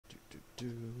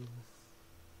do.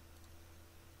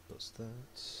 Post that.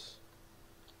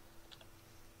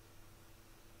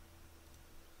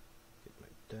 Get my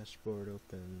dashboard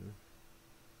open.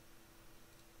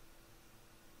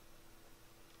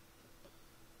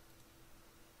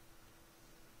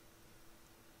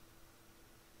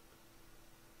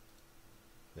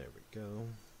 There we go.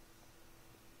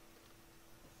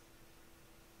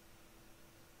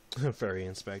 Furry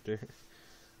inspector.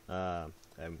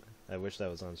 I wish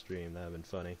that was on stream. That would have been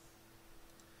funny.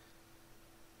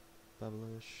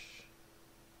 Publish.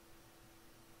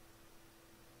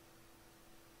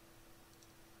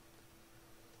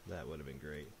 That would have been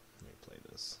great. Let me play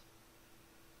this.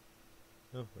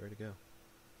 Oh, where'd it go?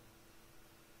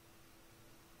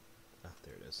 Ah,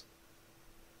 there it is.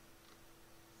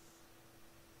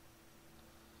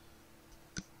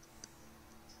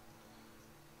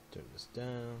 Turn this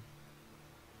down.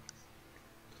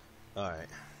 Alright.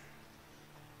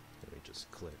 Let me just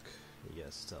click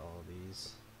yes to all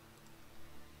these.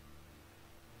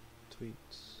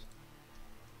 Tweets.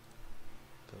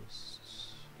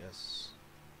 Posts. Yes.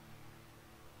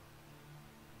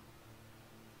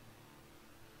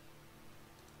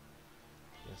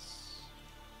 Yes.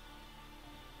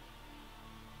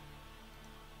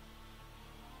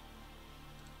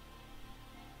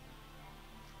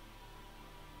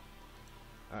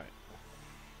 Alright.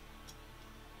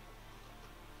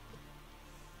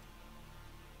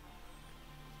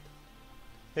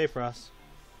 Hey, Frost.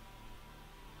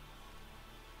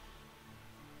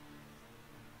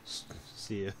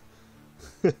 See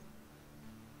you.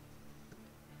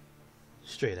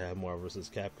 Straight out Marvel vs.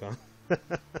 Capcom.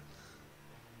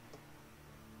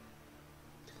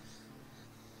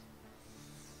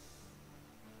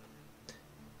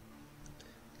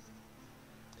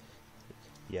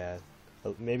 Yeah,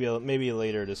 maybe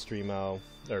later to stream or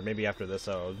maybe after this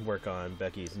I'll work on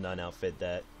Becky's nun outfit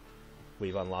that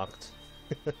we've unlocked.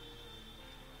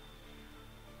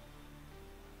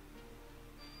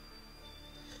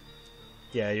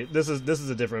 Yeah, this is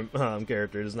a different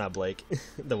character. It's not Blake,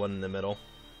 the one in the middle,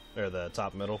 or the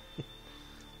top middle.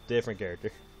 Different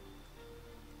character.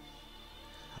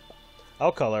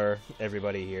 I'll color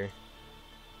everybody here,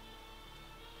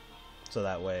 so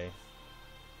that way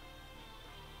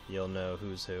you'll know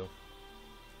who's who,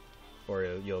 or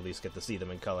you'll at least get to see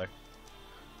them in color.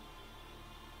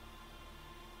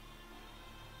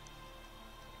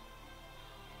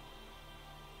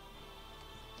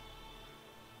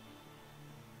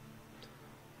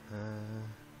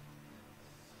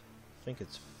 I think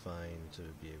it's fine to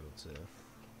be able to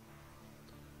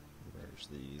merge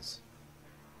these.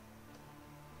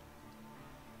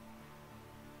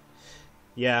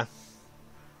 Yeah,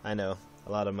 I know.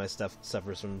 A lot of my stuff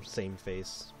suffers from same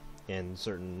face and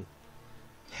certain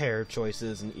hair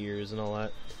choices and ears and all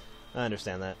that. I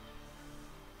understand that.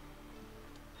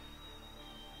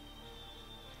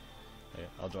 Okay,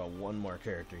 I'll draw one more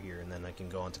character here and then I can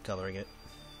go on to coloring it.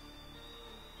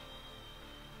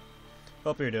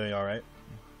 Hope you're doing alright.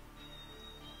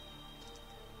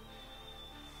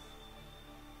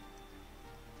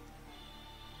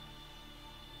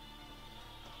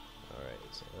 Alright,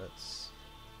 so that's...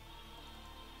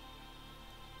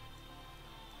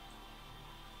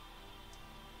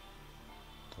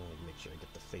 I want to make sure I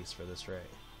get the face for this right.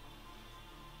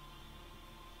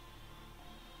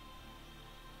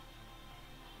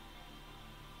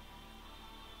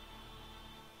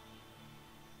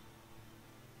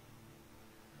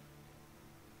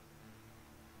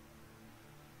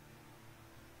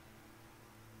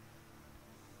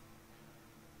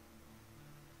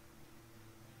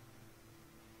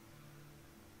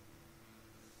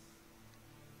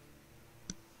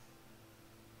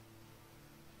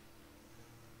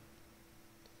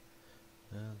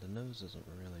 The nose isn't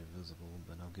really visible,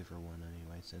 but I'll give her one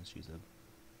anyway since she's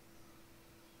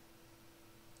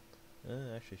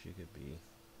a... actually she could be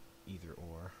either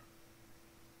or.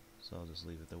 So I'll just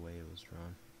leave it the way it was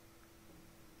drawn.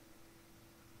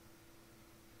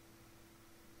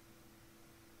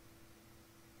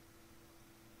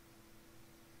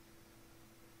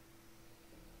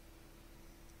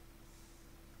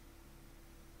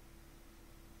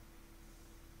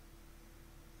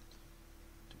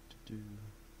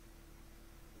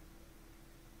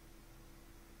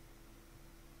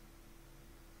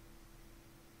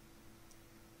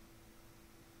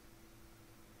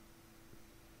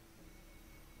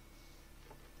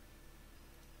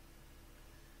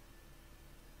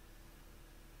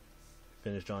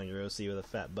 Finish drawing your OC with a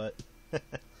fat butt.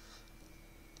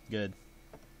 Good.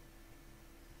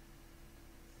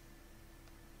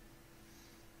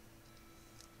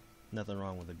 Nothing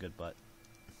wrong with a good butt.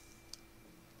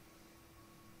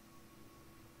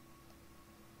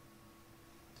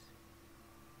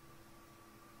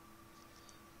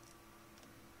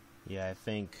 Yeah, I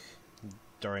think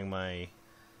during my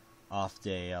off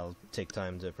day I'll take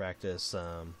time to practice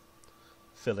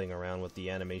fiddling around with the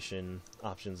animation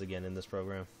options again in this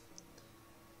program.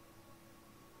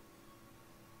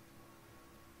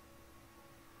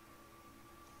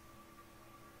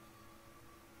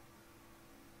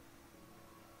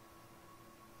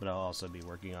 But I'll also be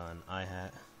working on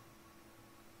iHat,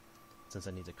 since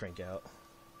I need to crank out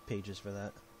pages for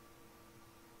that.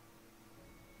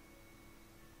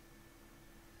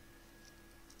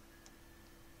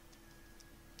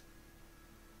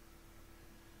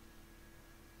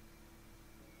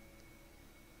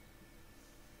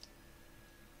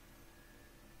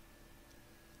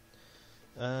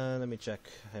 Let me check.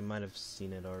 I might have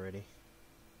seen it already.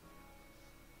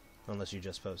 Unless you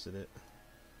just posted it.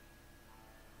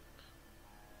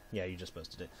 Yeah, you just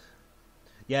posted it.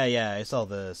 Yeah, I saw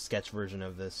the sketch version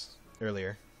of this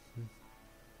earlier.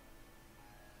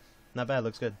 Not bad,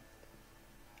 looks good.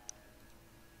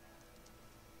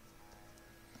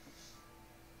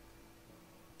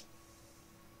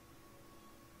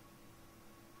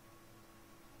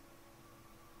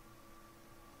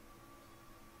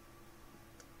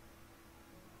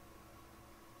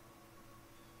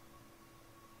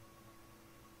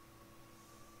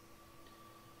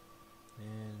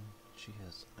 And she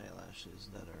has eyelashes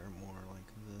that are more like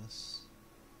this.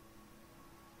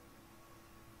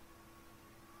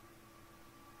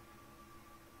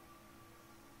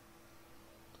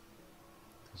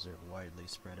 Because they're widely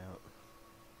spread out.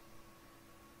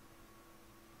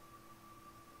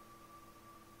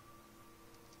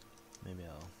 Maybe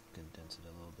I'll condense it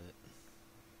a little bit.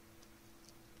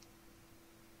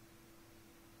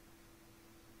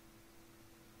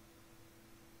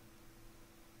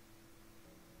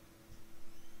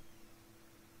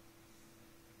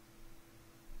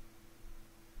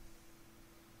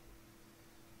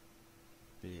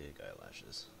 Big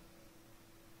eyelashes.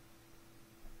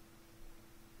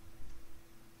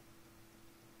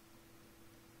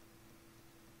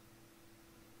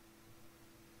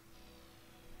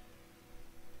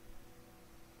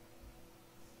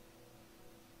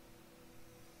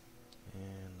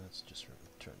 And let's just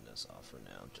turn this off for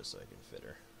now, just so I can fit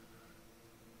her.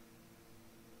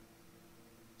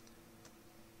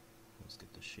 Let's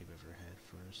get the shape of her head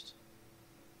first.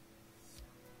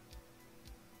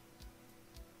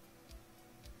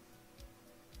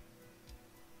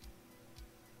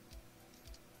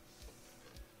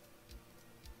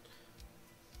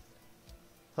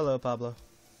 Hello, Pablo.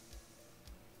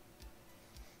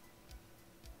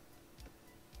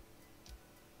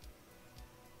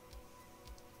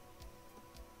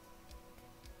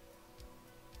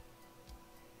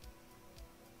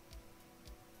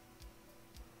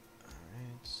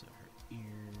 Alright, so her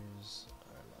ears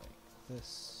are like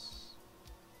this.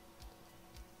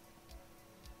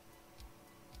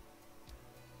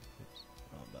 Oops,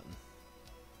 wrong button.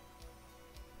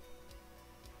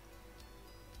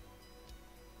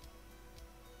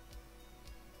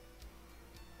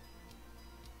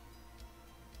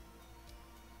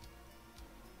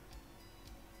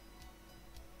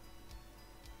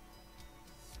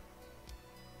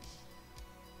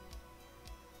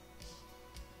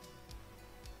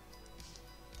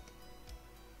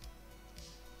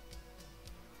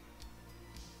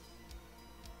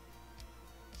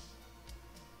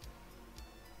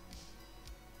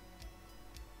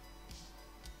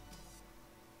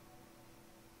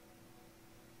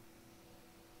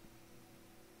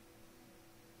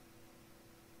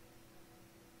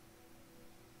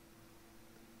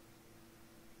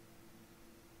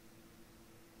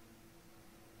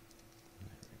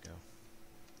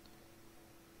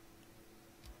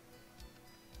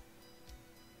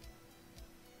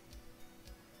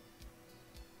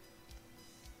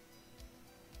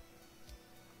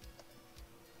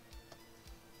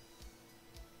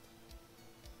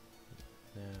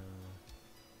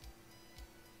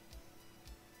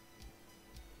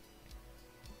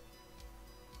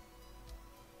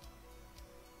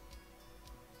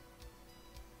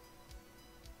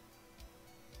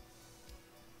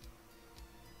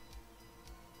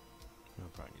 I'll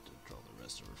probably need to draw the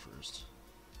rest of her first.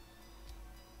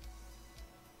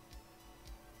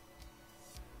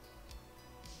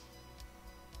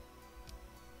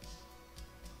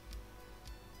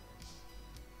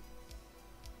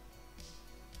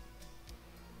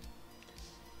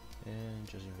 And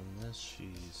judging from this,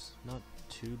 she's not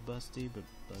too busty, but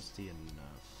busty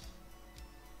enough.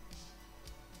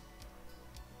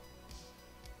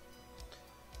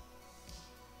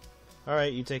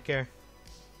 Alright, you take care.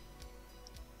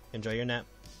 Enjoy your nap.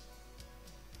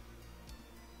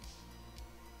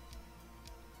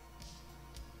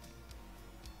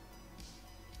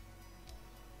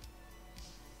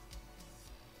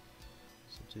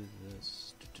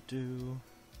 this. Do.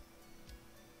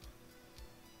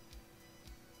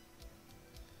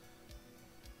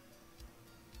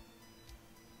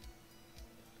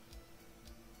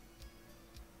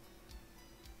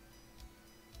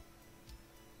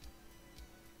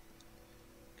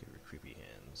 Give her creepy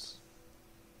hands.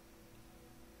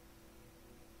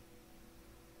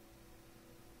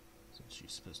 Since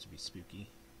she's supposed to be spooky.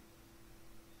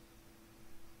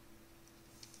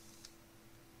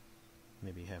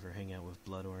 Maybe have her hang out with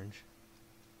Blood Orange.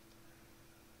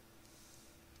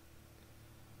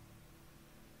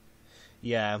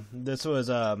 Yeah, this was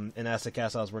an asset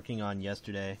cast I was working on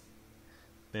yesterday,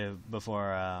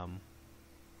 before I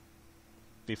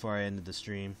ended the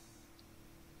stream.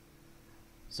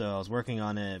 So I was working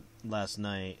on it last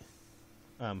night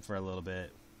for a little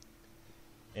bit,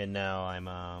 and now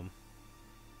I'm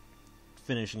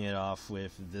finishing it off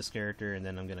with this character, and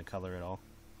then I'm gonna color it all.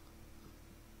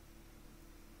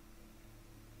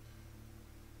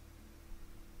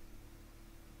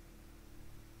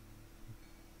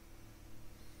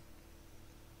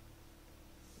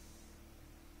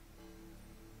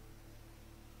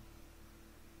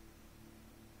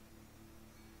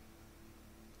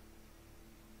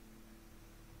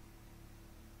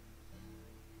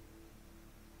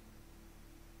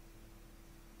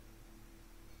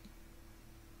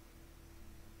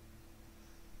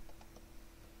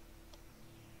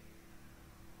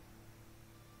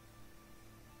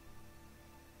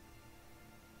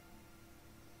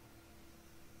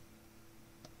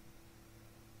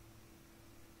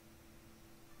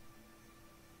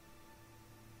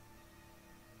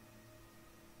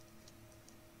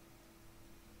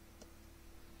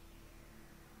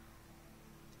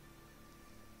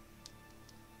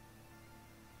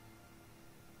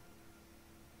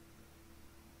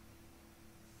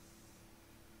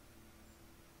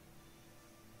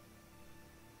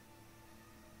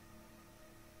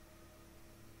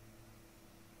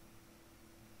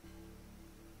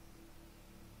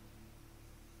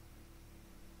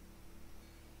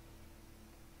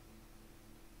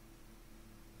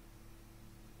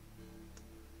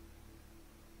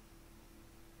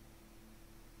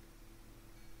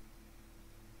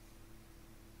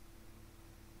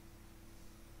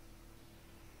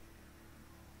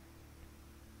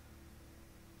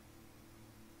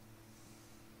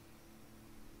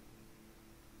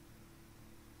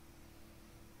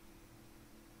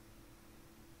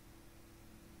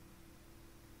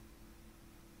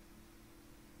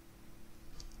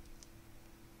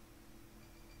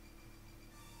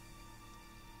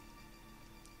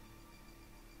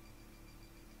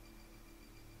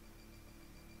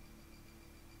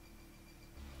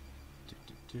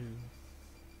 Do.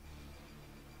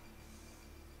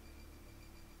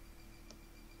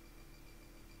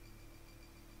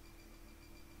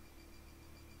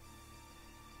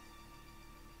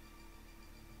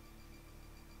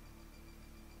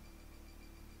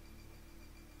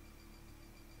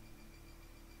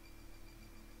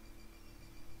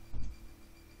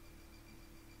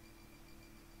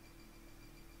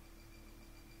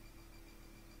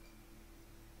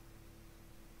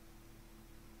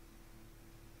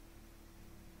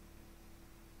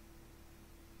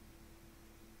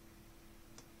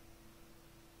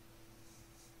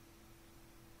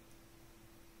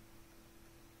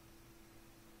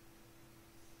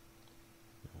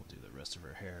 We'll do the rest of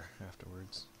her hair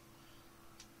afterwards.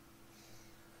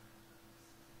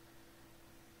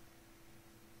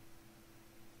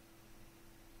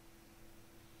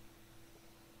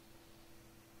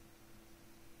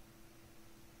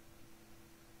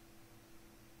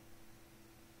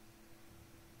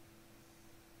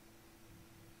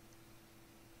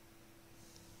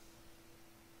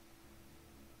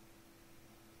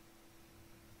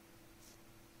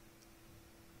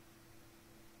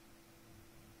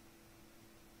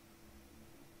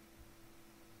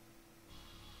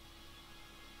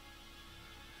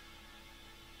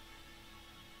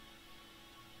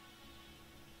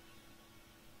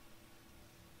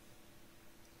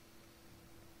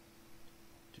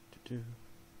 Do.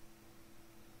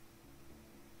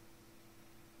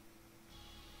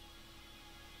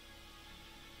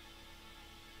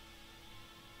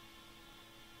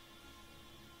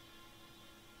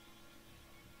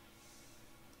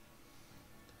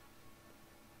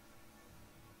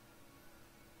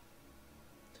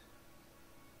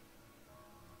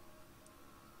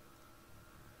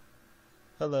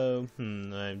 Hello.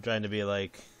 I'm trying to be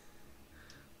like,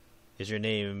 is your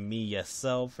name me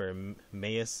yourself or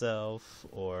May yourself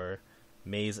or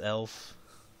May's elf?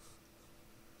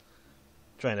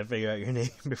 Trying to figure out your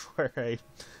name before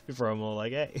I'm all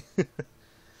like, hey.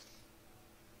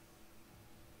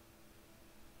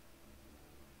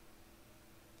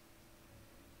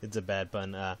 It's a bad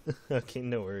pun. Okay,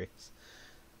 no worries.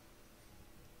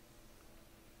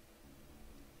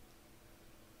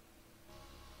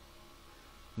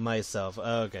 Myself.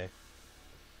 Oh, okay.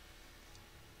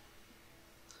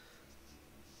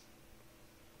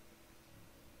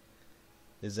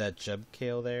 Is that Chub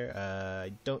Kale there?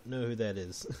 I don't know who that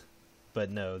is.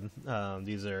 But no,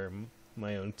 these are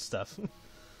my own stuff.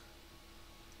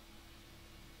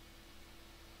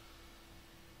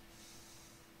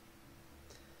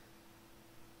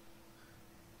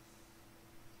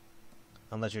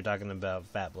 Unless you're talking about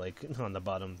Fat Blake on the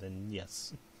bottom, then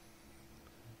yes.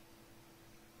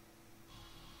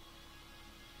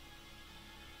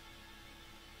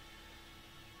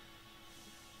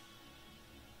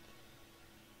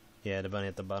 Yeah, the bunny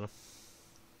at the bottom.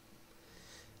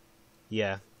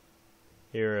 Yeah,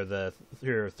 here are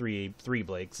three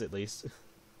Blakes at least.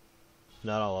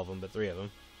 Not all of them, but 3 of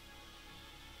them.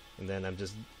 And then I'm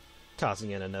just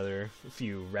tossing in another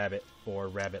few rabbit or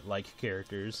rabbit-like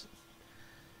characters.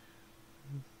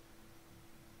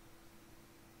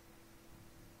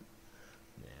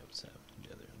 Yeah, what's up?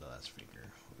 The last figure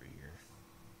over here.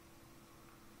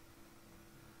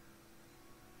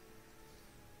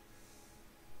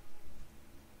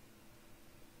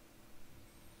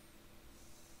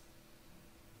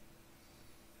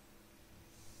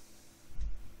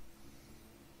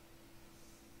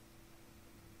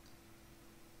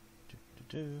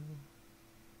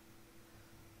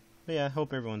 But yeah, I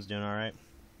hope everyone's doing alright.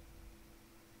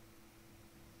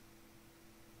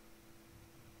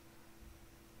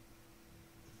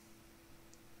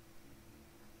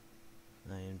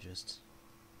 I am just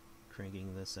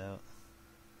cranking this out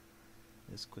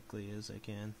as quickly as I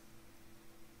can.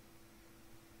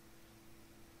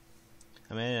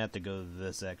 I mean, I didn't have to go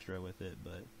this extra with it,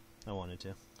 but I wanted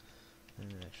to.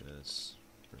 And actually, let's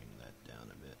bring that down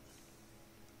a bit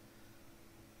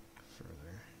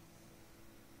further.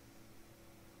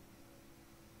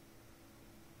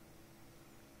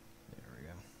 There we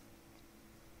go.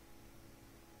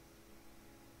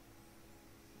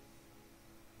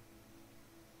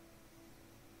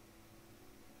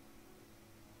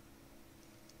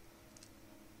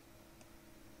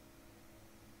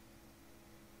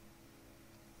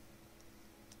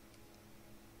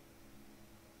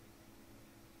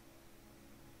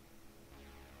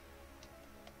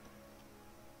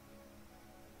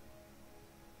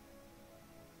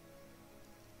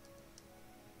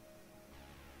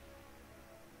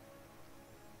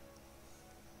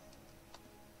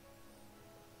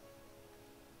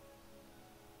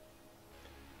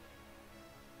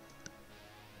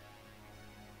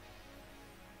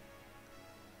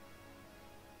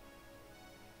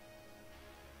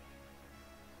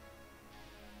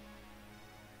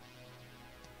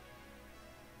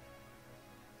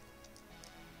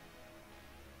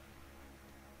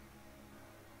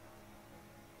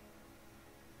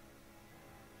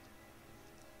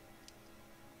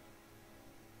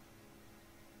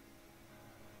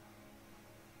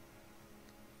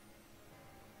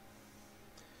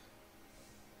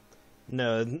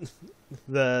 No,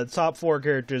 the top 4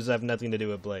 characters have nothing to do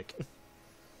with Blake.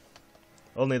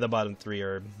 Only the bottom 3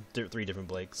 are 3 different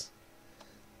Blakes.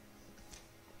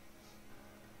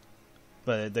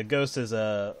 But the Ghost is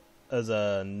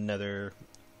another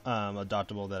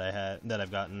adoptable that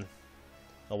I've gotten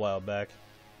a while back.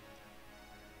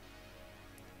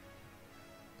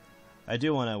 I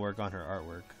do want to work on her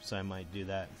artwork, so I might do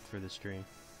that for the stream.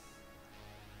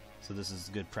 So this is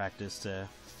good practice to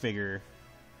figure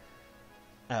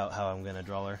out how I'm gonna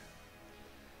draw her.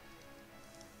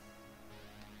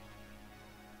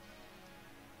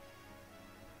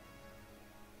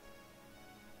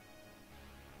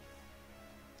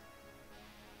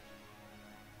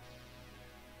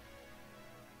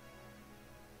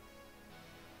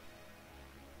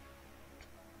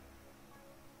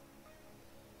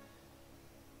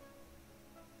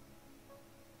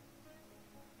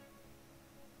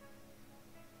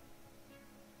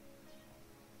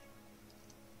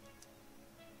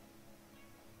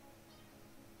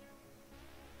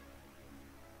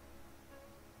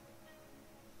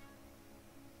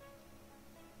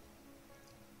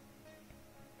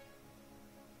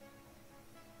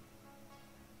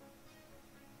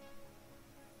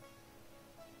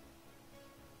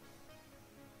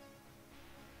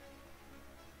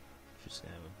 Just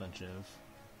gonna have a bunch of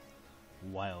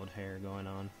wild hair going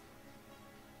on.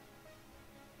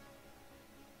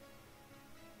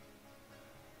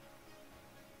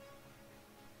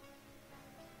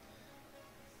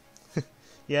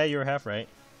 Yeah, you were half right.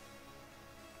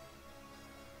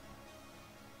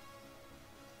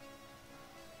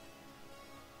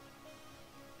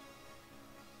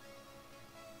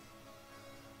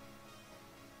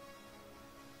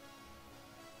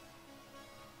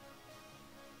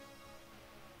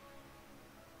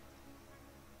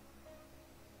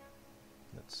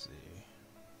 Let's see.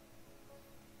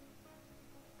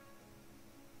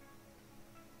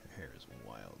 Her hair is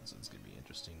wild, so it's gonna be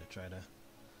interesting to try to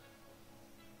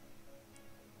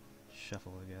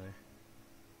shuffle together.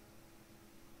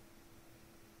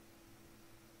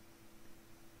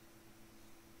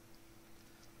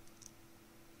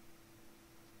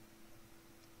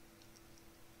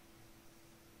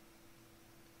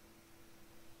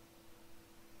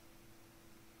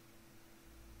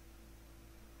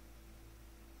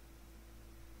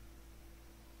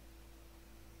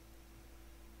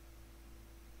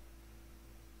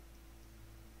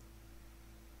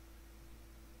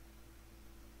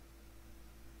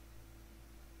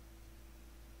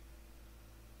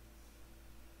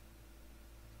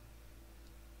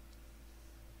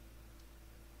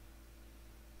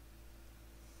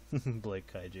 Blake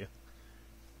Kaiju.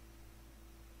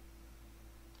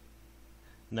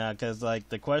 Nah, because, like,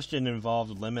 the question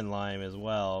involved lemon lime as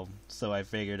well, so I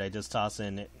figured I'd just toss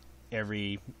in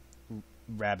every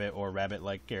rabbit or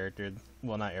rabbit-like character.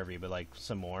 Well, not every, but, like,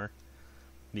 some more.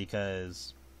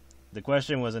 Because the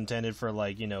question was intended for,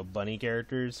 like, you know, bunny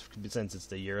characters, since it's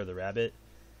the year of the rabbit.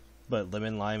 But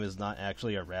lemon lime is not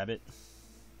actually a rabbit.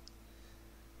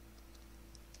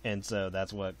 And so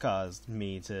that's what caused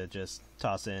me to just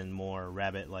toss in more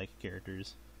rabbit-like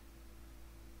characters.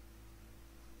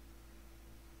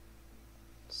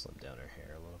 Slim down her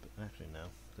hair a little bit. Actually, no,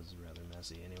 because it's rather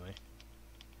messy anyway.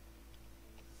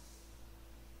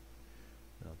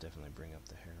 I'll definitely bring up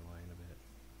the hairline a bit.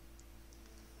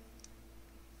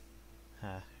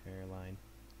 Ha, hairline.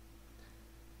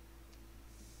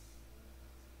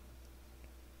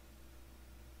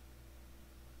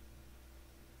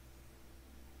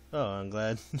 Oh, I'm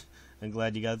glad. I'm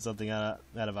glad you got something out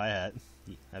of iHat.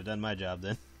 I've done my job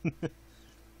then.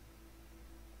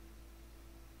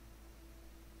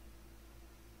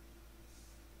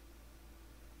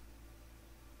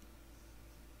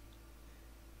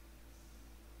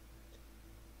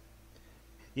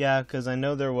 Yeah, because I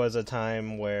know there was a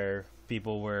time where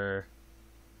people were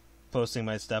posting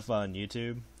my stuff on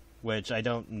YouTube, which I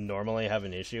don't normally have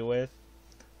an issue with.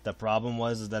 The problem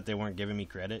was that they weren't giving me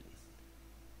credit.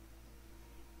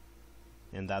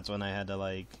 And that's when I had to,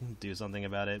 like, do something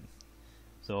about it.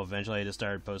 So eventually I just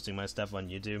started posting my stuff on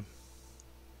YouTube.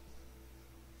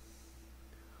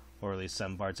 Or at least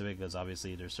some parts of it, because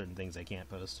obviously there's certain things I can't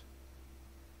post.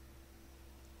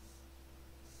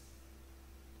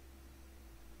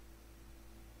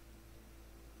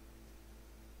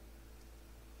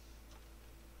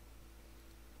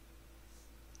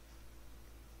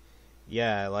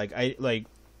 Yeah, like I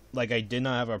did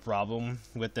not have a problem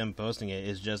with them posting it.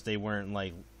 It's just they weren't,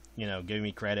 like, you know, giving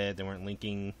me credit. They weren't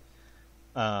linking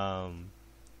the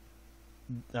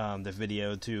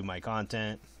video to my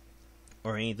content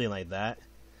or anything like that.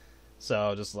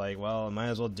 So just like, well, I might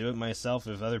as well do it myself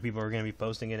if other people are going to be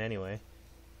posting it anyway.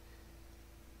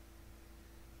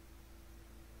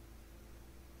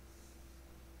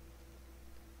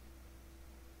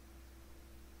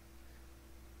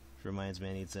 Which reminds me,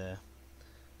 I need to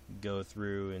go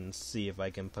through and see if I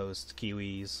can post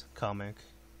Kiwi's comic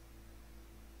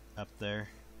up there.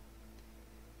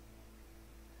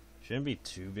 Shouldn't be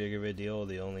too big of a deal.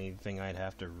 The only thing I'd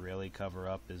have to really cover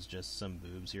up is just some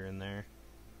boobs here and there.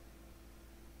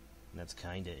 And that's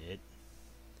kinda it.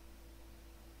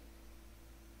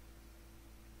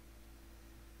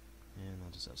 And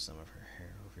I'll just have some of her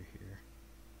hair over here.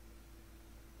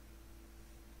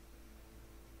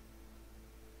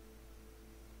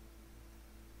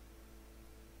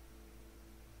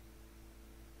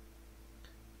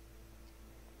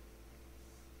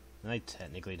 I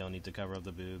technically don't need to cover up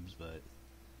the boobs, but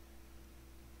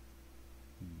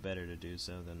better to do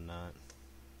so than not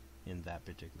in that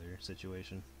particular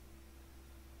situation.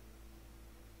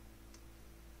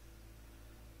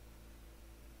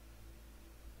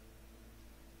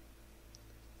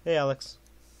 Hey, Alex.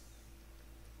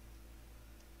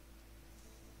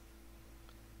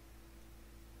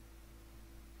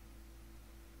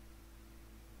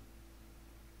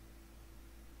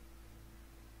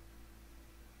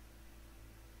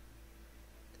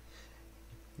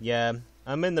 Yeah,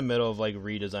 I'm in the middle of, like,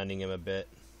 redesigning him a bit.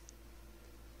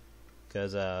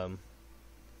 Because,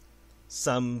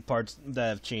 some parts that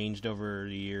have changed over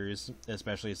the years,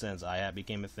 especially since iHat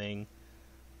became a thing.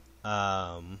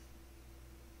 As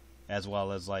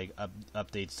well as, like,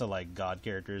 updates to, like, god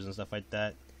characters and stuff like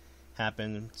that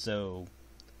happen. So,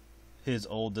 his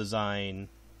old design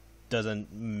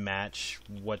doesn't match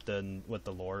what the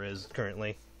lore is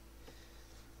currently.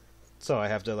 So I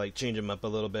have to, like, change him up a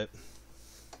little bit.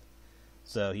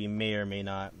 So he may or may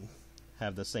not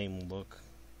have the same look.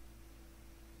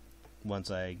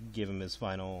 once I give him his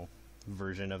final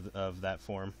version of that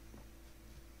form.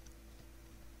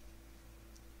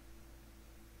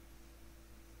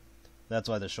 That's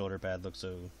why the shoulder pad looks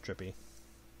so trippy.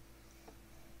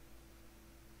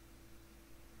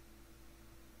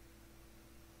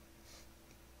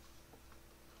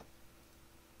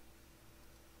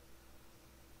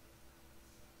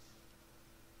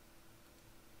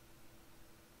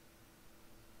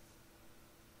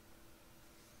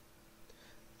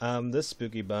 This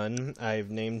spooky bun,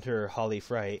 I've named her Holly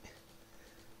Fright.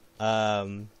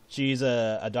 She's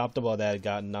a adoptable that I had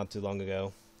gotten not too long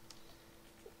ago.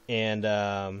 And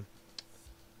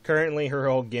currently her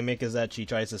whole gimmick is that she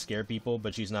tries to scare people,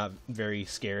 but she's not very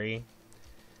scary.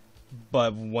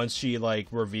 But once she like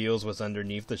reveals what's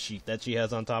underneath the sheet that she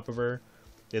has on top of her,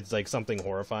 it's like something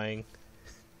horrifying.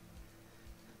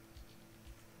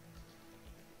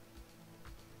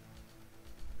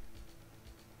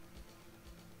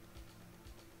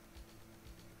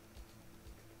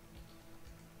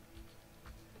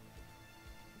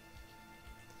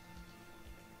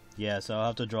 Yeah, so I'll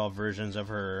have to draw versions of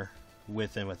her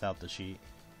with and without the sheet.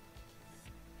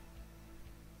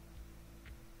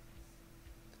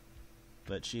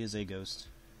 But she is a ghost.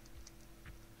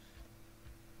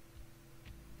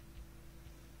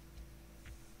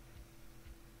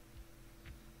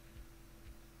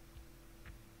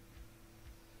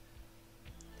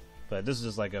 But this is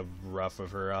just like a rough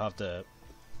of her. I'll have to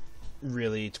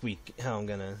really tweak how I'm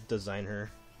gonna design her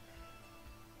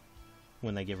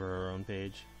when I give her her own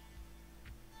page.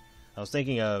 I was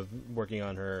thinking of working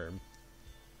on her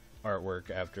artwork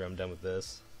after I'm done with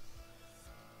this.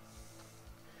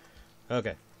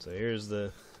 Okay, so here's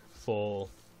the full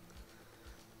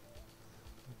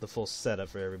setup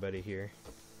for everybody here.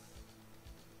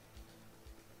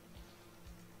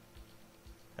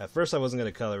 At first I wasn't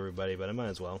going to color everybody, but I might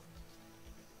as well.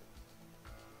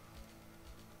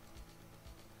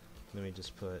 Let me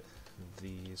just put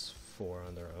these 4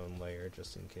 on their own layer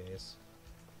just in case.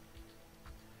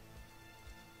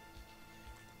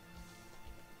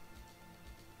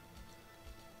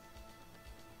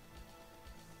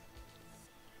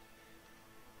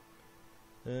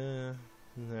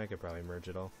 I could probably merge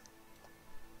it all.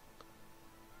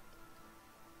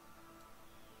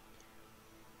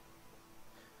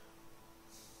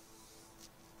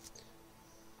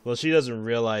 Well, she doesn't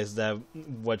realize that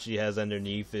what she has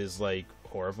underneath is like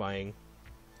horrifying.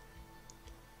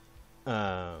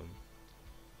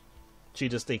 She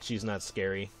just thinks she's not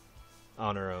scary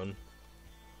on her own.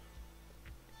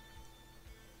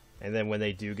 And then when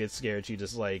they do get scared, she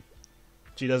just like,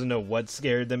 she doesn't know what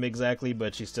scared them exactly,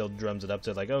 but she still drums it up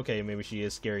to like, okay, maybe she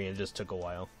is scary and it just took a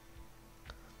while.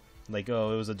 Like,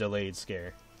 oh, it was a delayed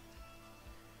scare.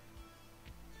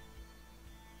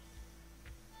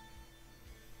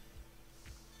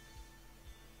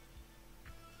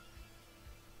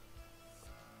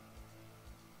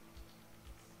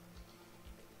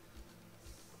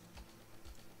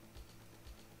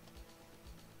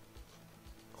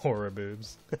 Horror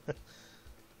boobs.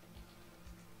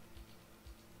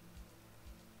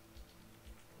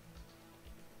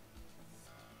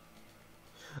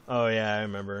 Oh yeah, I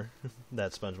remember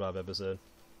that SpongeBob episode.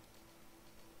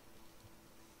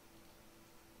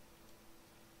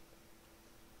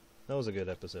 That was a good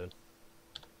episode.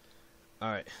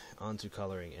 Alright, on to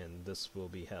coloring, and this will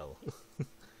be hell.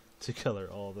 To color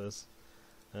all this.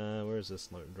 Where's this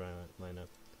dry line up?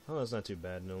 Oh, that's not too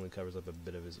bad, it only covers up a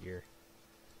bit of his ear.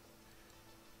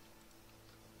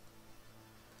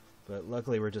 But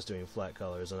luckily we're just doing flat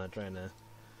colors, I'm not trying to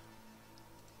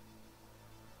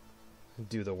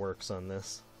do the works on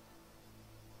this.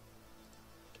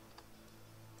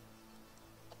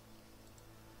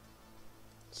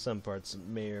 Some parts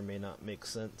may or may not make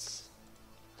sense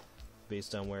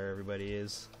based on where everybody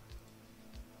is.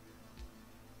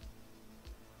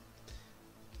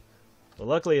 Well,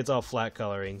 luckily it's all flat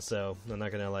coloring, so I'm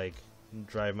not gonna like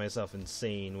drive myself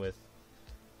insane with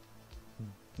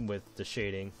the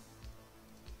shading.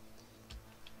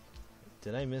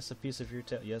 Did I miss a piece of your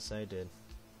tail? Yes, I did.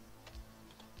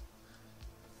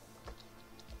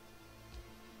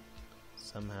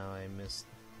 Somehow I missed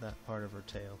that part of her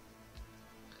tail.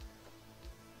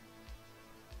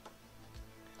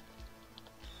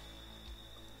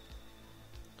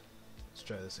 Let's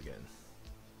try this again.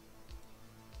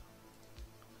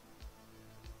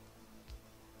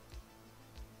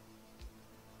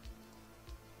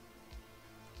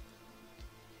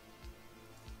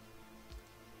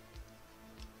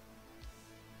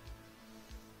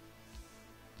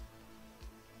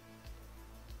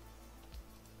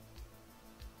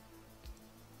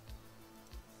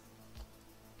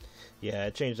 Yeah,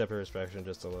 I changed up her expression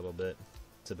just a little bit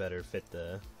to better fit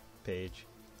the page.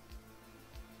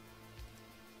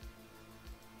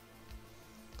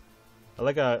 I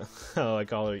like how I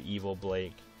call her Evil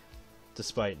Blake,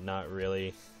 despite not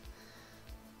really.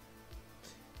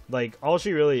 Like, all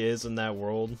she really is in that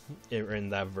world, or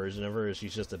in that version of her, is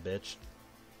she's just a bitch.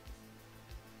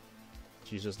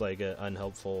 She's just like an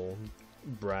unhelpful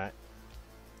brat.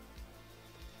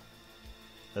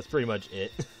 That's pretty much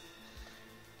it.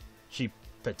 She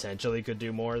potentially could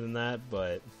do more than that,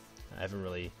 but I haven't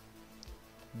really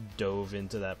dove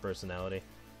into that personality.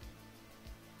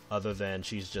 Other than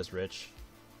she's just rich.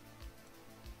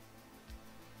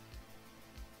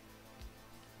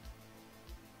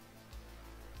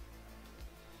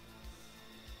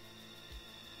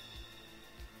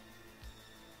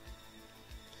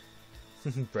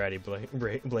 Bratty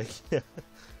Blake.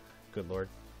 Good lord.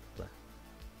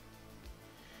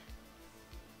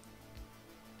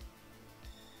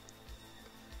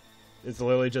 It's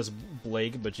literally just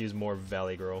Blake, but she's more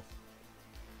Valley Girl.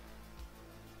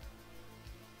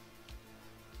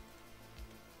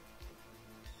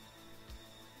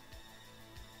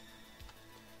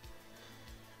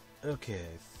 Okay,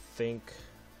 I think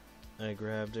I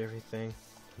grabbed everything.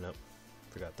 Nope,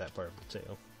 forgot that part of the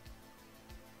tail.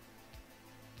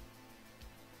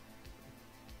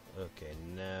 Okay,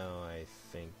 now I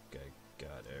think I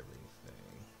got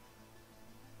everything.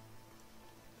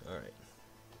 Alright.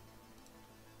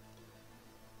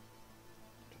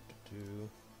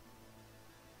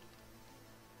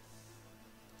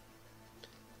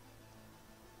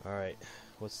 Alright,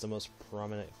 what's the most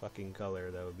prominent fucking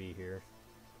color that would be here?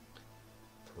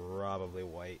 Probably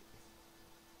white.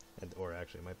 Or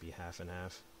actually, it might be half and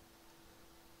half.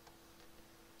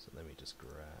 So let me just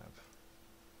grab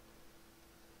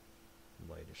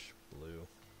lightish blue.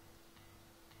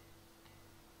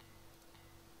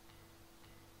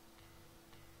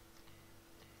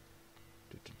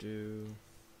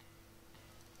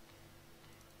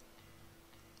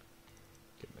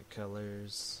 Get my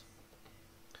colors.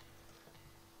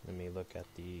 Let me look at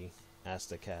the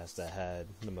Astacast that had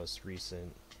the most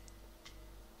recent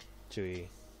Chewy,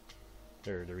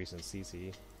 or the recent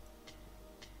CC.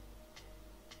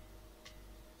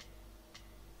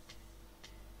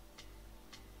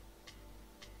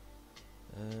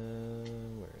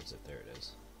 Where is it? There it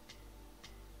is.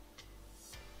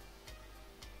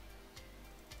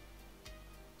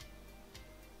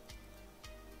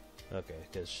 Okay,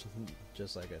 because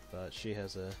just like I thought, she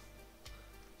has a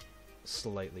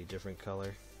slightly different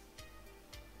color.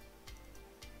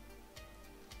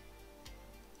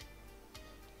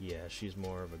 Yeah, she's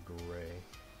more of a gray.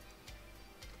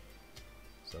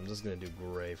 So I'm just gonna do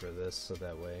gray for this, so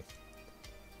that way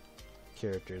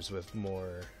characters with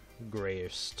more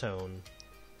grayish tone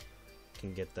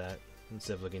can get that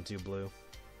instead of looking too blue.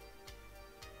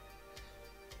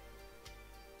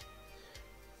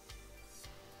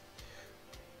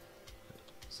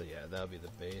 So yeah, that'll be the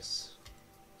base.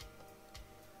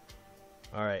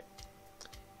 Alright.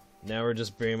 Now we're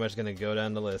just pretty much gonna go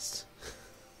down the list.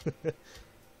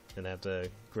 And have to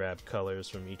grab colors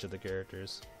from each of the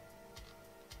characters.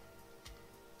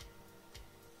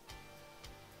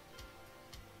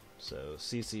 So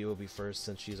CC will be first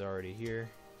since she's already here.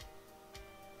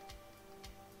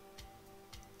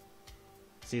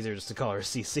 It's easier just to call her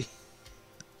CC.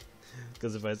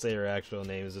 Because if I say her actual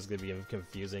name, it's just gonna be a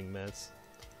confusing mess.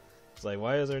 It's like,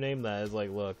 why is her name that? It's like,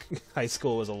 look, high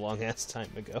school was a long ass time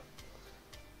ago.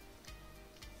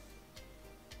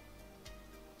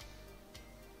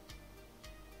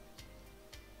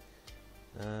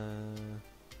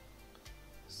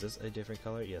 Is this a different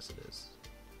color? Yes, it is.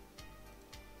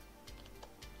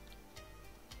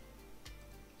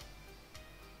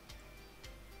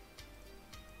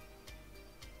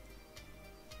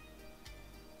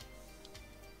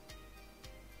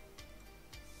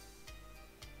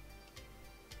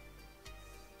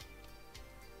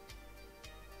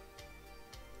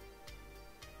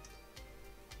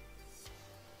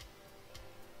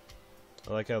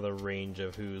 I like how the range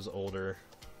of who's older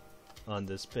on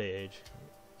this page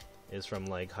is from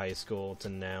like high school to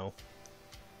now.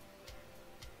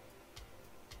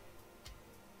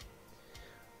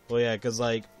 Well, yeah, cause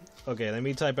like, okay, let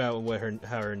me type out what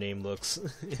how her name looks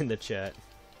in the chat.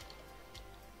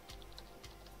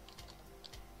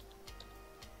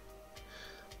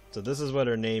 So this is what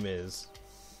her name is.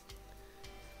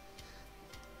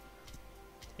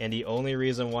 And the only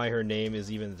reason why her name is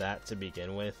even that to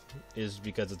begin with is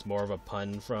because it's more of a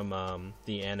pun from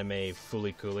the anime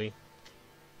Fooly Cooly.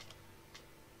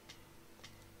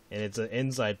 And it's an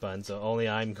inside pun, so only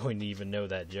I'm going to even know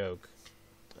that joke.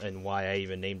 and why I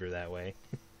even named her that way.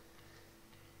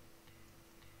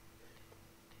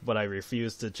 But I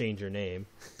refuse to change her name.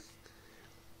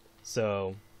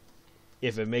 So,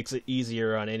 if it makes it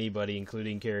easier on anybody,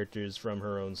 including characters from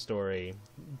her own story,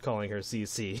 calling her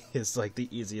CC is like the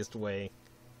easiest way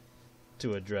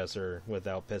to address her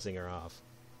without pissing her off.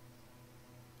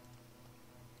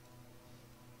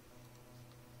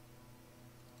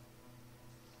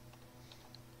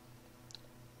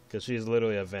 Because she's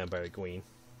literally a vampire queen.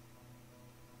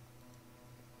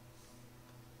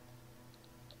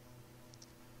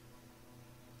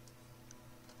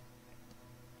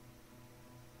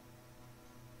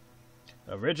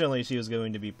 Originally, she was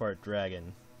going to be part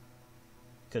dragon.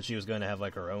 Because she was going to have,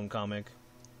 like, her own comic.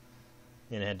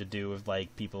 And it had to do with,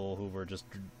 like, people who were just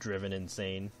driven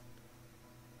insane.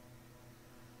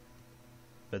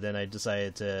 But then I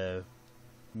decided to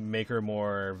make her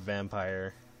more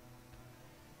vampire.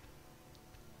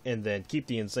 And then keep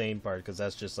the insane part, because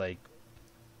that's just, like,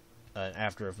 an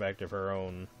after effect of her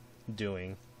own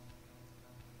doing.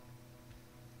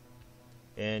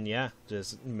 And yeah,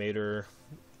 just made her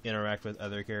interact with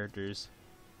other characters,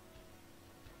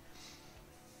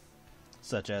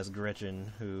 such as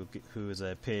Gretchen, who is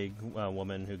a pig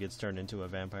woman who gets turned into a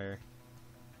vampire.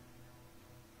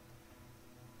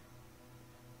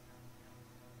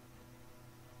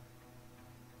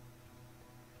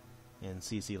 And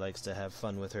Cece likes to have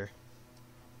fun with her.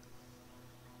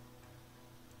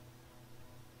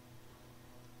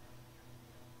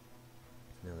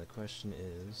 Now the question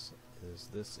is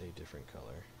this a different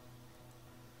color?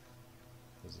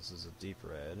 Because this is a deep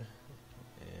red,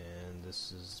 and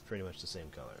this is pretty much the same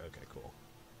color. Okay, cool.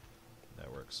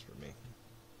 That works for me.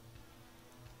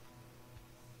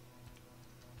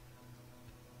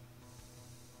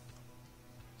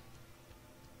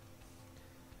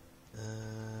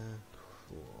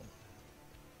 Cool.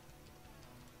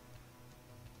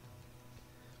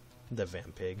 The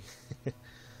Vampig.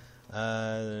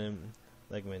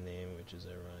 Like my name, which is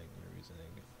ironic reasoning.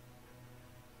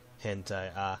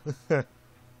 Hentai, ah.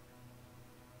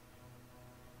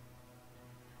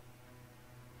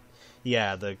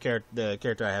 Yeah, the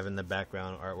character I have in the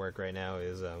background artwork right now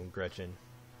is Gretchen.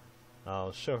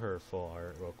 I'll show her full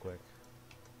art real quick.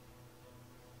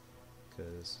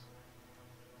 Because...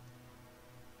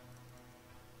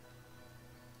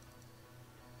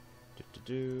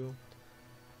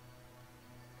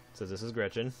 So this is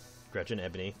Gretchen. Gretchen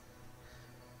Ebony.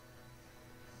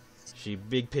 She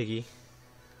big piggy.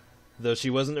 Though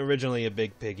she wasn't originally a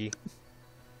big piggy.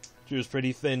 She was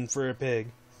pretty thin for a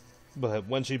pig. But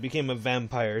when she became a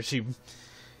vampire, she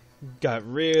got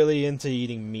really into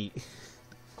eating meat.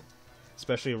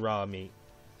 Especially raw meat.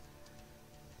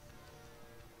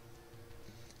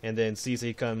 And then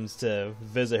Cece comes to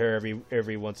visit her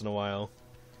every once in a while.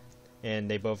 And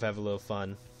they both have a little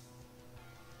fun.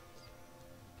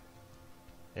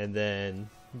 And then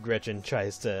Gretchen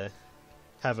tries to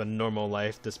have a normal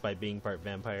life despite being part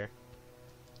vampire.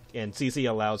 And Cece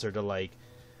allows her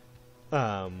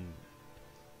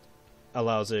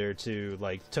to,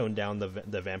 like, tone down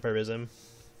the vampirism.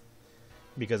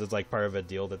 Because it's, like, part of a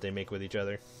deal that they make with each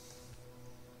other.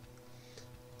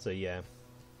 So, yeah.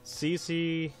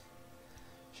 Cece,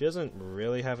 she doesn't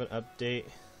really have an update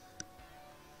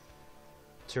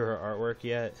to her artwork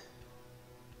yet.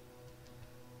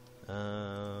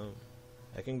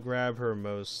 I can grab her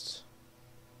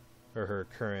her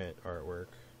current artwork.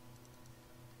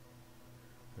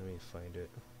 Let me find it.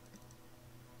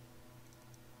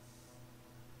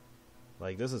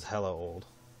 Like, this is hella old.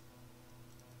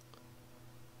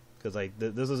 Because, like,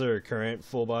 this is her current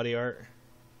full body art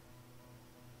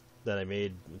that I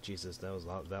made. Jesus, that was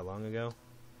that long ago.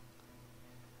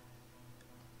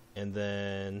 And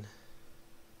then...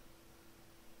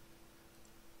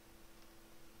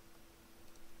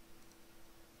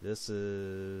 this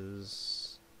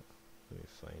is... let me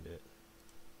find it.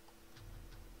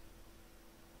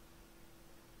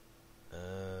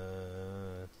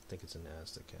 I think it's an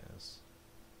Aztecast.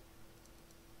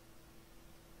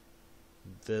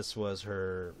 This was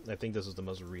her... I think this was the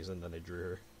most recent that I drew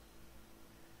her.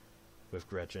 With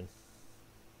Gretchen.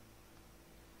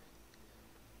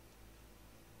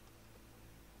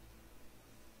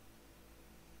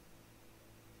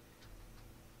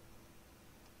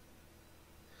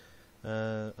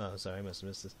 Oh, sorry, I must have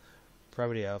missed this.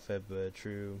 Property outfit, but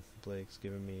true Blake's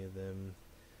giving me them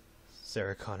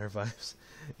Sarah Connor vibes.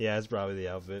 Yeah, it's probably the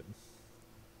outfit.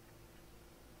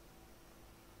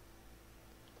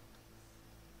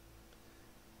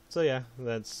 So yeah,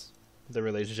 that's the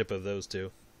relationship of those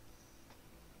two.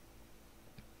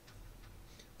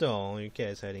 Oh, your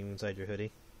cat's hiding inside your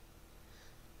hoodie.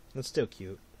 That's still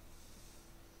cute.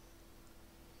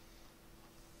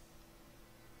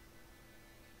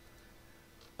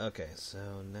 Okay, so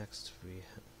next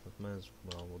might as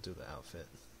well we'll do the outfit,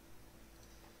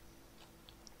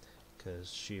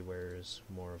 because she wears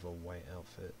more of a white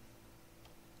outfit.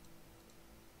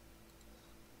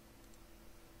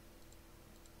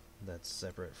 That's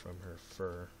separate from her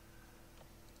fur.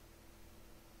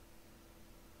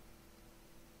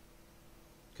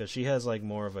 Because she has like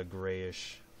more of a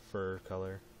grayish fur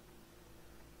color,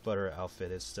 but her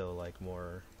outfit is still like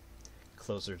more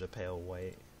closer to pale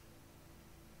white.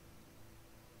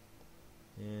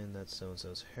 And that's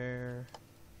so-and-so's hair.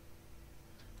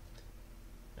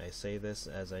 I say this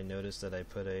as I noticed that I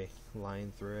put a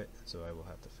line through it, so I will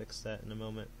have to fix that in a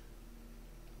moment.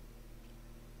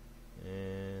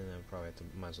 And I probably have to,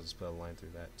 might as well just put a line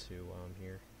through that too while I'm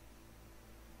here.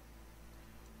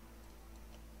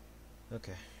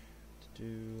 Okay, to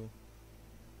do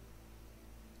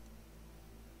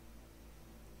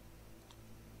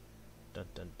dun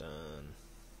dun dun.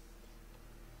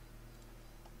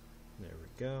 There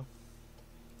we go.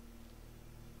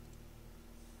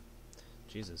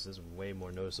 Jesus, this is way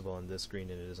more noticeable on this screen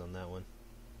than it is on that one.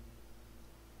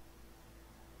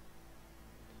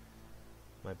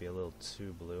 Might be a little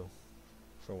too blue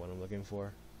for what I'm looking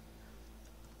for.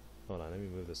 Hold on, let me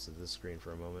move this to this screen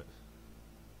for a moment.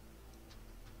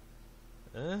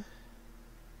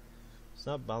 It's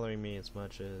not bothering me as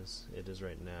much as it is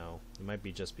right now. It might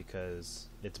be just because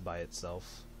it's by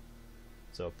itself,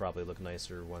 so it'll probably look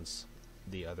nicer once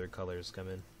the other colors come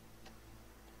in.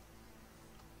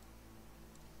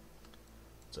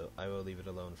 So I will leave it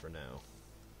alone for now.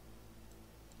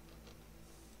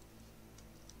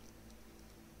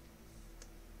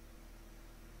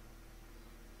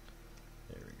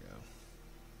 There we go.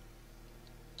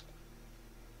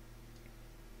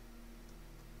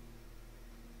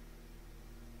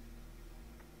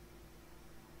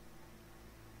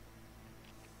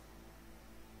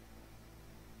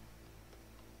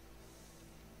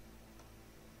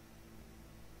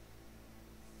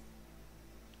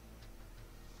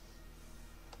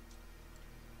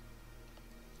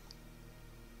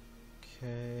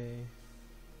 Okay.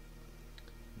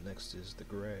 Next is the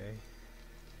gray.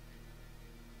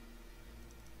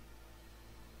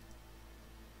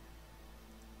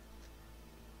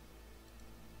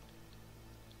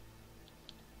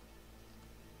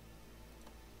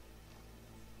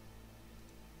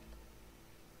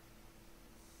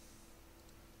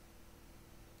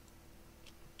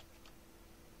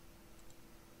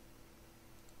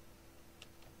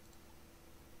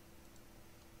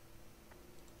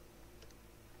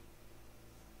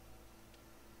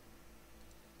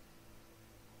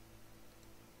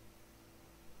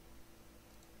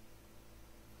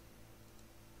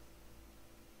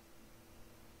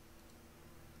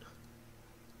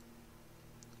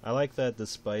 I like that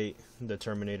despite the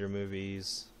Terminator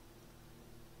movies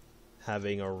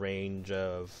having a range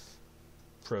of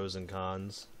pros and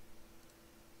cons,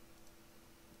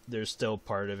 there's still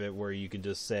part of it where you can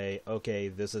just say, okay,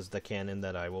 this is the canon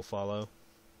that I will follow,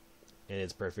 and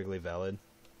it's perfectly valid,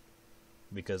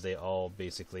 because they all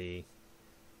basically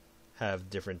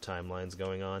have different timelines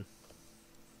going on.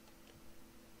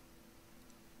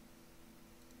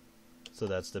 So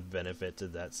that's the benefit to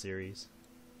that series.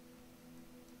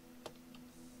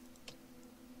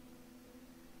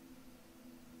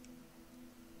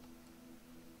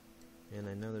 And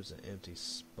I know there's an empty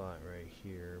spot right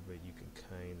here, but you can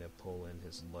kind of pull in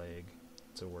his leg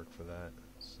to work for that.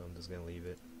 So I'm just going to leave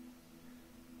it.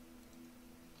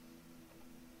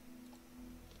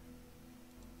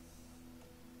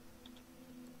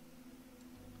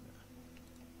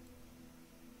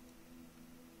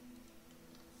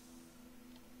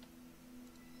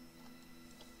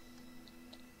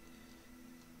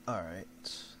 Alright,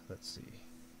 let's see.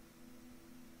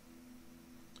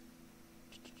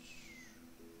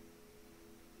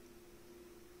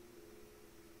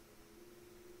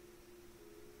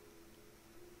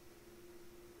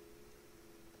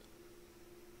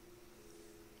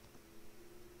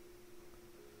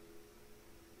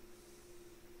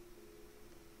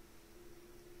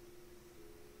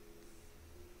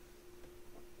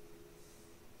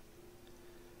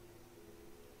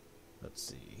 Let's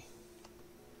see.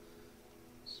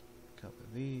 A couple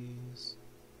of these.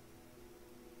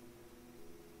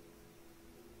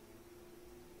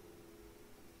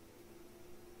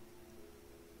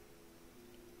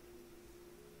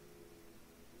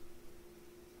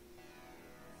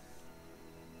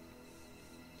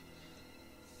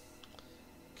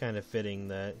 Kind of fitting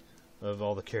that of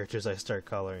all the characters I start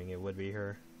coloring, it would be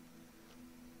her.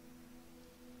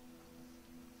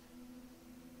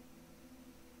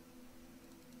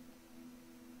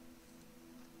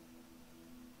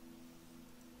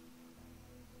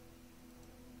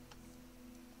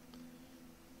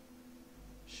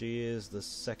 She is the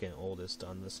second oldest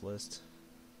on this list.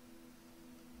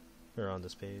 Or on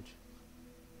this page.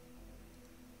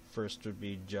 First would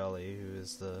be Jolly, who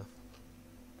is the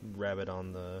rabbit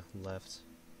on the left.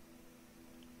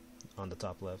 On the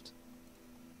top left.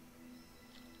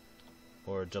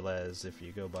 Or Jalez, if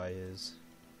you go by his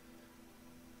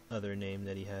other name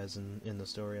that he has in the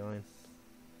storyline.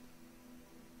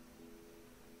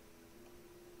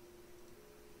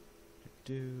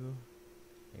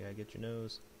 I gotta get your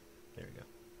nose. There we go.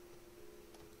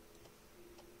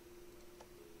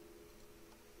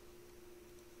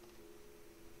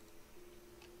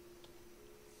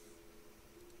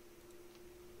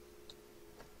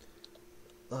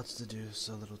 Lots to do,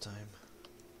 so little time.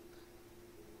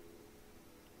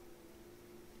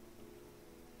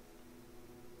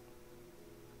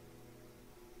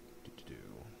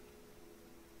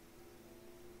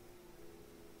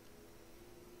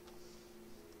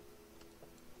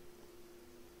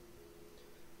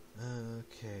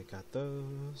 Okay, got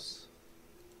those.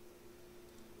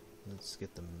 Let's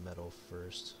get the metal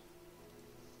first.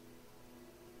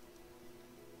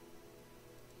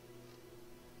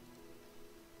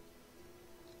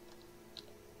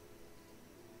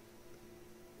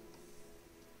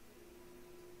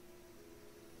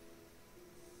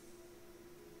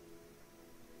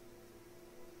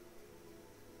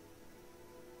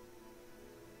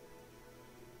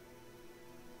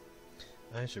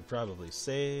 I should probably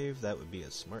save. That would be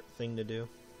a smart thing to do.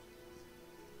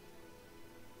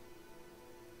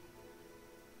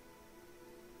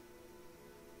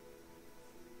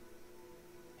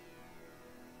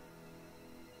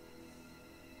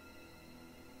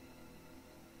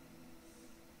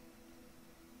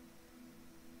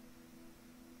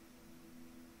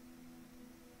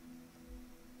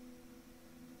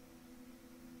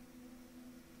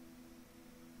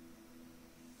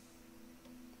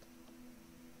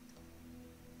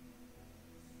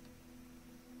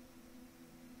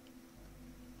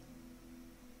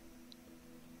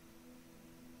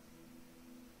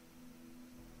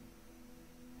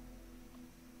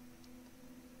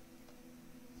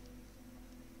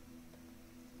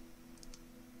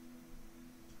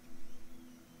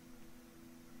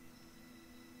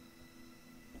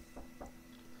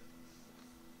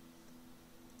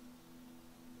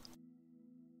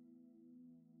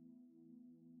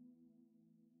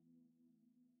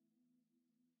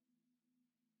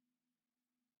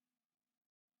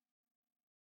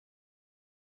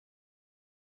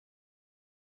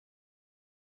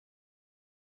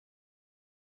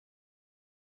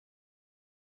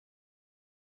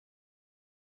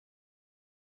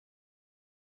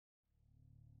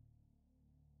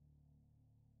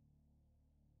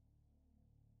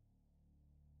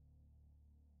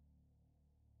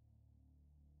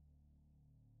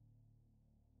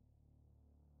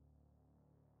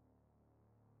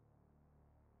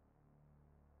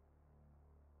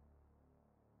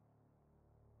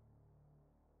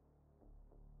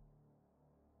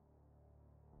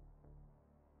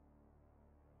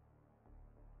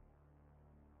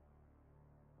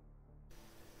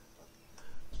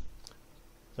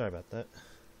 Sorry about that.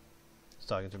 I was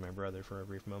talking to my brother for a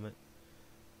brief moment.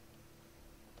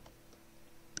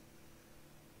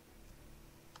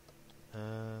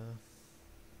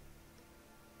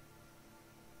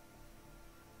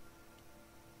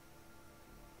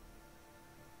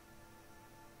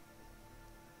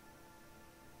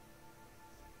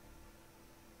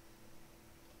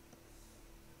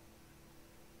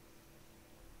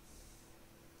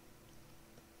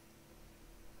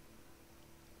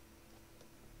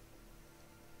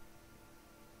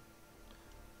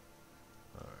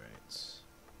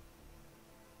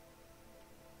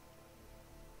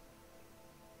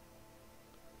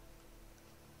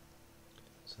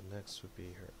 So next would be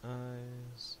her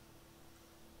eyes.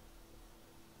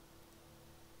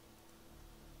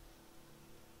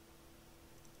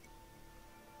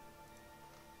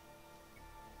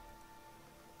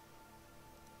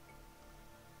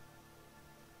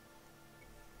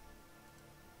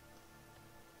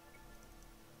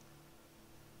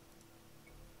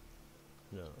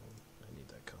 No, I need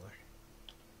that color.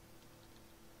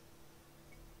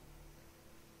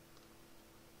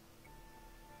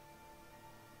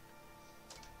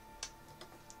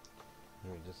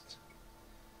 Let me just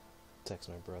text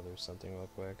my brother something real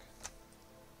quick.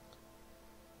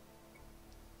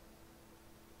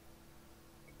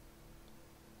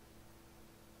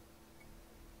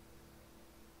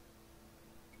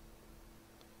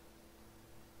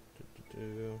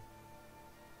 Do-do-do.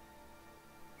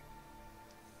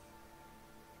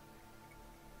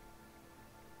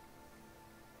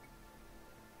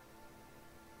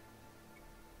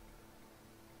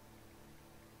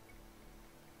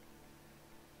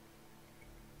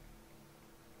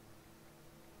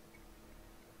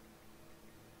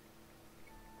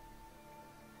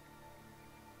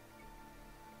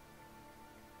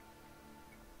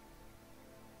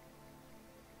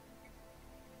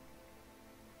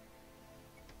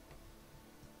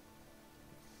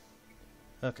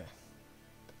 Okay.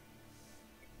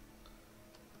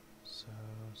 So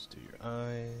let's do your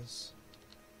eyes.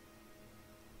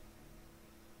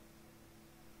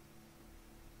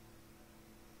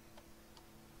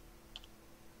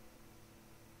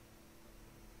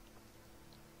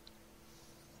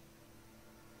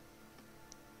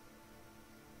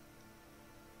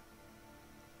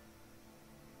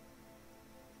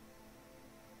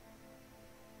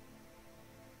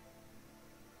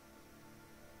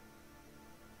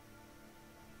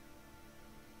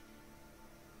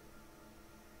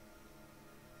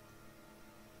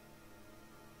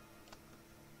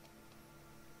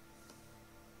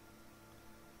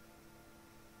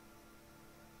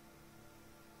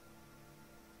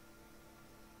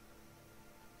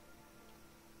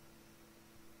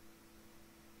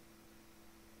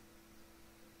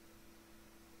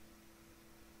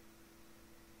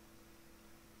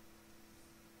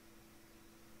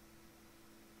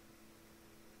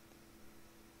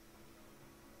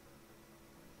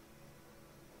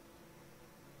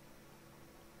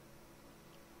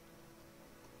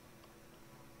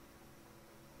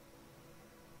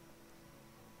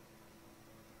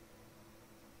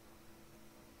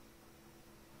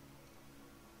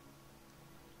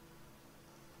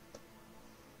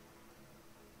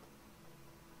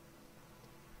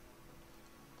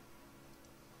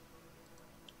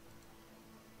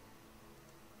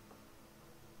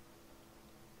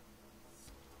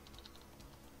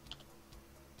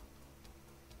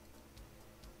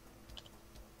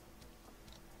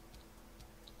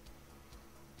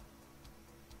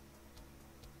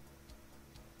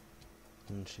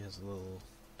 And she has little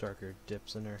darker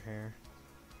dips in her hair.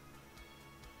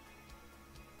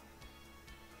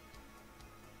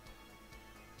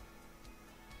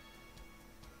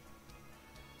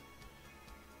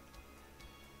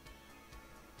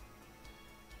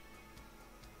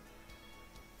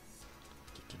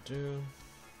 Do.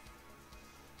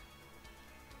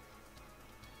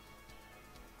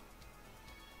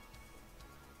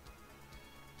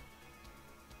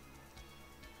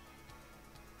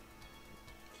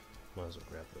 Might as well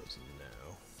grab those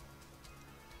now.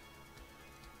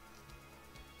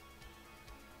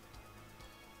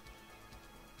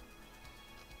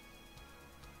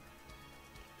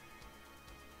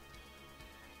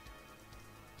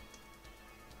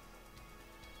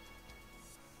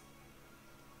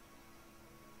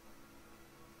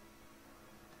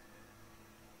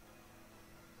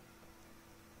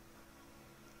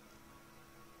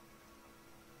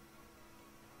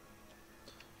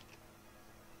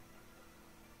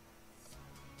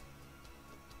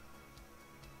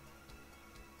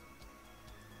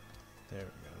 There we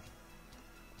go.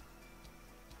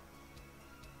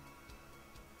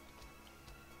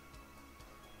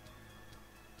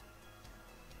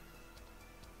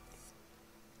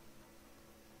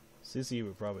 Sissy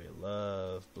would probably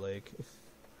love Blake.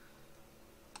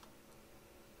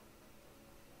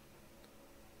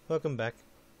 Welcome back.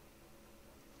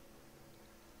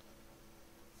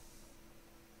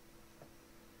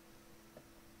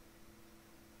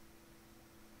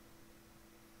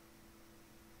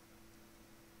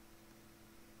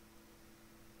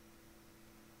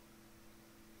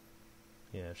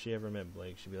 Yeah, if she ever met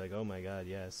Blake, she'd be like, oh my god,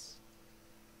 yes.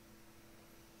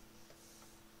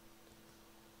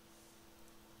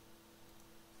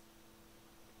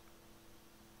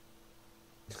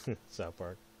 South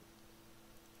Park.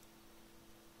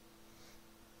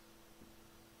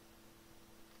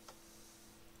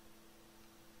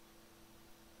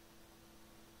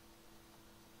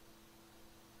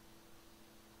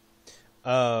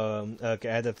 Okay,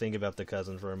 I had to think about the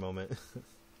cousin for a moment.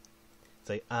 It's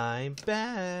like, I'm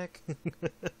back!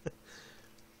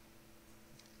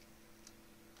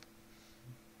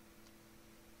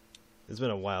 It's been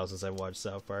a while since I watched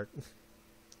South Park.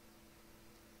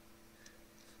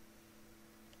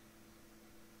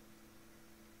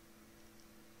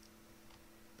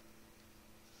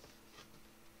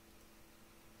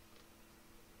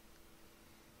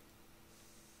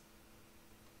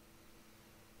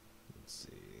 Let's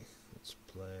see. Let's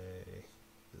play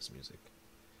this music.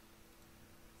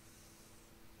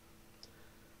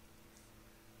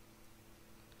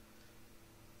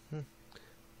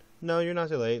 No, you're not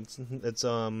too late. It's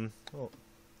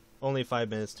only 5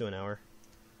 minutes to an hour.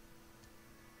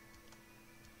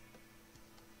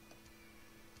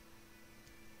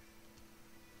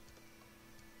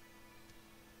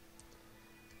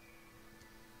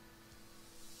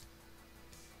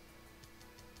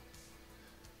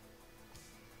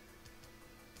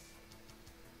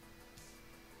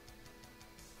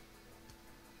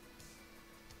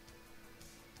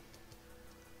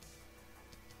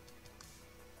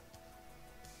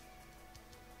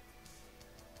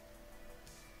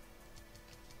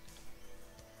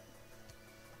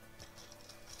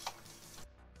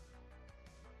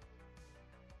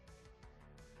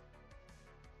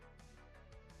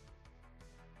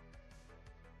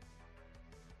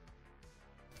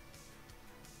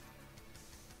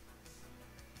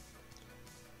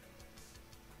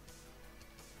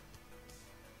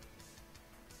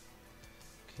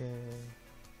 Okay.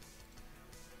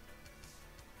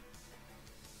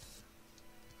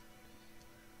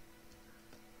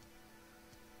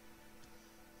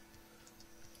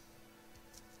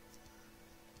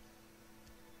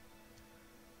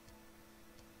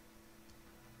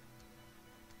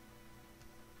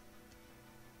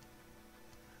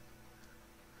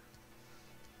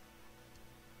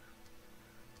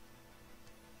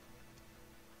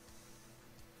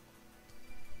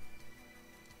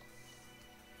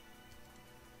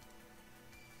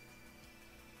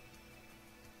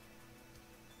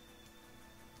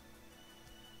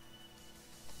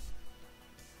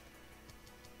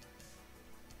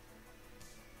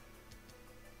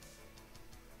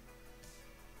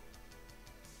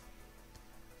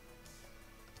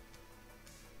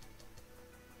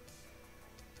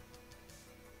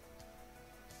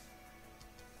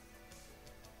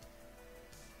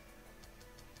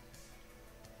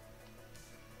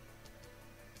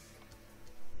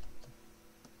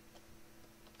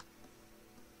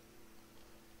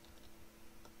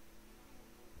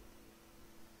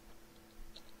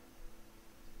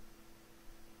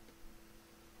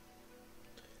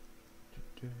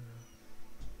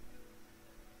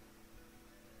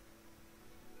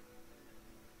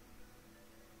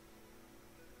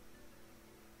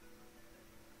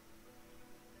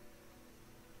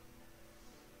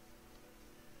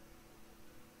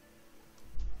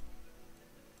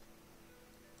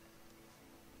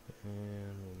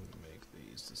 And we'll make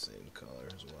these the same color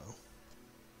as well,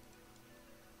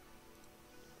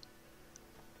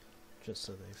 just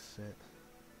so they fit.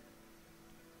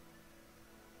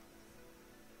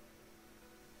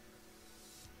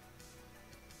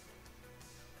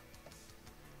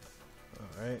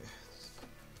 Alright,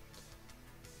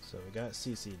 so we got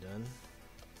CC done.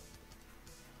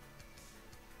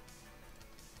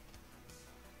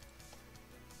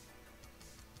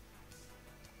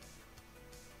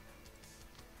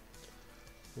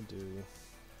 We'll do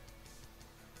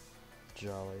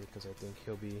Jolly, because I think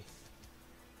he'll be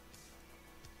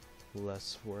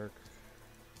less work.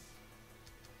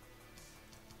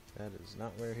 That is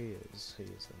not where he is. He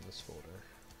is in this folder.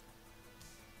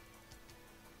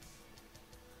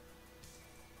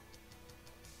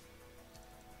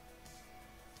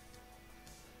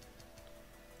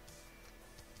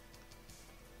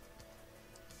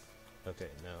 Okay,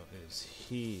 now is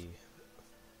he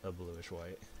a bluish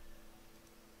white?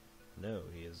 No,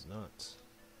 he is not.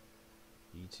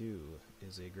 He too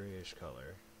is a grayish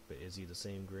color, but is he the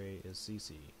same gray as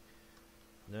CC?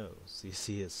 No,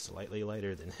 CC is slightly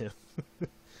lighter than him.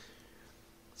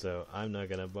 So I'm not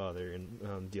gonna bother in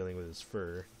dealing with his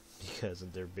fur, because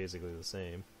they're basically the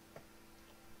same.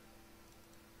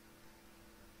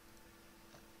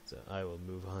 So I will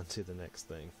move on to the next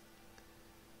thing.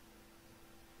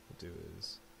 We'll do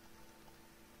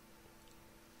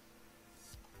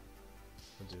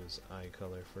his eye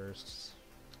color first.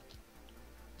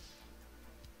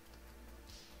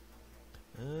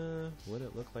 Would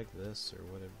it look like this, or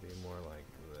would it be more like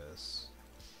this?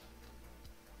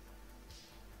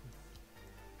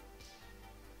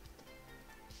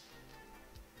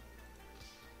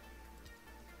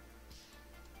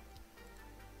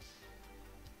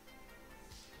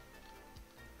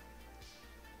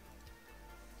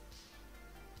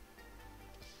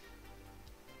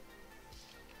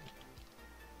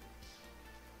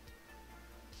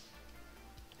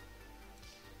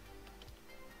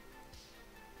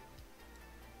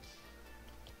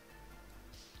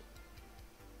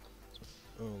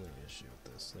 Only issue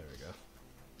with this. There we go.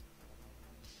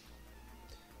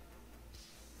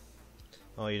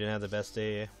 Oh, you didn't have the best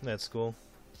day at school?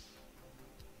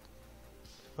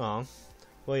 Oh.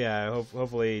 Well, yeah,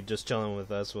 hopefully just chilling with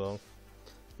us will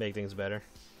make things better.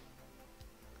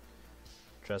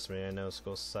 Trust me, I know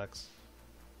school sucks.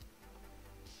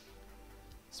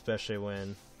 Especially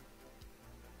when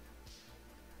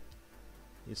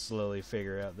you slowly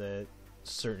figure out that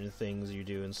certain things you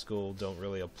do in school don't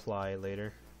really apply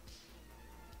later.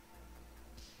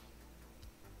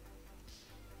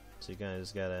 So you kinda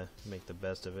just gotta make the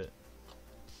best of it.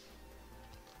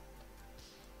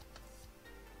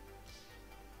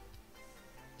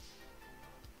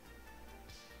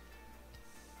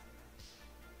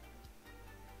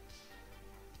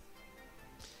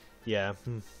 Yeah,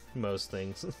 most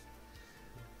things.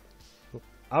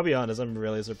 I'll be honest, I'm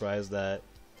really surprised that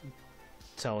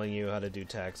telling you how to do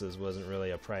taxes wasn't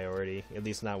really a priority, at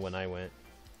least not when I went.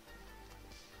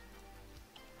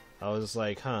 I was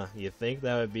like, huh, you think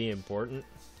that would be important?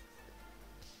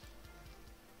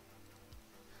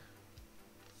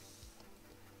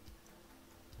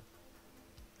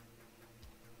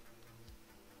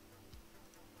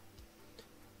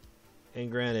 And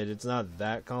granted, it's not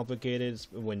that complicated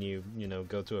when you know,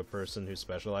 go to a person who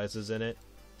specializes in it.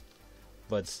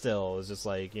 But still, it's just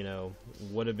like, you know,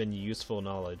 would have been useful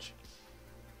knowledge.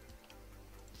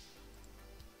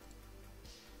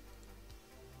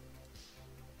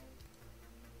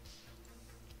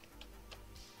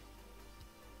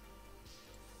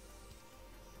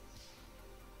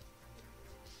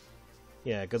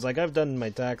 Yeah, because like I've done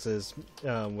my taxes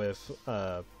with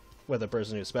a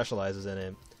person who specializes in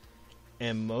it,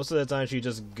 and most of the time she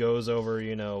just goes over,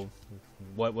 you know,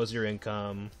 what was your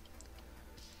income,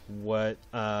 what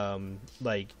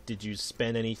like did you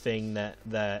spend anything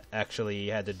that actually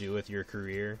had to do with your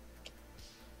career,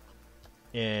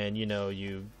 and you know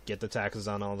you get the taxes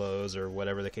on all those or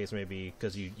whatever the case may be,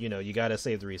 because you know you got to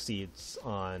save the receipts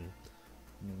on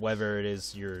whether it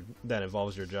is that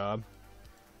involves your job.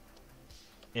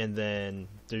 And then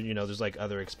there, you know, there's like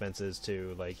other expenses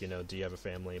too, like, you know, do you have a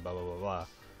family, blah blah blah blah.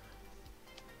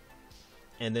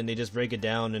 And then they just break it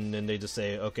down, and then they just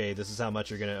say, okay, this is how much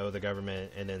you're gonna owe the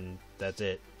government, and then that's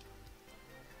it.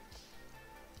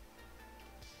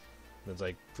 That's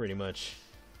like pretty much.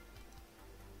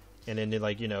 And then they,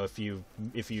 like, you know, if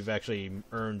you've actually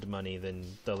earned money, then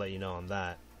they'll let you know on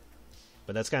that.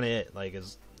 But that's kind of it. Like,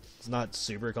 it's not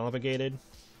super complicated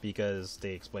because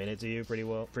they explain it to you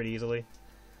pretty easily.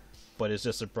 But it's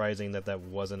just surprising that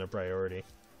wasn't a priority.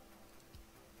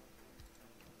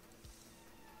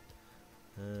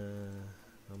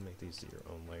 I'll make these your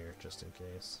own layer just in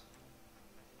case.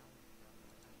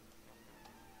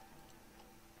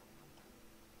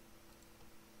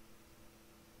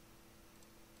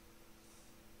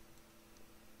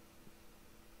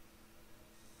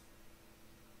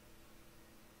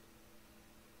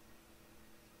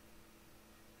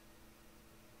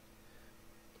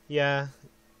 Yeah,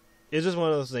 it's just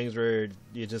one of those things where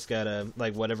you just gotta,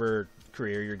 like, whatever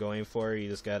career you're going for, you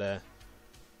just gotta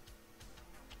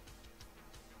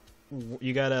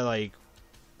like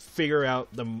figure out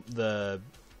the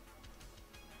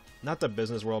not the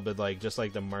business world, but like just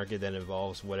like the market that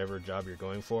involves whatever job you're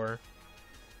going for,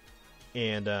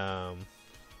 and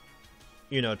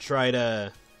you know, try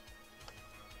to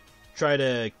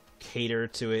cater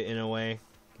to it in a way.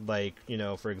 Like, you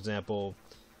know, for example,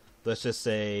 let's just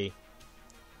say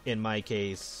in my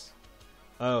case,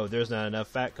 oh, there's not enough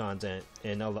fat content,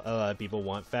 and a lot of people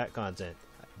want fat content.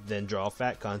 Then draw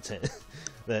fat content.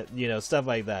 That, you know, stuff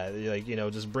like that. Like, you know,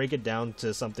 just break it down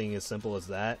to something as simple as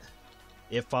that,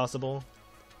 if possible,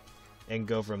 and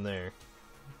go from there.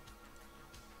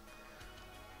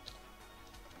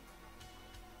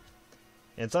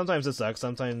 And sometimes it sucks.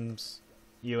 Sometimes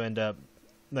you end up,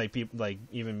 like, people, like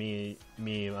even me.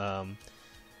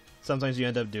 Sometimes you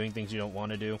end up doing things you don't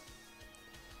want to do,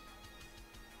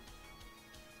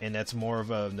 and that's more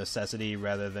of a necessity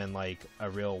rather than like a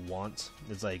real want.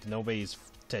 It's like nobody's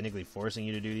technically forcing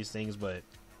you to do these things, but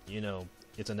you know,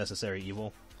 it's a necessary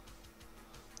evil.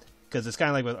 Because it's kind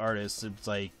of like with artists. It's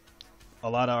like a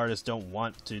lot of artists don't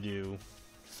want to do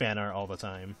fan art all the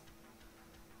time,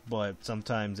 but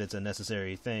sometimes it's a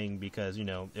necessary thing because, you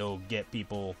know, it'll get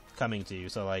people coming to you.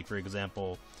 So like, for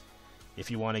example, if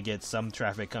you want to get some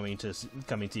traffic coming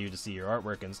to you to see your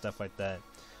artwork and stuff like that,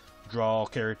 draw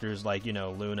characters like, you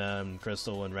know, Luna and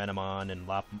Crystal and Renamon and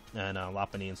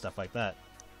Lopunny and stuff like that.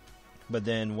 But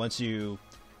then once you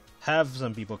have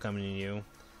some people coming to you,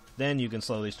 then you can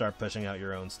slowly start pushing out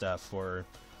your own stuff for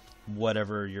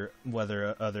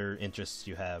whether other interests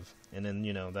you have, and then,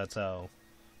 you know, that's how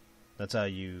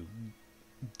you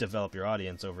develop your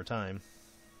audience over time.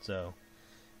 So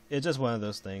it's just one of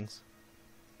those things.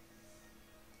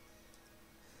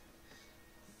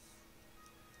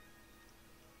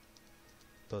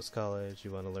 Post college,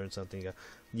 you want to learn something.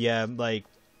 Yeah, like,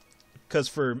 because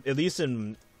at least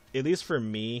for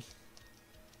me,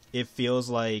 it feels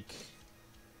like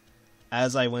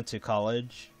as I went to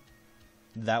college,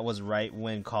 that was right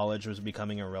when college was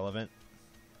becoming irrelevant.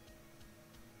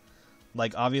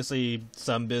 Like, obviously,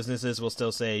 some businesses will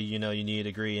still say, you know, you need a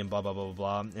degree and blah, blah, blah,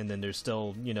 blah, blah. And then there's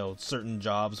still, you know, certain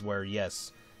jobs where,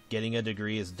 yes, getting a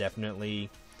degree is definitely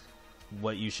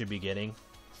what you should be getting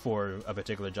for a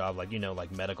particular job, like, you know,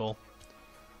 like medical.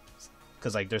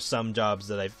 Because, like, there's some jobs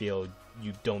that I feel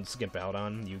you don't skip out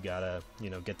on. You gotta, you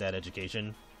know, get that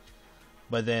education.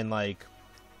 But then, like,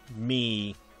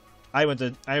 me, I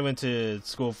went to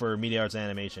school for media arts and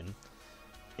animation,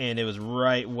 and it was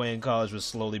right when college was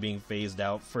slowly being phased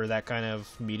out for that kind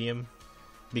of medium,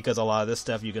 because a lot of this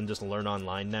stuff you can just learn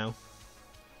online now.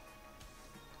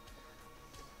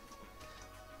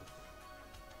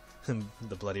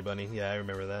 The Bloody Bunny, yeah, I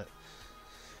remember that.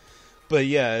 But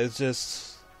yeah, it's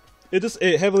just,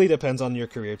 it heavily depends on your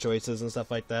career choices and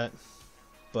stuff like that.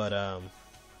 But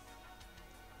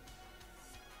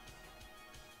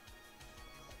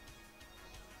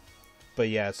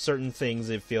yeah, certain things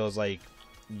it feels like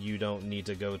you don't need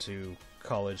to go to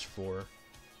college for.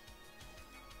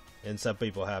 And some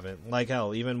people haven't. Like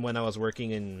hell, even when I was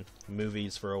working in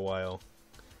movies for a while,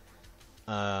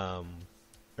 on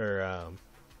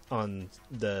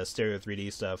the Stereo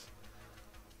 3D stuff,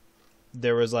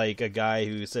 there was like a guy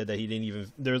who said that he didn't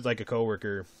even. There was like a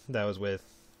coworker that I was with.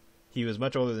 He was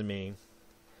much older than me,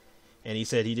 and he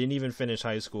said he didn't even finish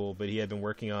high school, but he had been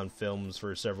working on films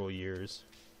for several years.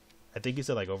 I think he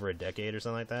said like over a decade or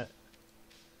something like that.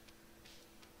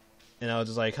 And I was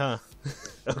just like, huh,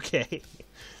 okay.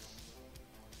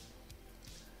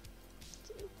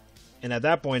 And at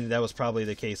that point, that was probably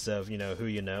the case of, who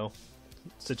you know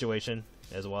situation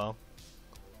as well.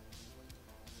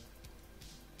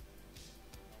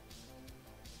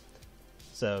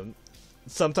 So,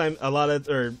 sometimes,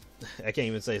 I can't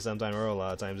even say sometimes, or a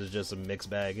lot of times, it's just a mixed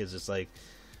bag. It's just like,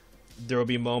 there will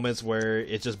be moments where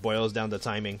it just boils down to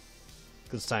timing.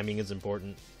 Because timing is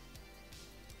important.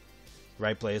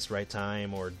 Right place, right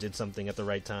time, or did something at the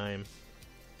right time.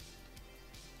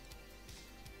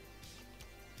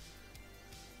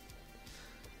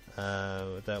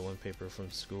 With that one paper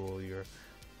from school,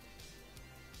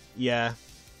 yeah.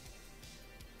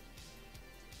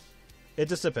 It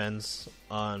just depends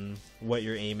on what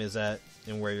your aim is at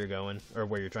and where you're going, or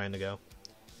where you're trying to go.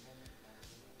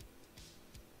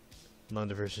 Long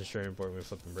division is very important when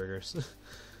flipping burgers.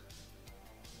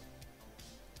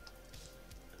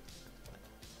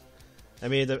 I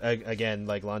mean, again,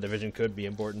 like, long division could be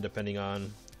important depending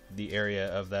on the area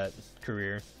of that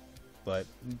career. But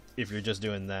if you're just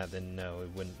doing that, then no, it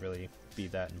wouldn't really be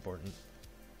that important.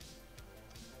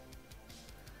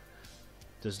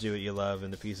 Just do what you love,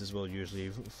 and the pieces will usually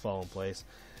fall in place.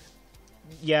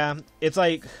 Yeah, it's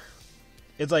like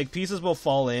pieces will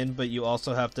fall in, but you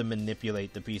also have to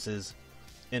manipulate the pieces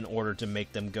in order to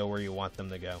make them go where you want them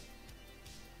to go.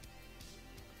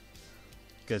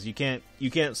 Because you can't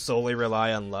solely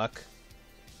rely on luck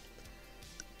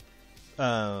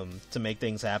to make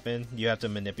things happen. You have to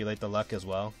manipulate the luck as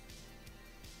well.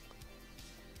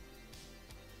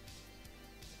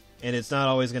 And it's not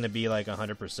always going to be like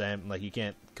 100%. Like, you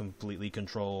can't completely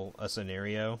control a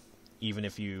scenario, even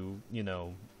if you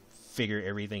figure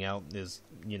everything out as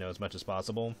much as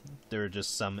possible. There are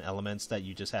just some elements that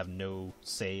you just have no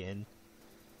say in.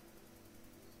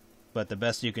 But the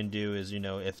best you can do is,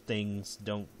 if things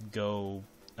don't go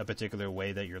a particular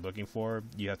way that you're looking for,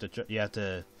 you have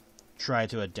to try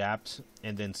to adapt,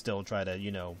 and then still try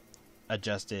to,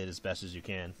 adjust it as best as you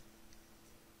can.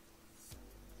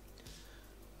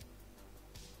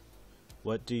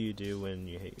 What do you do when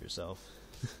you hate yourself?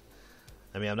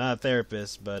 I mean, I'm not a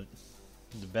therapist, but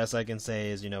the best I can say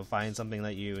is, find something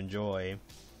that you enjoy,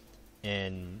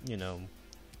 and,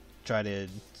 try to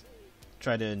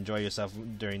enjoy yourself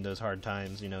during those hard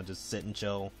times. Just sit and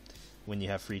chill when you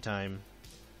have free time,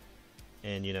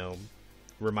 and,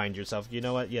 remind yourself, you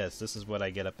know what, yes, this is what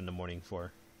I get up in the morning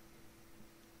for.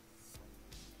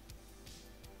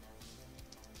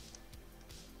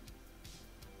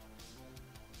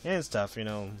 And it's tough,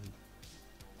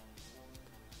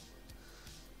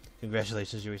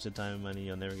 Congratulations, you wasted time and money.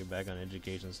 You'll never get back on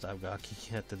education. Stop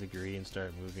gawking at the degree and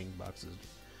start moving boxes.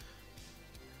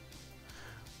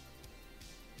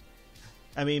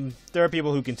 I mean, there are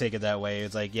people who can take it that way.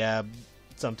 It's like, yeah,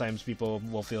 sometimes people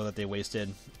will feel that they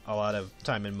wasted a lot of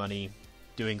time and money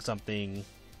doing something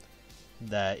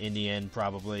that in the end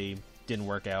probably didn't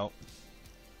work out.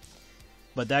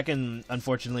 But that can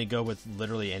unfortunately go with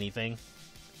literally anything.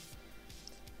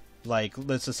 Like,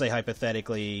 let's just say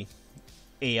hypothetically,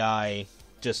 AI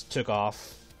just took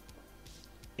off,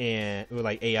 and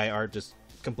like AI art just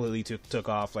completely took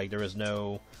off. Like, there was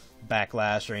no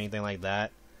backlash or anything like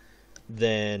that.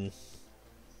 Then,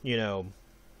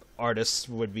 artists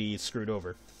would be screwed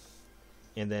over.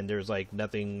 And then there's like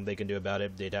nothing they can do about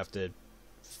it. They'd have to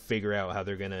figure out how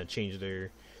they're going to change their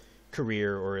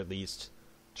career, or at least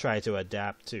try to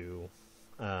adapt to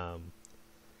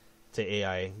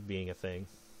AI being a thing.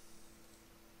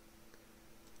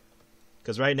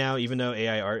 Because right now, even though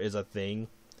AI art is a thing,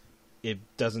 it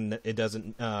doesn't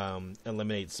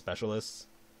eliminate specialists,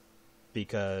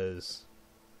 because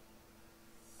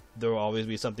there will always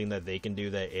be something that they can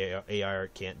do that AI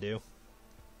art can't do.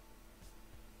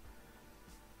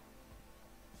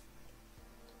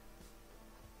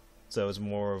 So it's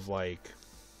more of like,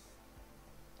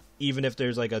 even if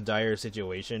there's like a dire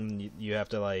situation, you have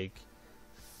to like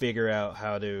figure out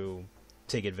how to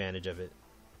take advantage of it.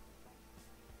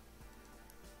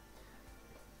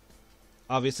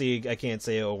 Obviously, I can't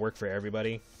say it'll work for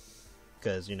everybody,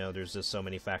 because, you know, there's just so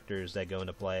many factors that go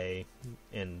into play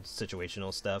and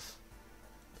situational stuff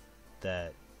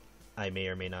that I may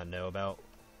or may not know about.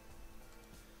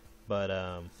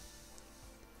 But,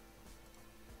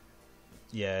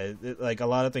 yeah, like, a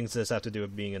lot of things just have to do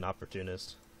with being an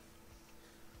opportunist.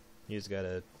 You just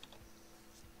gotta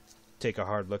take a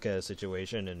hard look at a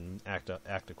situation and act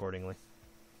accordingly.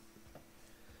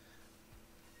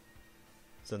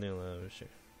 Something like sure.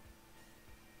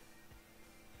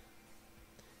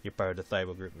 You're part of the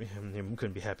Thibault group. You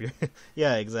couldn't be happier.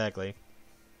 Yeah, exactly.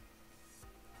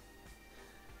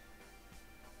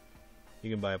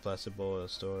 You can buy a plastic bowl at a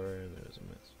store, and there's a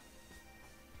mess.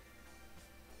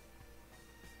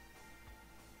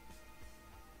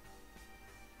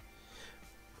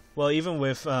 Well, even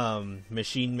with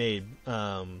machine-made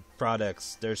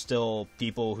products, there's still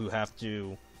people who have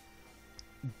to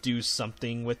do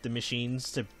something with the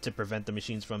machines to prevent the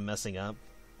machines from messing up.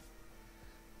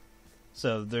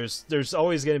 So there's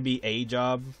always going to be a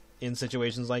job in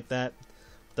situations like that.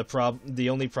 The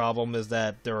only problem is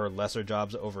that there are lesser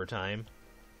jobs over time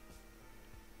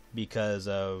because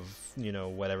of, you know,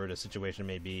 whatever the situation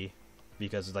may be.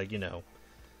 Because, like, you know,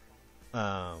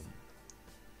 a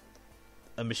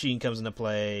machine comes into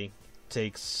play,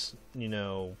 takes, you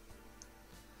know,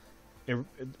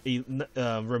 it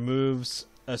removes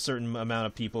a certain amount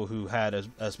of people who had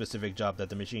a specific job that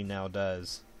the machine now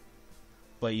does,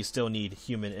 but you still need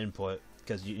human input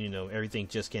because you know everything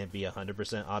just can't be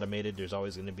 100% automated. There's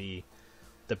always going to be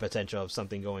the potential of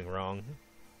something going wrong.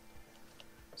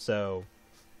 So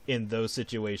in those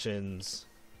situations,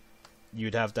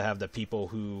 you'd have to have the people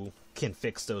who can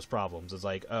fix those problems. It's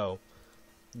like, oh,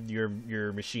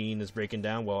 your machine is breaking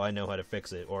down, well, I know how to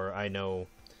fix it, or I know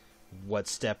what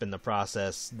step in the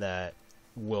process that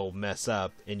will mess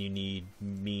up, and you need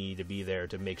me to be there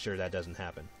to make sure that doesn't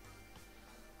happen.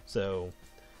 So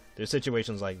there's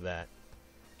situations like that.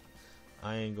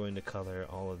 I am going to color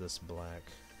all of this black.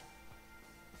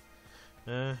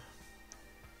 I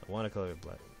want to color it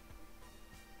black.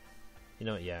 You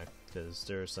know what, yeah, because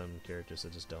there are some characters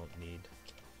that just don't need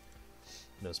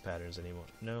those patterns anymore.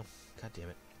 No, god damn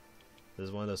it. This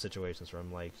is one of those situations where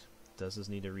I'm like, does this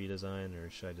need a redesign, or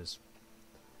should I just...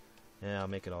 Yeah, I'll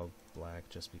make it all black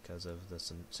just because of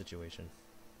this situation.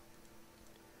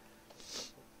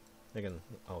 I can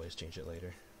always change it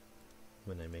later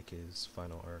when I make his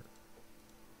final art.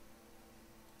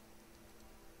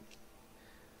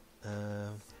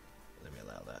 Let me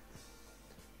allow that.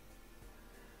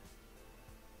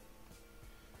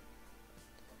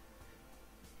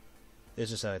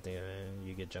 It's just how I think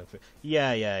you get junk food.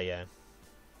 Yeah.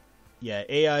 Yeah,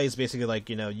 AI is basically like,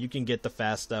 you know, you can get the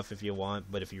fast stuff if you want,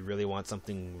 but if you really want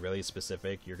something really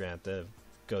specific, you're going to have to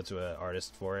go to an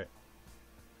artist for it.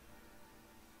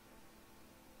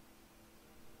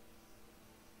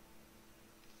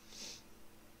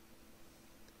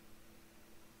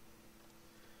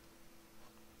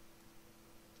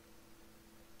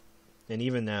 And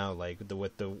even now, like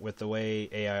with the way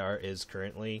AI art is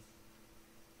currently,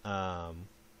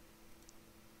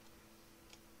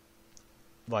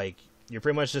 like you're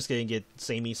pretty much just gonna get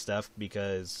samey stuff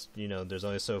because, you know, there's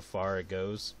only so far it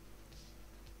goes,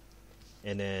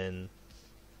 and then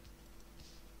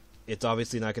it's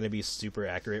obviously not going to be super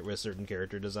accurate with certain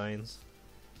character designs,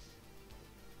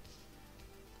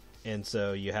 and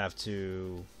so you have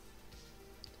to,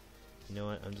 you know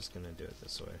what, I'm just gonna do it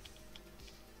this way.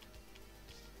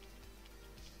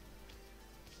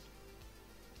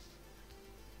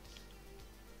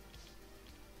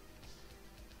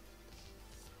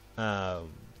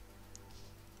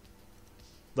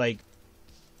 Like,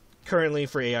 currently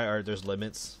for AI art, there's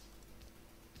limits,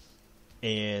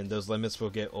 and those limits will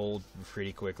get old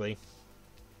pretty quickly,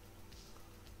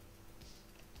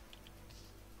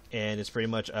 and it's pretty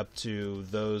much up to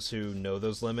those who know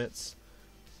those limits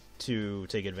to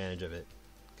take advantage of it,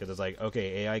 because it's like,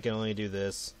 okay, AI can only do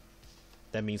this,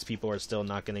 that means people are still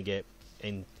not going to get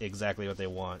in exactly what they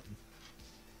want.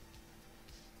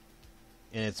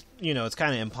 And it's, you know, it's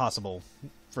kind of impossible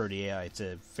for the AI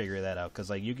to figure that out, because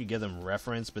like you could give them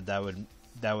reference, but that would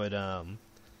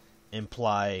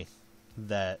imply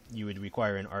that you would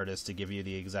require an artist to give you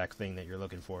the exact thing that you're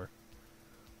looking for.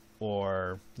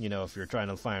 Or, you know, if you're trying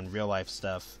to find real life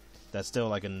stuff, that's still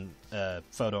like a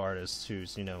photo artist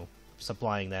who's, you know,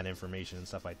 supplying that information and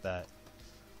stuff like that,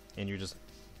 and you're just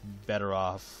better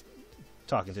off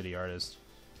talking to the artist.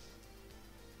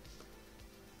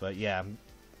 But yeah,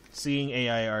 seeing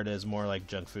AI art as more like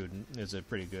junk food is a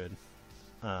pretty good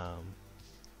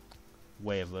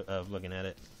way of looking at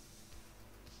it.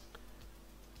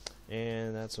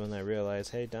 And that's when I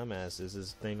realized, hey dumbass, is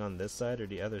this thing on this side or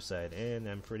the other side? And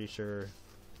I'm pretty sure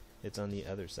it's on the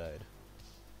other side.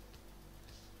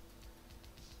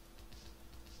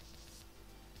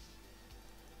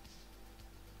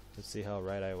 Let's see how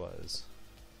right I was.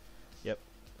 Yep.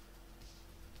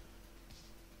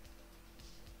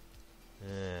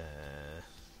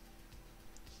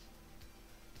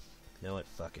 You know what?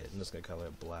 Fuck it. I'm just gonna color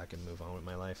it black and move on with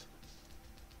my life.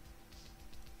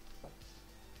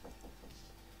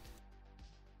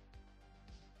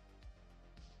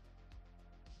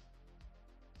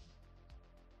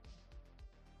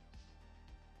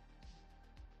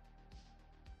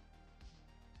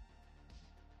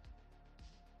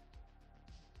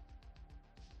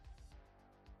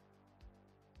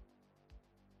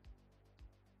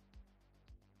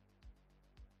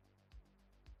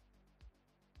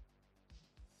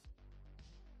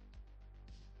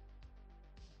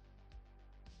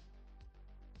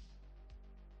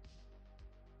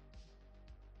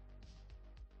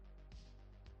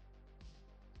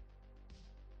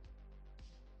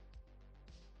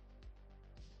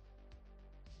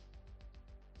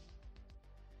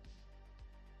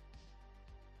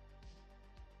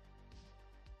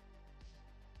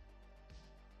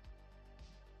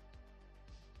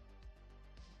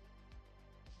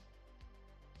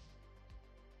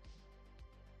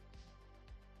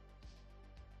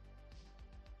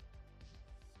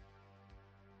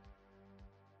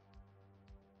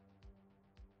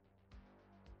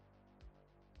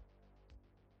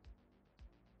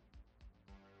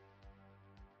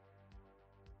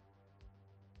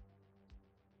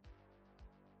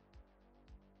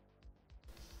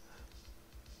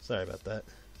 Sorry about that.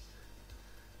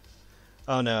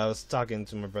 Oh no, I was talking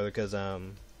to my brother because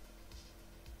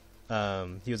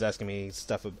he was asking me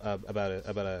stuff about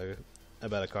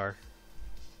a car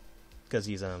because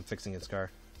he's fixing his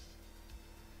car.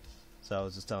 So I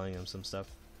was just telling him some stuff.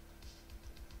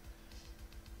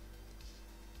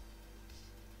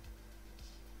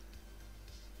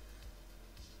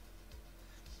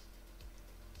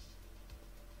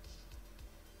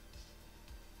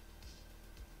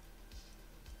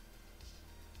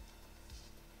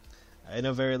 I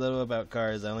know very little about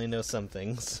cars. I only know some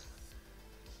things.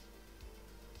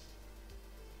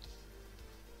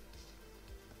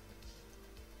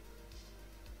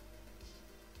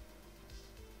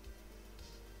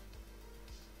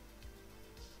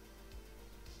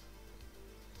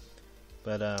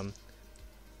 But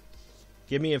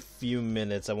give me a few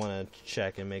minutes. I want to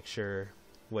check and make sure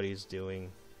what he's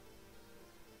doing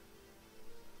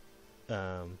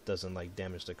doesn't like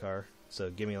damage the car. So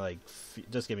give me like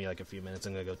just give me like a few minutes.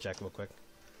 I'm gonna go check real quick.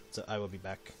 So I will be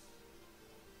back.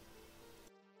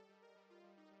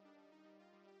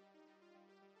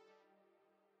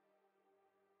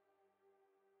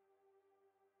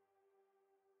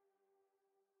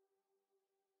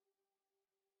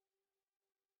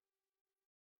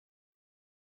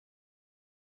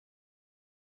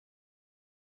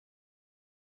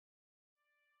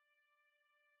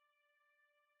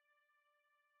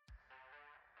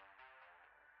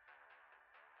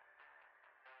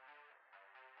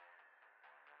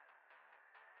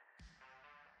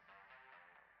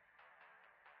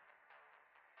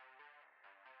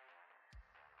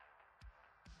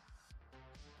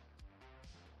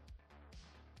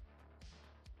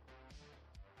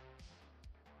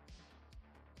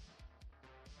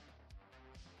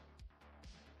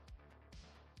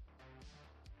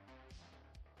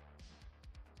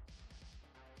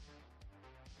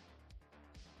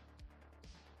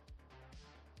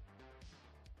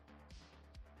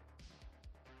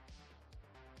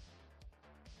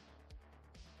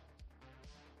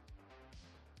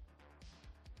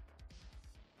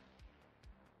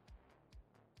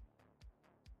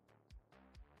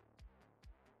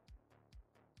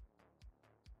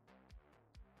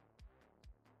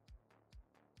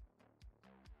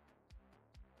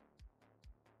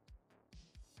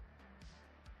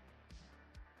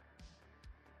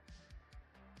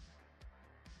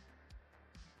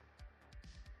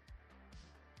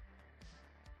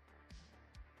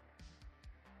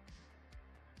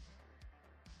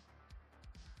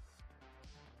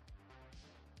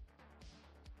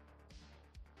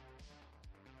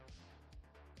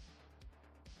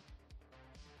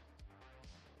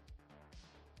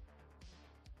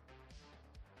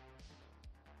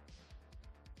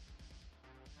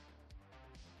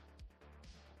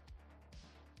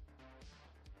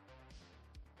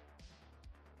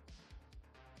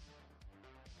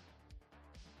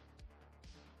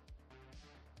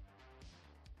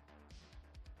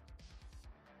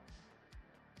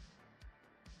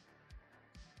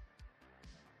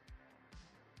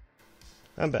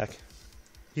 I'm back.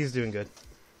 He's doing good.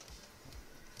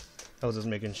 I was just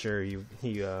making sure he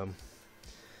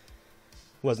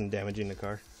wasn't damaging the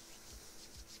car.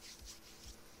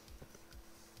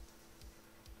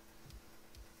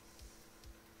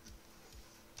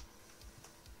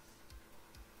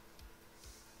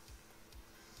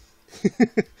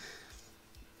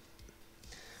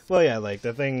 Well, yeah, like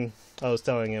the thing I was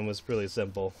telling him was really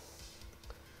simple.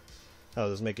 I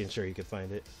was just making sure he could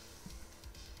find it.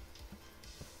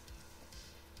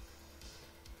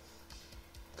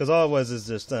 Because all it was is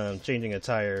just changing a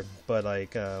tire, but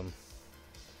like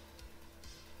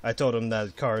I told him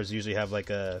that cars usually have like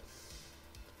a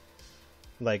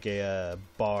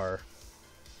bar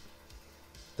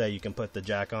that you can put the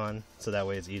jack on, so that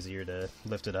way it's easier to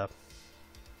lift it up.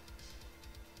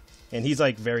 And he's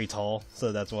like very tall,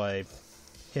 so that's why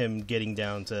him getting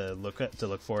down to look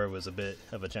for it was a bit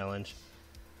of a challenge.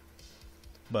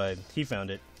 But he found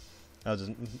it. I was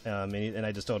just, and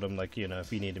I just told him, like, you know, if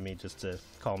he needed me, just to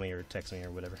call me or text me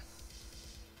or whatever.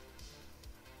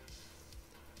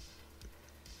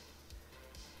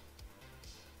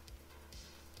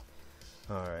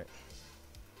 All right.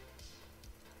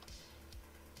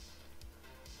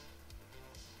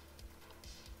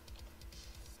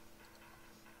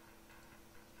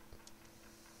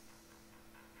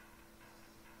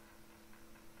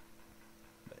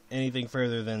 Anything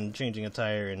further than changing a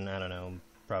tire and, I don't know,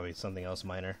 probably something else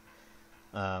minor.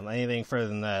 Anything further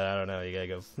than that, I don't know, you gotta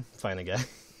go find a guy.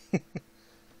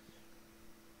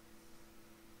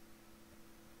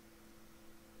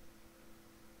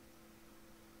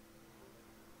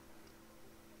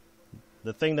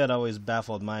 The thing that always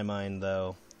baffled my mind,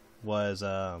 though, was,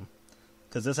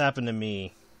 because this happened to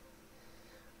me,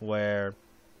 where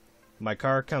my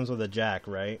car comes with a jack,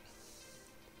 right?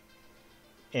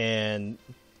 And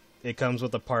it comes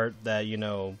with a part that, you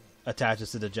know,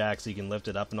 attaches to the jack so you can lift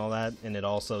it up and all that, and it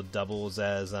also doubles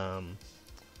as a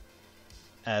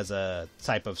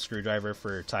type of screwdriver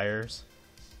for tires,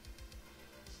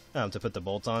 to put the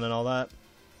bolts on and all that.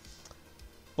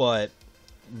 But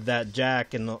that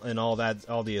jack and all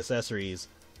the accessories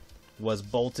was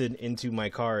bolted into my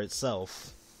car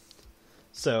itself,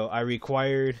 so I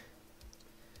required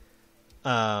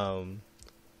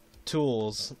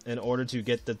tools in order to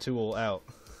get the tool out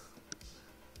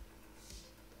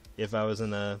if I was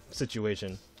in a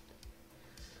situation.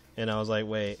 And I was like,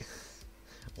 wait,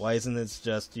 why isn't this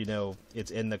just, you know, it's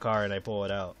in the car and I pull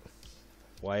it out?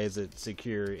 Why is it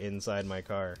secure inside my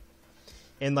car?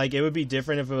 And like, it would be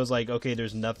different if it was like, okay,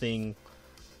 there's nothing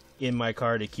in my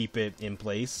car to keep it in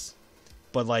place,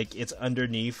 but like it's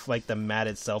underneath like the mat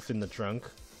itself in the trunk,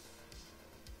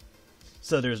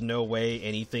 so there's no way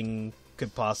anything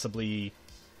could possibly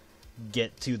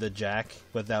get to the jack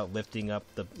without lifting up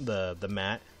the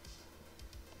mat.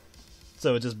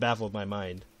 So it just baffled my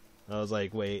mind. I was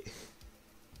like, wait.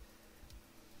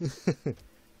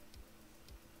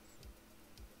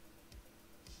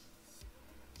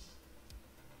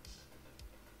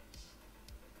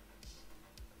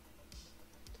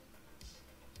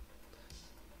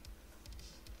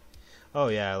 Oh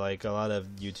yeah, like a lot of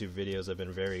YouTube videos have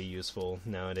been very useful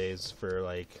nowadays for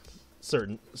like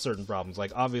certain problems.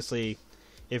 Like obviously,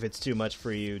 if it's too much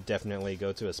for you, definitely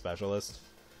go to a specialist.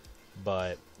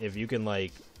 But if you can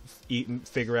like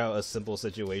figure out a simple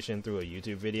situation through a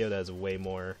YouTube video, that's way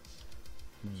more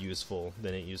useful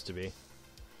than it used to be.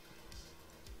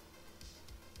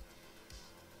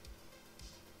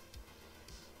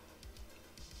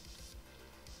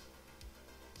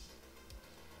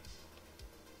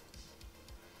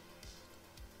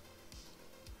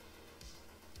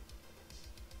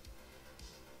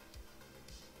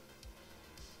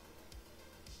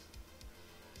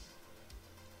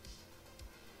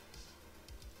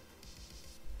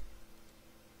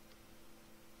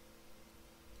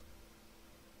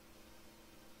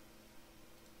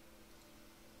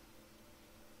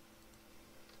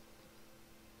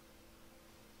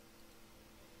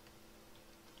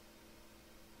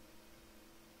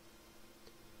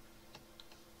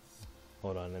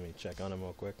 Hold on, let me check on him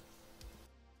real quick.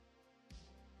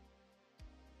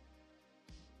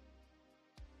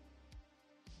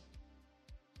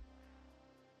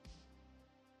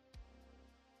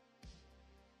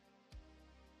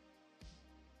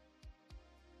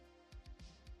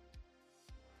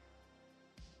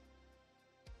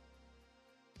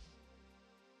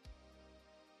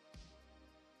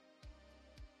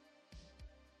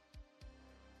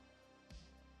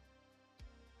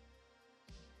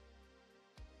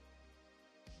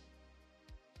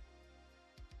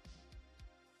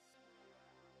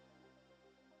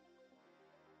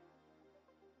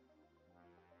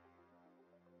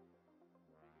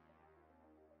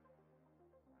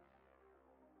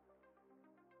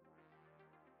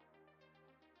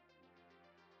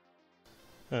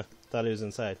 Huh, thought he was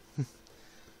inside.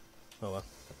 Oh well.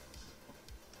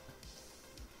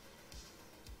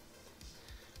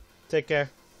 Take care.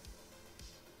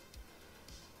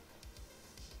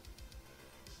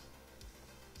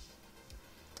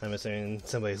 I'm assuming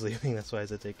somebody's leaving, that's why I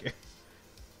said take care.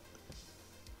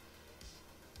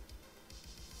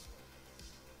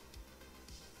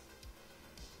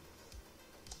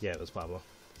 Yeah, it was Pablo.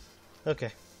 Okay.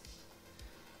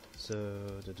 So,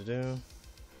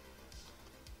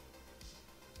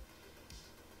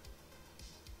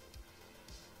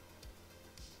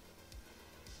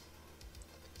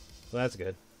 well, that's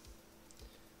good.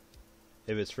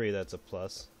 If it's free, that's a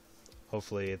plus.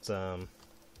 Hopefully it's a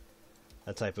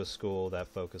type of school that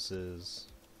focuses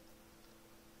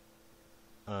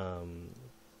on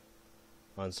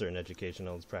certain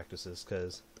educational practices,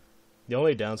 because the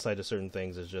only downside to certain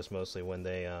things is just mostly when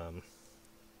they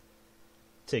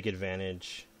take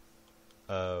advantage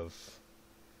of,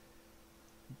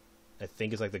 I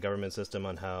think it's like the government system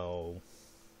on how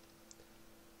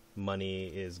money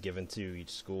is given to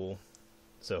each school.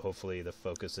 So hopefully the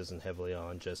focus isn't heavily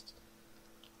on just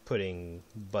putting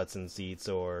butts in seats,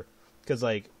 or because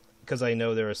I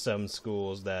know there are some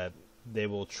schools that they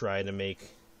will try to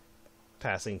make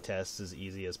passing tests as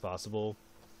easy as possible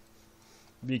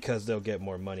because they'll get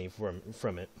more money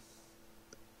from it.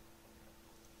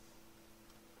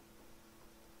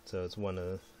 So it's one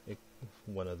of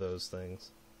those things,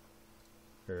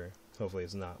 or hopefully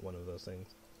it's not one of those things.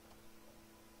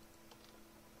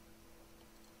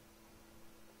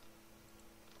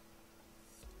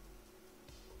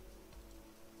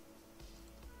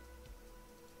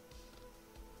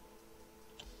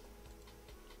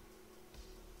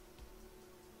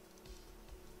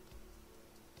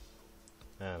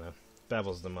 I don't know.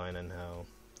 Baffles the mind on how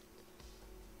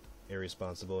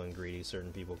irresponsible and greedy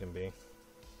certain people can be.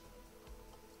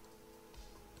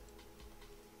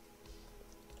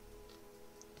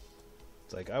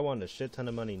 It's like, I want a shit ton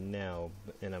of money now,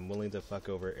 and I'm willing to fuck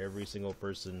over every single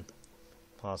person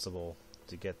possible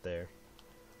to get there.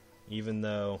 Even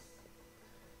though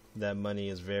that money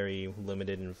is very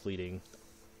limited and fleeting.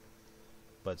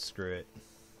 But screw it.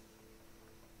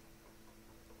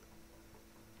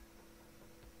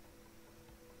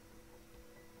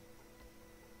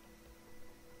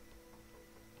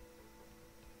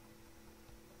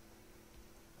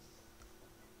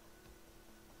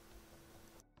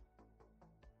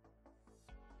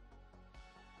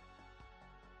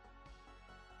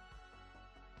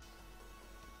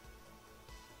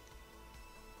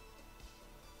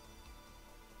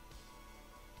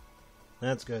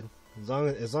 That's good. As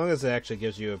long as it actually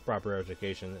gives you a proper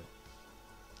education.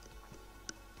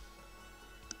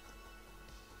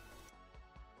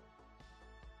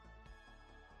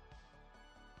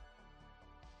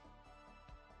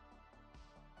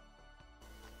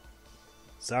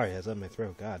 Sorry, I was on my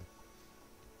throat, God.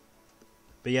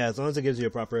 But yeah, as long as it gives you a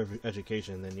proper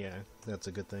education, then yeah, that's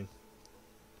a good thing.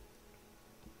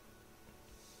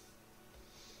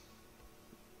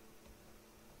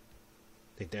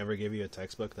 They never give you a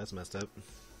textbook? That's messed up.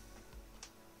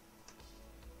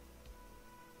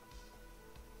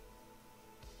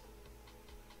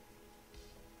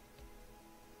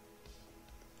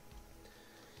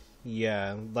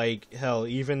 Yeah, like, hell,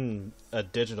 even a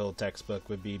digital textbook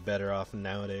would be better off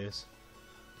nowadays.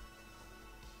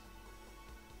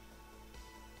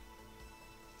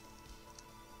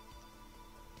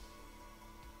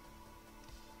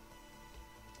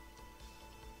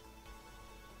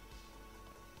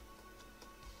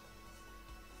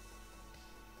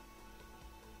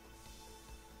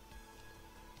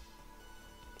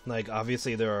 Like,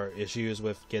 obviously there are issues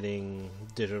with getting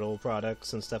digital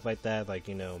products and stuff like that, like,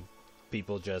 you know,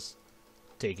 people just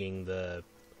taking the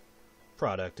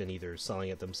product and either selling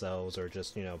it themselves or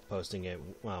just, you know, posting it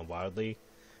wildly.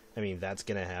 I mean, that's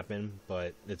gonna happen,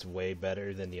 but it's way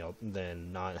better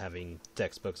than not having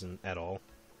textbooks at all.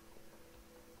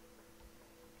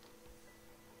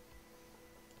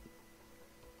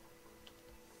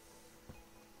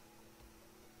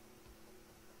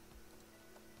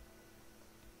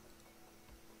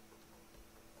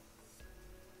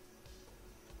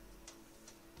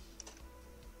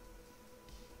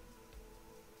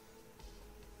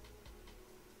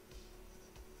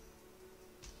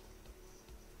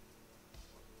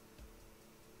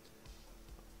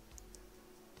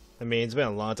 I mean, it's been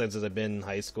a long time since I've been in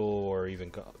high school or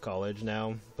even college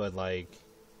now, but like,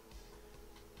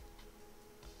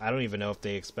 I don't even know if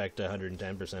they expect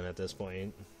 110% at this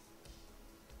point.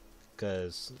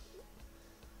 Because,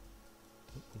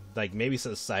 like, maybe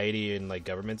society and, like,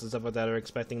 governments and stuff like that are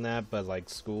expecting that, but, like,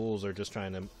 schools are just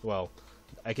trying to, well,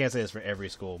 I can't say this for every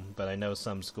school, but I know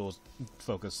some schools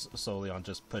focus solely on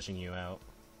just pushing you out.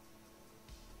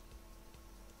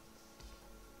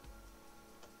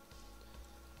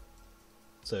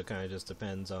 So it kind of just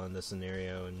depends on the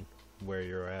scenario and where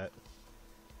you're at.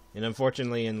 And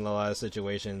unfortunately, in a lot of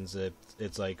situations,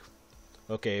 it's like,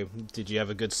 okay, did you have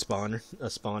a good spawn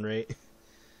rate?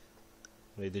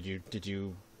 Like, did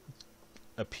you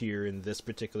appear in this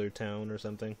particular town or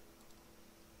something?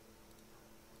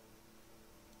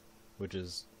 Which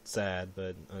is sad,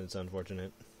 but it's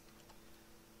unfortunate.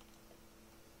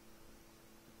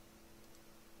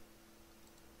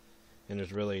 And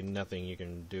there's really nothing you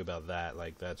can do about that.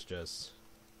 Like, that's just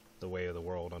the way of the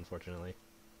world, unfortunately.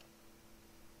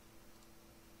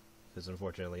 Because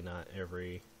unfortunately not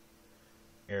every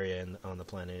area on the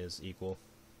planet is equal.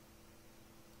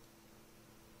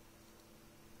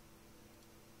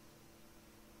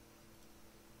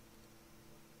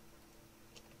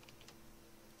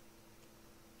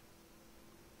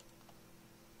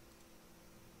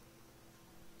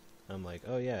 I'm like,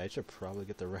 oh yeah, I should probably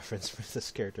get the reference for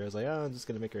this character. I was like, oh, I'm just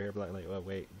gonna make her hair black. Like, oh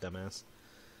wait, dumbass.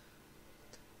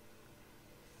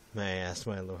 My ass,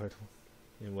 my lord.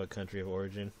 In what country of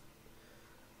origin?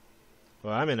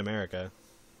 Well, I'm in America.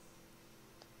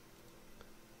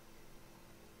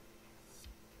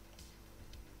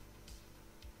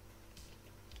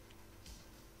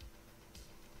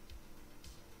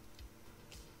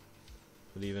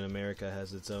 But even America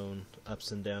has its own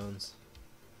ups and downs.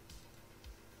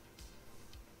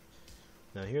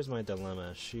 Now here's my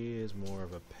dilemma. She is more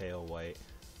of a pale white.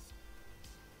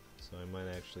 So I might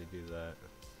actually do that.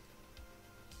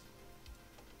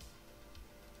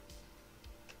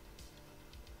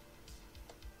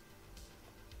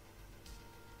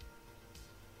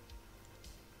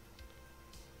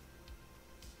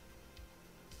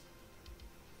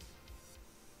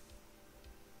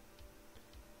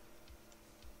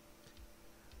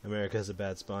 America's a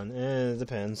bad spawn. It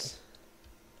depends.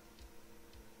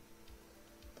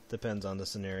 Depends on the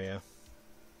scenario.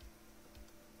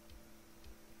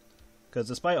 Because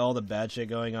despite all the bad shit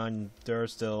going on, there are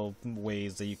still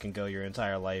ways that you can go your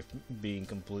entire life being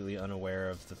completely unaware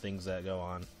of the things that go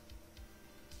on.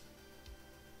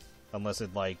 Unless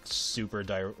it, like, super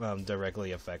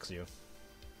directly affects you.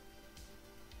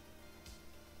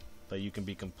 But you can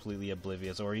be completely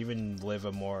oblivious, or even live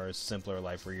a more simpler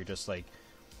life where you're just, like,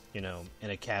 you know, in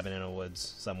a cabin in the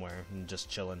woods somewhere and just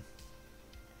chilling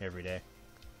every day.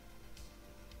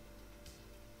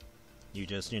 You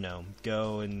just, you know,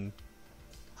 go and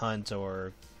hunt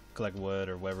or collect wood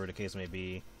or whatever the case may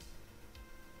be.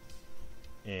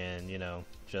 And, you know,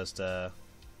 just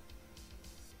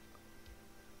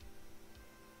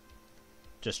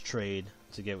trade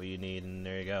to get what you need, and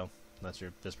there you go. That's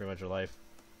pretty much your life.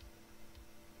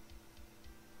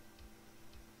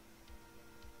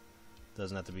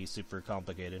 Doesn't have to be super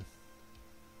complicated.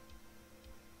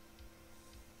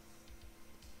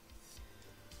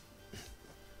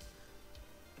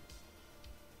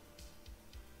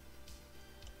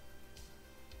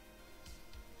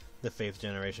 The 5th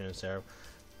generation is terrible.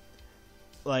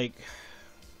 Like,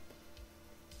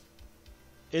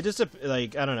 it just,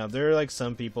 like, I don't know. There are, like,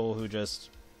 some people who just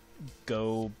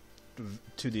go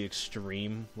to the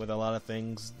extreme with a lot of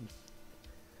things.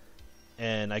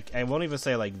 And I won't even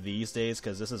say, like, these days,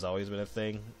 because this has always been a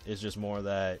thing. It's just more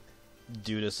that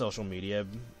due to social media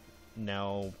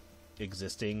now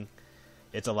existing,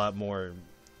 it's a lot more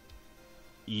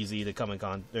easy to come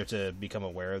in or to become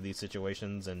aware of these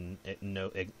situations and know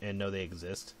they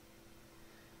exist.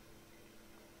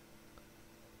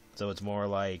 So it's more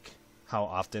like, how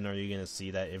often are you going to see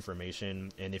that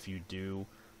information, and if you do,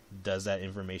 does that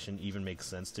information even make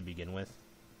sense to begin with?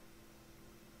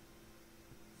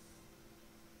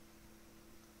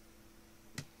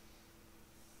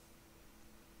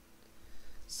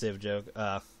 Civ joke.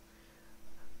 I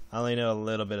only know a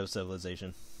little bit of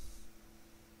Civilization.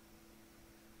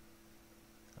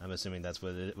 I'm assuming that's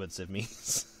what Civ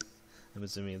means. I'm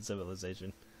assuming it's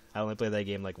Civilization. I only played that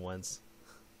game like once.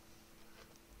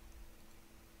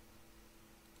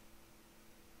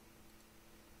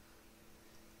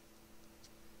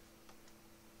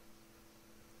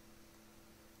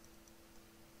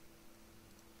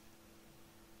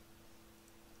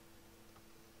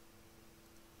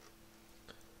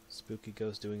 Spooky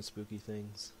ghost doing spooky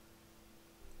things.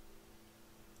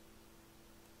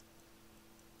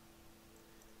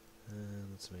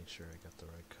 Let's make sure I got the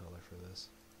right color for this.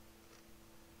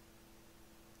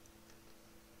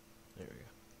 There we go.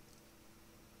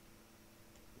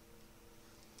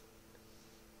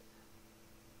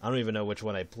 I don't even know which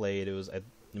one I played. It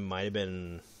might have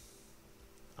been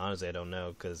Honestly, I don't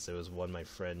know, because it was one my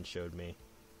friend showed me.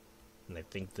 And I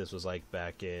think this was like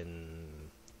back in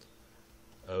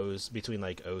between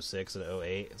like '06 and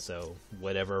 '08, so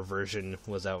whatever version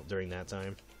was out during that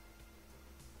time.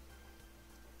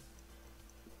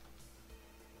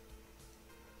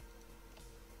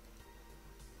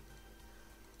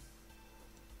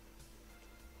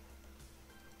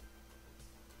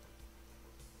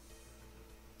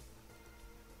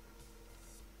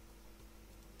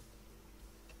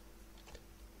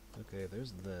 Okay,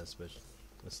 there's this, but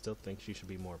I still think she should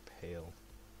be more pale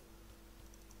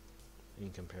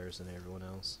in comparison to everyone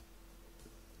else.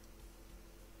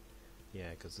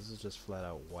 Yeah, because this is just flat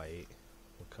out white.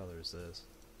 What color is this?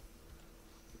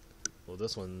 Well,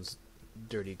 this one's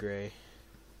dirty gray.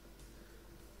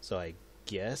 So I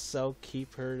guess I'll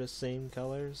keep her the same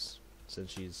colors,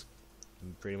 since she's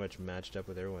pretty much matched up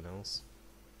with everyone else.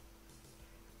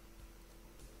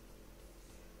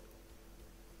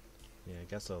 Yeah, I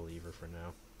guess I'll leave her for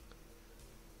now.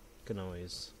 Can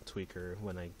always tweak her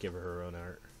when I give her own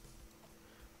art.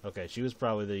 Okay, she was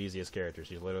probably the easiest character.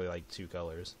 She's literally like 2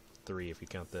 colors. 3 if you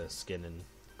count the skin and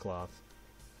cloth.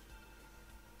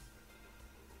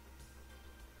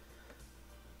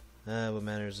 What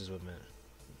matters is what matters.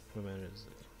 What matters is...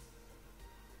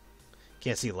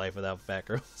 Can't see life without fat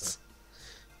girls.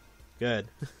 Good.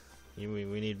 we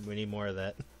need more of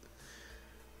that.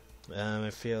 I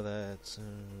feel that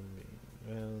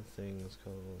well, things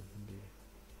called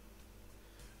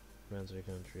around the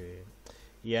country.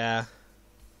 Yeah.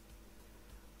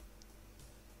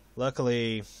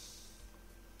 Luckily,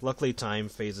 time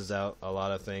phases out a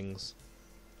lot of things.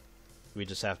 We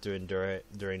just have to endure it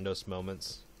during those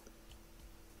moments.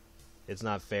 It's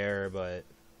not fair, but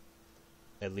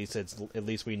at least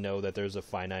we know that there's a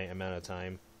finite amount of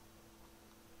time.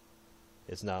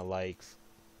 It's not like,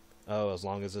 oh, as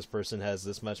long as this person has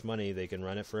this much money, they can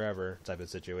run it forever type of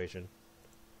situation.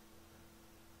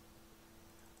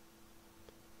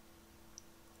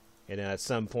 And then at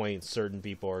some point, certain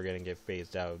people are going to get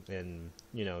phased out, and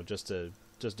just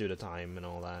due to time and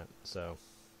all that. So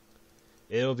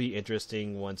it'll be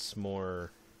interesting once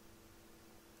more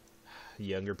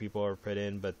younger people are put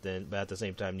in, but at the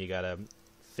same time, you gotta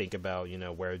think about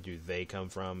where do they come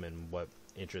from and what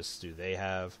interests do they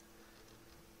have,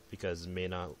 because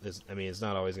it's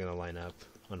not always going to line up,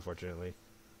 unfortunately.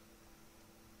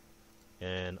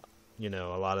 And a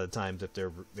lot of the times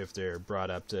if they're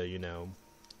brought up to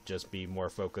just be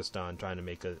more focused on trying to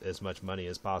make as much money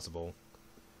as possible,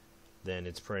 then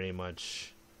it's pretty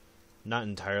much not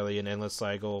entirely an endless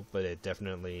cycle, but it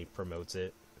definitely promotes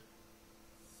it.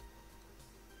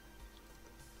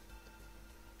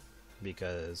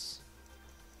 Because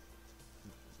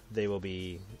they will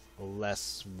be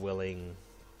less willing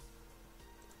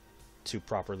to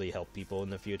properly help people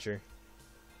in the future,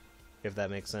 if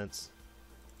that makes sense.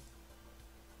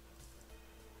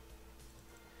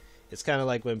 It's kind of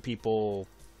like when people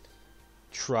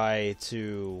try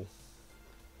to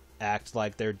act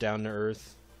like they're down to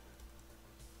earth,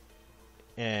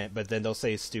 but then they'll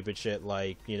say stupid shit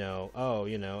like,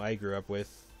 I grew up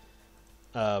with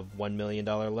a $1 million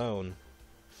loan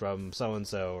from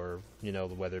so-and-so, or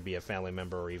whether it be a family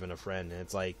member or even a friend. And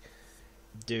it's like,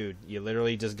 dude, you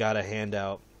literally just got a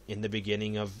handout in the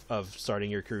beginning of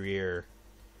starting your career.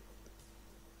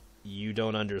 You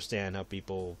don't understand how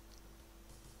people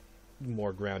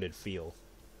more grounded feel,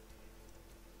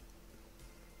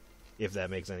 if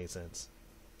that makes any sense.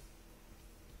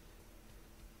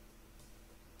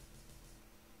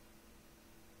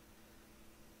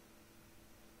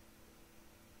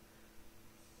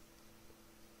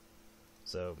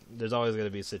 So there's always going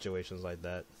to be situations like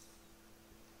that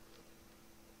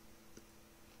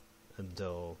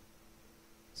until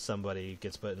somebody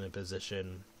gets put in a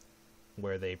position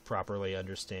where they properly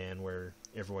understand where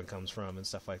everyone comes from and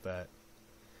stuff like that.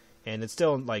 And it's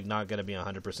still like not going to be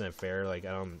 100% fair. Like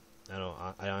I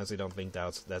honestly don't think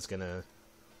that's going to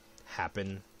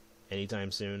happen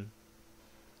anytime soon.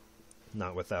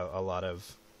 Not without a lot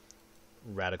of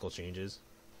radical changes.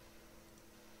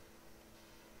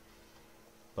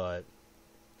 But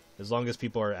as long as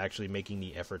people are actually making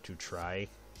the effort to try,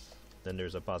 then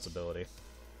there's a possibility.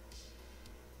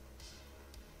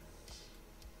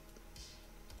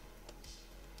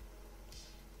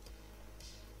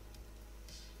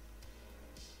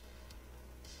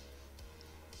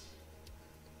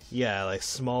 Yeah, like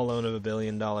small loan of $1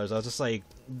 billion. I was just like,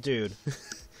 dude,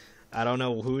 I don't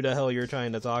know who the hell you're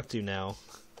trying to talk to now,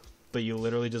 but you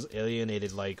literally just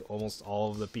alienated like almost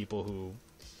all of the people who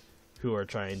are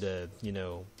trying to,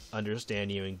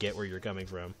 understand you and get where you're coming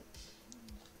from.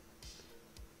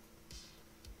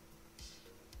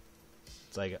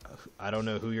 It's like, I don't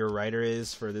know who your writer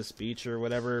is for this speech or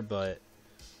whatever, but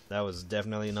that was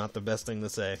definitely not the best thing to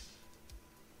say.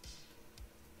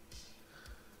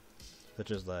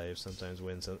 Such is life. Sometimes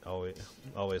win,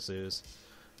 always lose.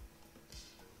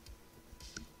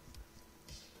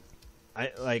 I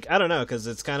don't know, because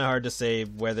it's kind of hard to say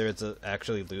whether it's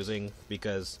actually losing,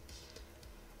 because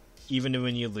even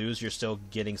when you lose, you're still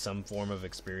getting some form of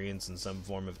experience and some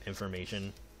form of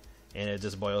information, and it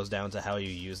just boils down to how you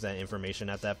use that information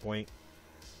at that point.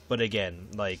 But again,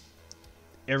 like,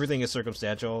 everything is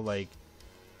circumstantial. Like,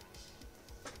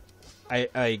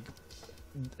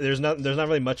 there's not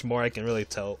really much more I can really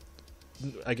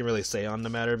say on the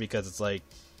matter, because it's like,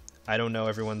 I don't know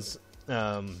everyone's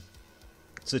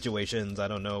situations. I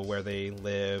don't know where they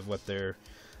live, what their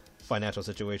financial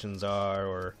situations are,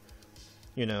 or,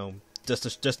 you know,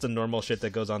 just the normal shit that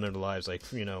goes on in their lives. Like,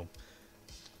 you know,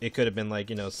 it could have been like,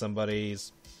 you know,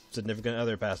 somebody's significant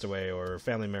other passed away, or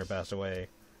family member passed away,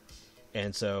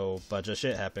 and so a bunch of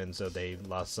shit happened, so they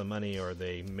lost some money, or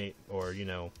they made, or, you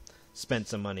know, spent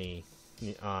some money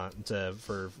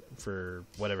for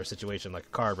whatever situation, like a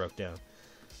car broke down.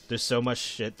 There's so much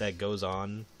shit that goes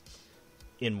on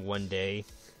in one day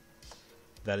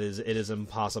that it is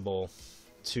impossible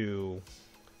to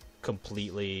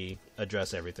completely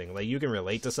address everything. Like, you can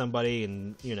relate to somebody,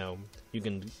 and, you know, you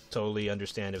can totally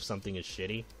understand if something is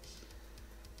shitty,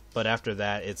 but after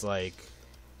that, it's like,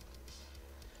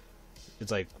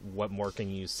 what more can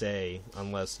you say,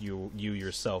 unless you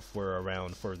yourself were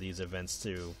around for these events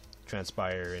to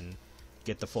transpire and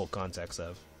get the full context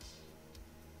of.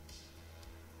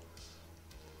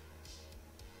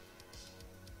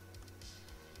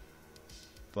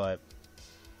 But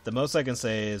the most I can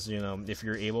say is, you know, if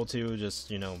you're able to, just,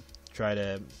 you know, try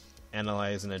to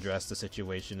analyze and address the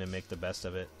situation and make the best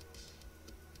of it.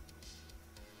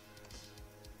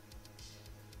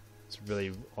 It's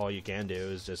really all you can do,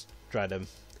 is just try to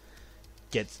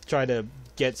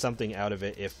get something out of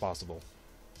it if possible.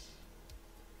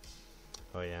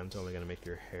 Oh yeah, I'm totally gonna make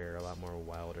your hair a lot more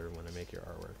wilder when I make your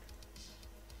artwork.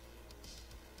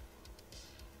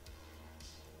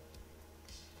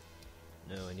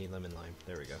 No, I need lemon lime.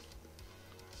 There we go.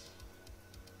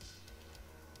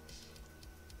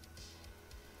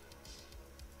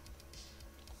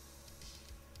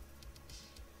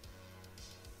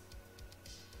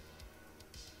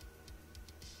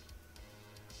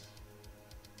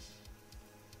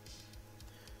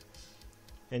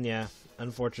 And yeah,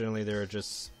 unfortunately, there are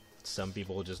just some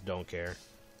people who just don't care.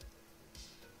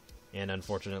 And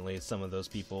unfortunately, some of those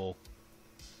people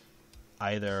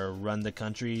either run the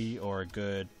country or a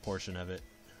good portion of it,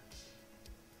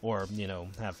 or, you know,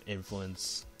 have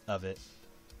influence of it.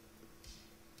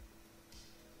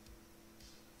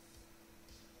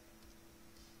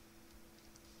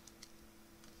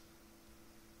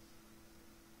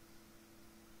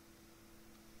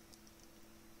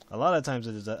 A lot of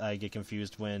times I get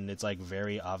confused when it's like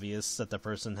very obvious that the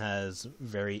person has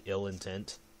very ill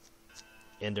intent,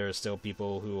 and there are still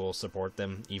people who will support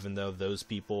them, even though those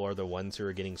people are the ones who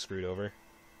are getting screwed over.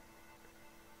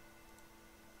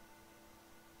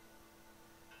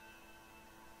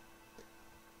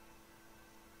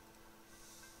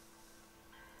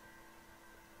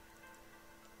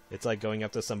 It's like going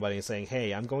up to somebody and saying,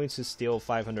 "Hey, I'm going to steal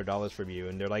 $500 from you,"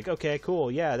 and they're like, "Okay,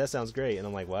 cool, yeah, that sounds great," and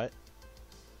I'm like, "What?"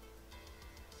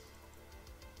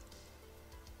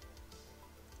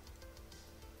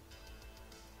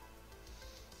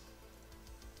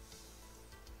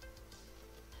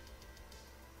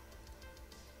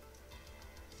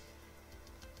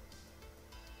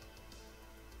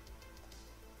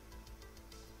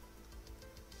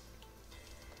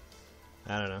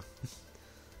 I don't know.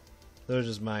 Those are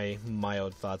just my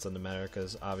mild thoughts on the matter,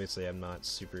 because obviously I'm not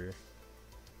super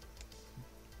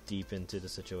deep into the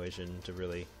situation to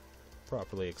really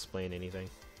properly explain anything.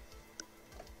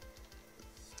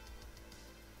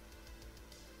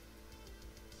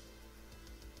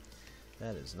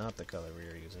 That is not the color we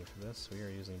are using for this. We are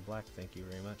using black, thank you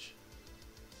very much.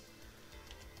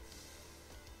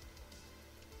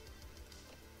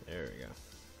 There we go.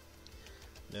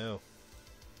 No.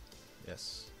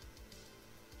 Yes.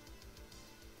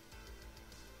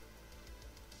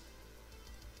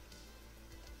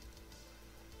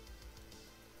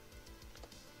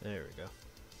 There we go.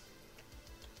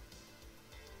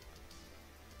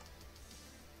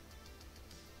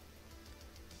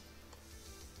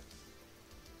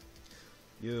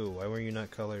 You, why were you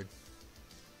not colored?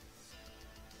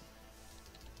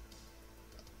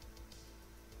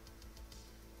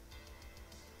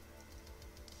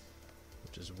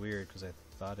 Which is weird, because I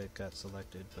thought it got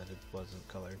selected, but it wasn't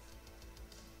colored.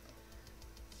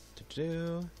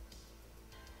 Do.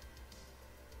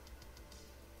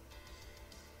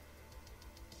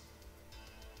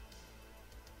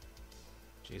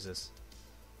 Jesus.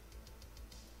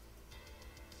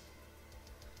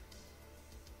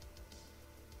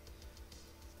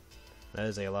 That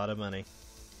is a lot of money.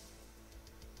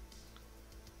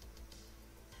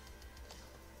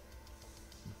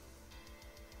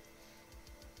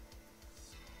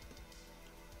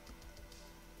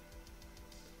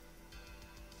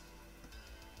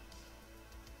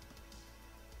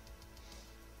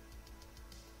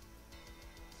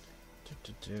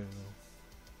 Do.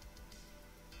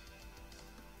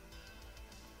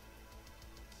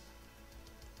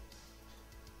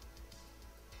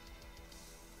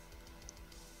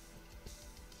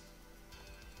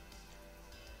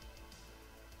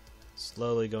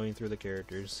 Slowly going through the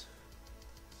characters.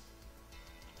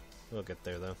 We'll get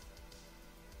there though.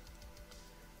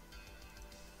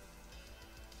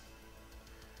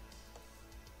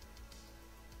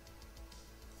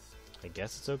 I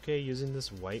guess it's okay using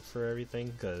this white for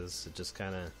everything, because it just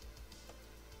kind of,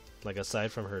 like,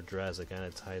 aside from her dress, it kind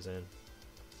of ties in.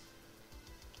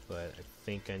 But I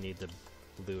think I need the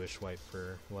bluish white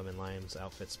for Lemon Lime's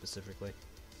outfit specifically.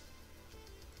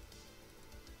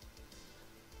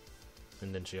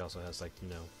 And then she also has, like, you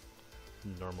know,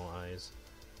 normal eyes.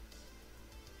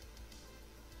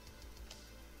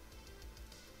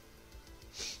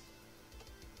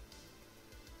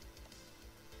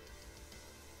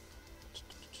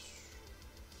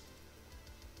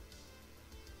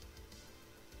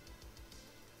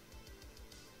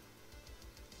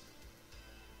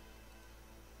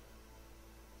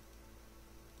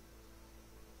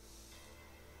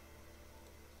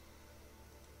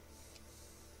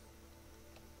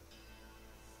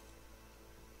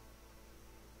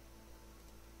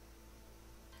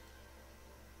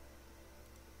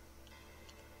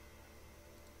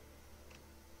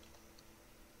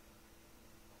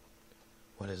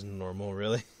 What is normal,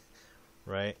 really?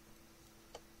 Right?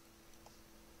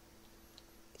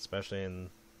 Especially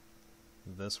in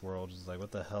this world, it's like,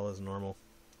 what the hell is normal?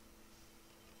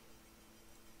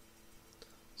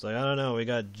 It's like, I don't know, we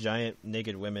got giant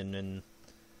naked women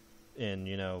and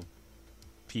you know,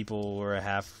 people who are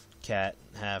half cat,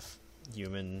 half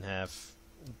human, half,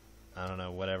 I don't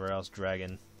know, whatever else,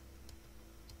 dragon.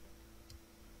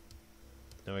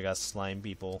 Then we got slime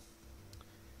people.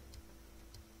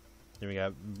 Then we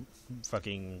got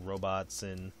fucking robots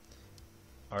and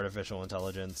artificial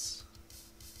intelligence.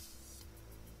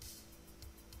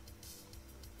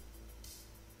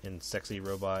 And sexy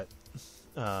robot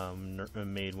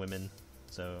made women.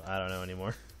 So, I don't know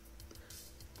anymore.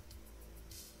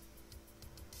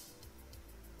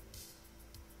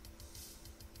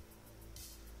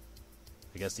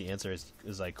 I guess the answer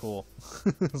is like, cool.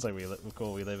 It's like,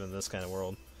 cool, we live in this kind of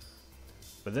world.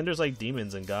 But then there's like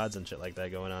demons and gods and shit like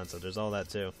that going on, so there's all that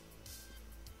too.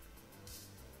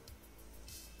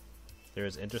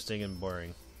 There's interesting and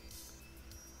boring.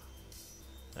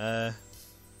 I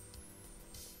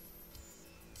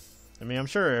mean, I'm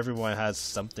sure everyone has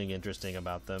something interesting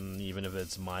about them, even if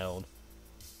it's mild.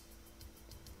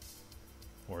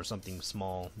 Or something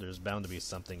small. There's bound to be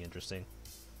something interesting.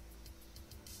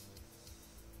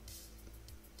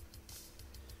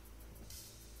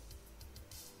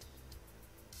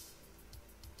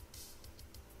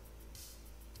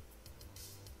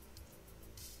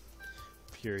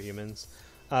 Pure humans.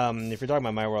 If you're talking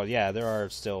about my world, yeah, there are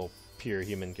still pure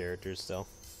human characters still.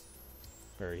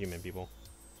 Or human people.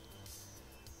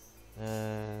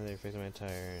 They fix my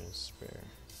tire and spare.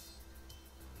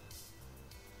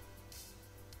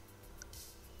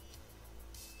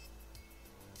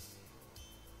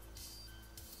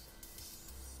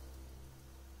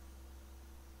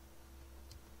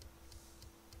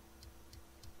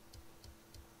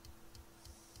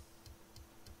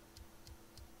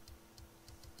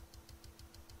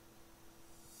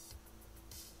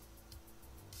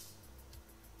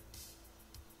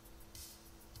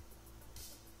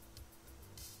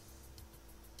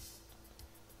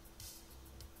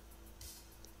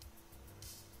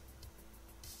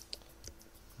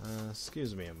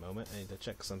 Excuse me a moment, I need to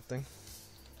check something.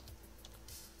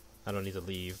 I don't need to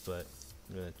leave, but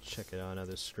I'm gonna check it on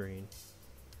another screen.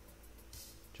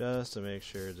 Just to make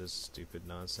sure this stupid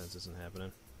nonsense isn't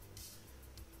happening.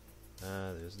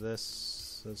 There's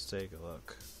this. Let's take a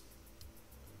look.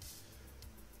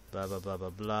 Blah blah blah blah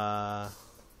blah.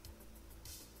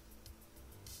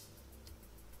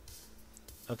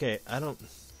 Okay, I don't...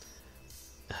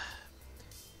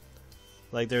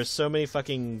 Like, there's so many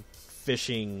fucking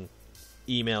phishing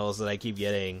emails that I keep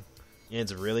getting, and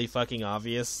it's really fucking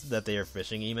obvious that they are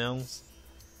phishing emails.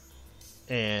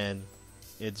 and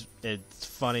it's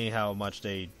funny how much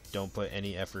they don't put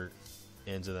any effort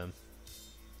into them.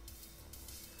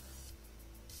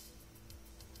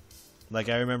 Like,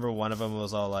 I remember one of them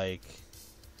was all like,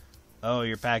 "Oh,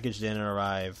 your package didn't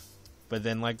arrive," but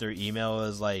then like their email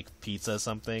was like pizza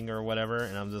something or whatever,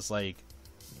 and I'm just like,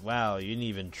 "Wow, you didn't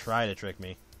even try to trick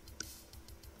me."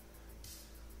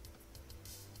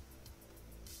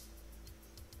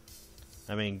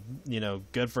 I mean, you know,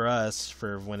 good for us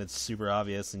for when it's super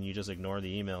obvious and you just ignore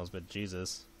the emails, but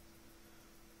Jesus.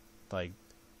 Like,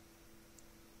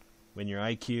 when your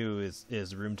IQ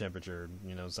is room temperature,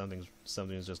 you know,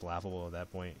 something's just laughable at that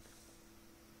point.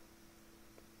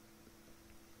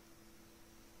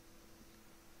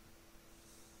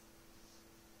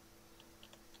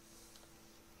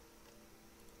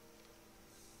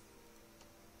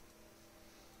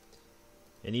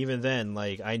 And even then,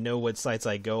 like, I know what sites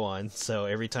I go on, so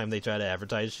every time they try to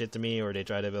advertise shit to me, or they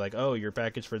try to be like, "Oh, your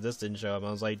package for this didn't show up," I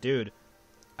was like, dude,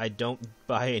 I don't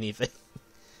buy anything.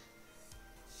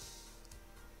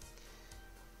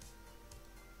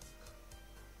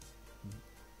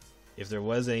 If there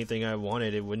was anything I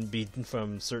wanted, it wouldn't be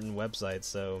from certain websites,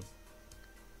 so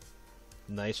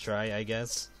nice try, I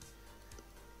guess.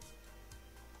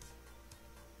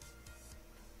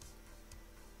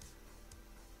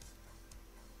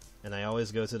 And I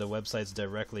always go to the websites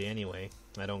directly anyway.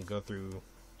 I don't go through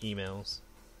emails.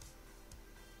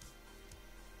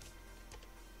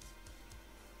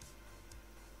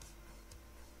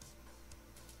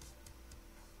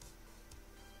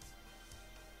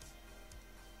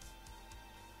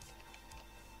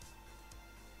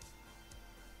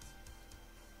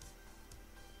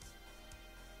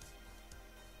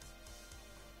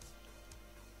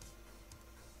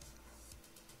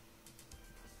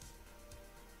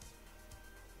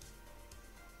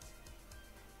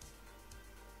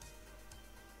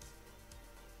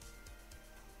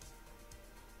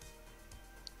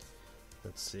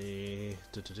 Let's see.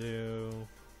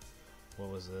 What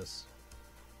was this?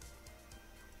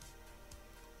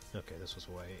 Okay, this was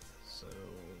white. So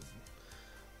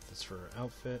that's for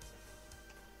outfit.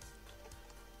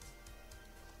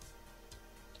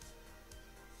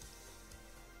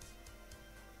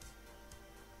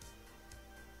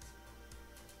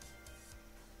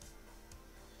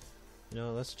 You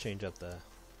know, let's change up the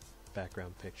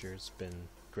background picture. It's been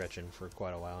Gretchen for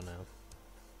quite a while now.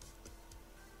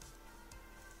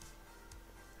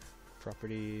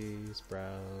 Properties,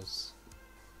 browse.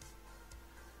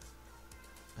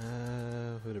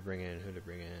 Who to bring in?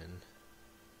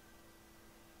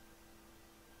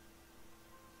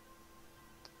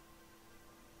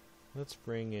 Let's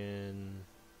bring in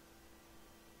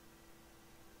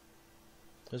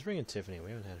Tiffany.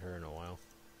 We haven't had her in a while.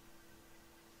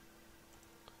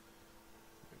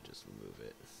 Just move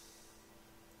it.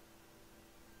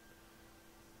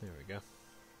 There we go.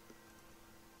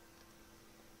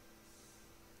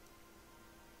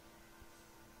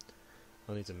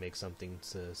 I'll need to make something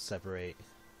to separate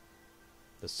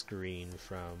the screen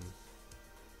from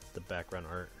the background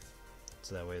art,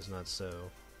 so that way it's not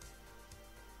so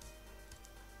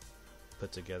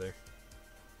put together.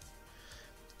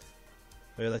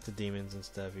 I like the demons and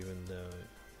stuff, even though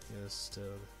it's still.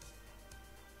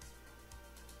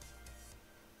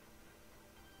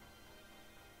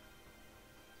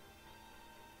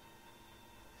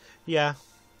 Yeah,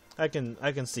 I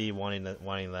can see wanting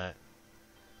that.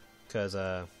 Because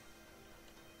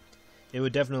it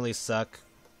would definitely suck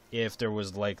if there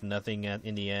was like nothing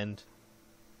in the end,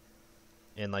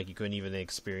 and like you couldn't even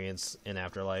experience an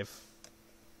afterlife.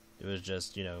 It was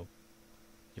just, you know,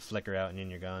 you flicker out and then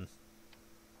you're gone.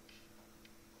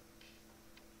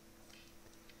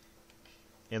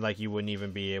 And like you wouldn't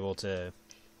even be able to,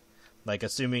 like,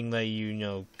 assuming that you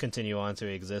know continue on to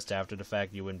exist after the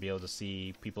fact, you wouldn't be able to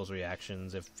see people's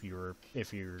reactions if you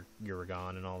were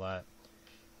gone and all that.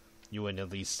 You wouldn't at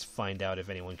least find out if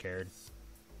anyone cared.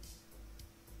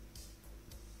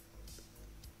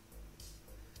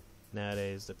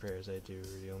 Nowadays, the prayers I do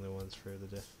are the only ones for the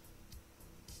day.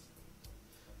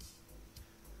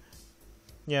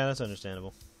 Yeah, that's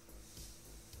understandable.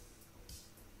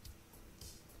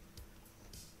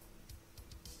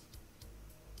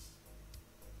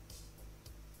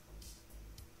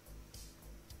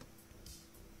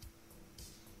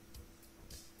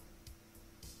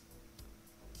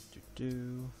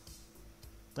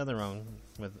 Nothing wrong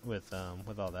with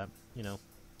all that, you know.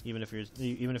 Even if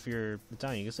you're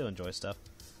Italian, you can still enjoy stuff.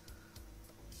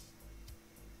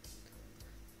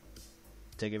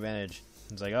 Take advantage.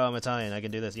 It's like, oh, I'm Italian, I can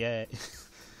do this, yay.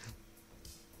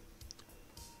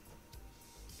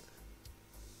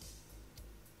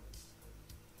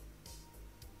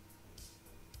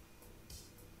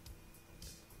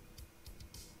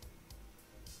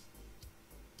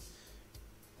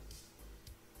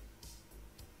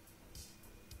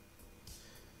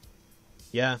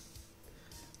 Yeah.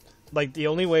 Like, the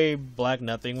only way Black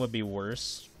Nothing would be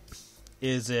worse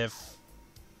is if,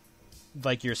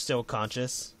 like, you're still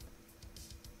conscious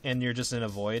and you're just in a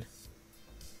void.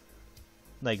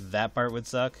 Like, that part would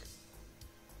suck.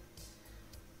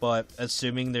 But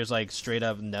assuming there's, like, straight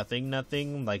up nothing,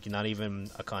 like, not even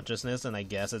a consciousness, and I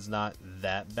guess it's not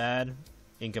that bad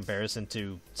in comparison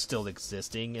to still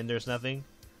existing and there's nothing.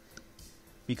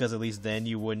 Because at least then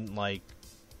you wouldn't, like,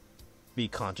 be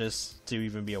conscious to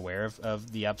even be aware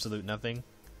of the absolute nothing.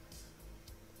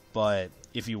 But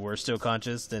if you were still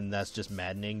conscious, then that's just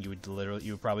maddening. You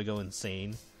would probably go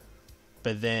insane.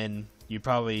 But then you'd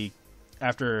probably,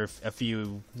 after a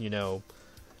few,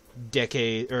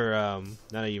 decade, or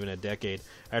not even a decade,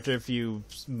 after a few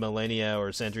millennia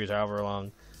or centuries, however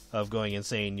long, of going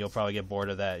insane, you'll probably get bored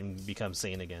of that and become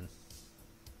sane again.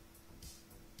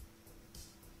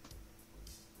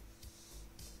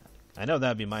 I know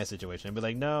that'd be my situation. I'd be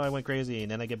like, no, I went crazy,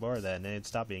 and then I get bored of that, and then it'd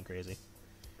stop being crazy.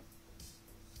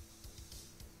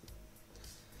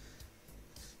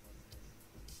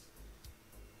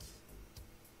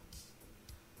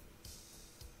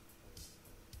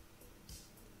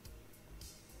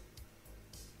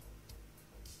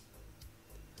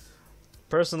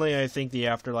 Personally, I think the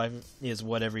afterlife is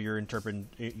whatever your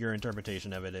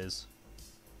interpretation of it is.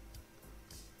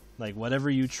 Like, whatever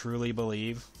you truly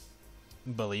believe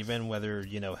in, whether,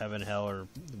 heaven, hell, or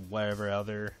whatever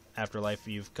other afterlife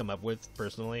you've come up with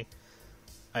personally,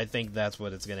 I think that's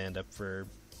what it's going to end up for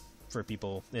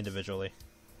people individually.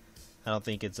 I don't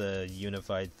think it's a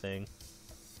unified thing.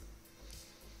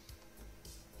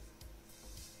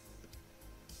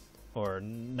 Or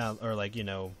not, or like, I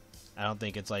don't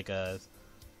think it's like a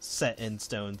set in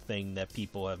stone thing that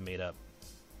people have made up.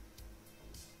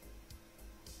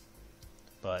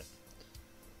 But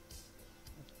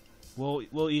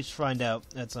we'll each find out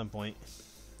at some point.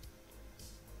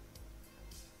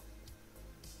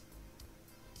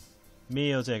 Me,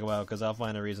 it'll take a while because I'll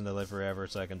find a reason to live forever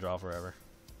so I can draw forever.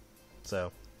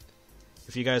 So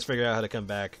if you guys figure out how to come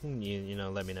back, you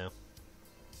know, let me know.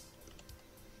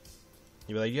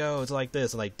 You'll be like, yo, it's like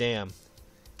this. I'm like, damn.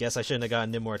 Guess I shouldn't have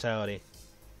gotten immortality.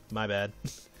 My bad.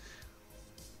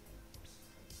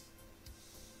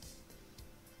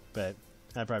 But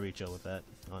I'd probably chill with that,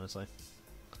 honestly.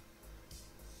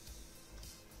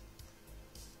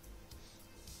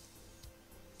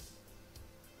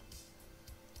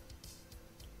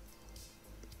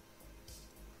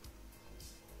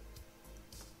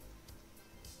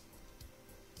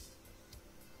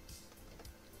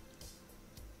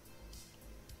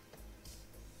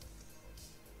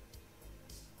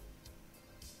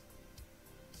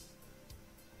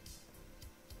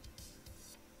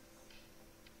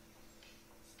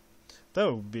 That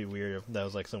would be weird if that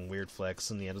was like some weird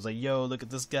flex in the end. It was like, yo, look at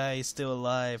this guy, he's still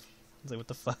alive. It's like, what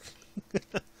the fuck? It's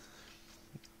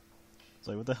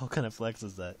like, what the hell kind of flex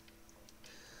is that?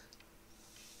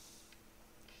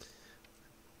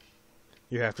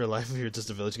 Your afterlife, you're just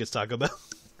a village gets Taco Bell.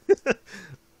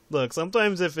 Look,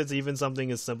 sometimes if it's even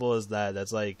something as simple as that,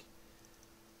 that's like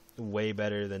way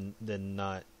better than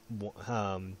not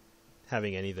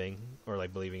having anything or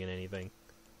like believing in anything.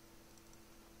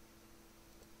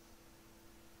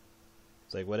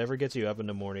 It's like, whatever gets you up in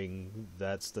the morning,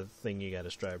 that's the thing you gotta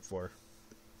strive for.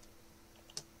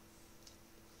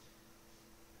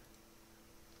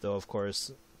 Though, of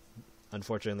course,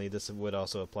 unfortunately, this would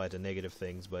also apply to negative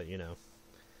things, but, you know,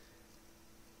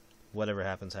 whatever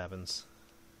happens, happens.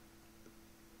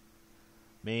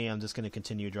 Me, I'm just gonna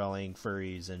continue drawing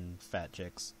furries and fat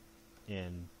chicks,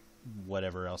 and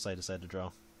whatever else I decide to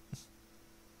draw.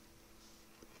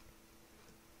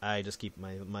 I just keep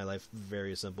my life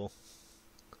very simple.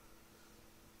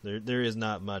 There is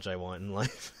not much I want in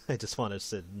life. I just want to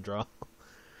sit and draw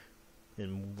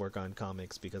and work on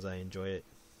comics because I enjoy it.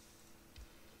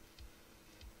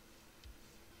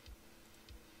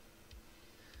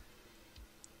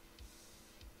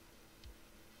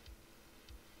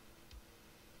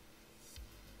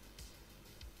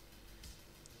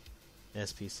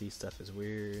 SPC stuff is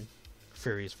weird.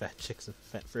 Furries, fat chicks, and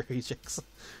fat furry chicks.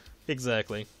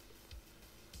 Exactly.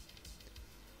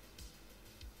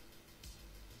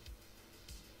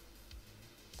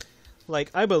 Like,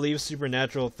 I believe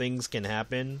supernatural things can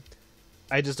happen.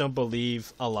 I just don't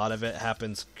believe a lot of it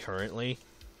happens currently.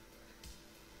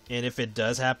 And if it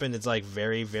does happen, it's like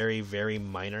very, very, very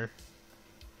minor.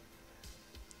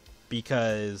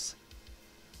 Because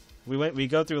we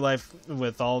go through life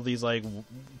with all these like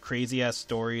crazy ass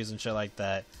stories and shit like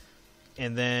that.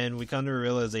 And then we come to a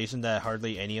realization that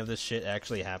hardly any of this shit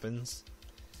actually happens.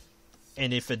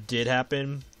 And if it did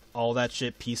happen, all that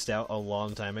shit pieced out a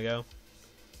long time ago.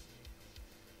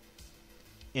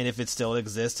 and if it still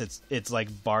exists, it's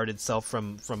like barred itself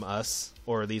from us,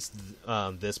 or at least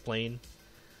this plane,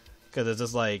 because it's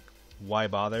just like, why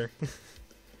bother?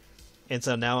 And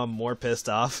so now I'm more pissed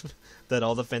off that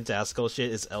all the fantastical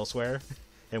shit is elsewhere,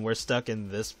 and we're stuck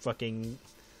in this fucking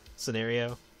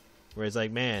scenario, where it's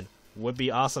like, man, would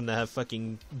be awesome to have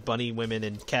fucking bunny women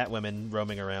and cat women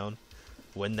roaming around.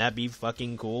 Wouldn't that be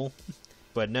fucking cool?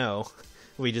 But no,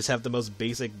 we just have the most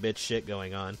basic bitch shit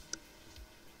going on.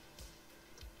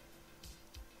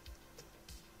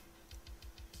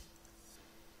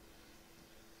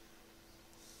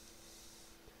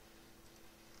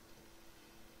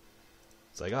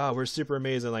 It's like, oh, we're super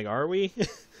amazing. Like, are we?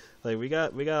 Like, we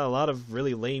got a lot of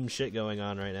really lame shit going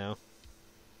on right now.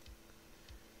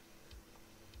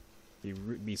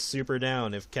 Be super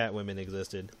down if cat women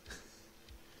existed.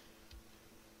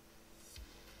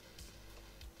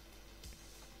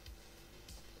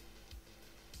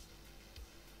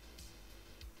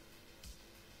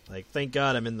 Like, thank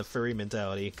God I'm in the furry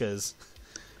mentality, because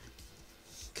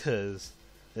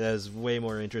that is way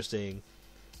more interesting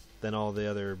than all the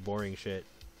other boring shit.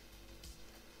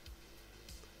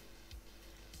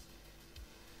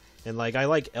 And, like, I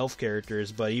like elf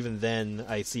characters, but even then,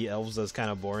 I see elves as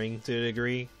kind of boring to a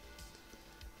degree.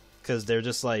 Because they're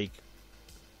just, like,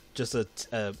 just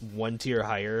a one tier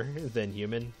higher than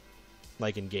human.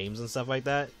 Like, in games and stuff like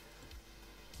that.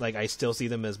 Like, I still see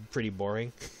them as pretty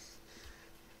boring.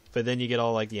 But then you get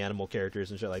all, like, the animal characters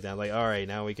and shit like that. Like, alright,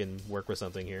 now we can work with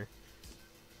something here.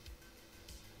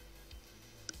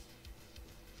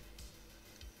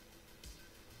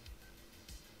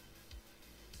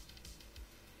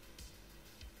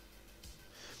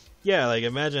 Yeah, like,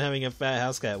 imagine having a fat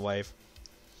house cat wife.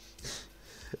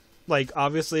 Like,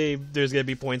 obviously, there's gonna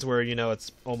be points where, you know,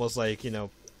 it's almost like, you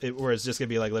know, where it's just gonna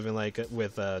be like living like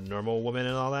with a normal woman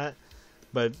and all that.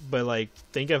 But like,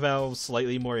 think of how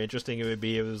slightly more interesting it would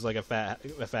be if it was like a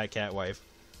fat cat wife.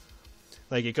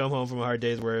 Like, you come home from a hard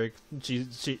day's work, she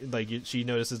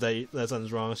notices that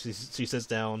something's wrong. She sits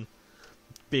down,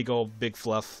 big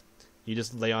fluff. You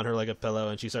just lay on her like a pillow,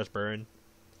 and she starts purring.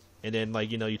 And then, like,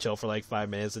 you know, you chill for like 5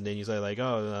 minutes, and then you say like,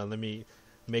 oh, let me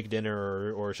make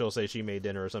dinner, or she'll say she made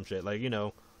dinner or some shit. Like, you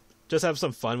know, just have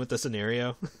some fun with the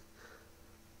scenario.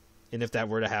 And if that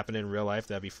were to happen in real life,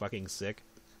 that'd be fucking sick.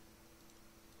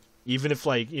 Even if,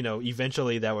 like, you know,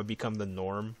 eventually that would become the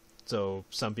norm. So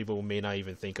some people may not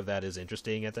even think of that as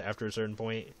interesting after a certain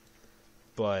point.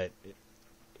 But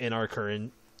in our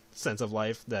current sense of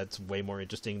life, that's way more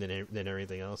interesting than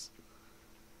everything else.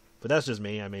 But that's just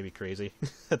me. I may be crazy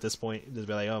at this point. Just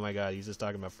be like, oh my god, he's just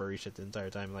talking about furry shit the entire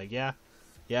time. Like, yeah,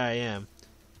 I am.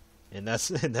 And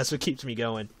that's what keeps me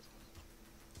going.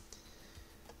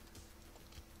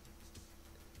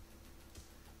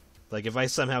 Like, if I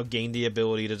somehow gained the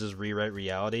ability to just rewrite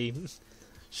reality,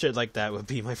 shit like that would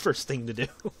be my first thing to do.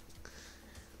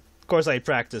 Of course, I'd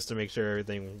practice to make sure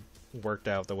everything worked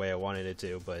out the way I wanted it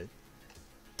to, but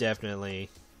definitely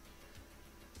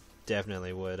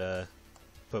would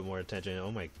put more attention.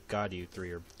 Oh my god, you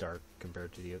three are dark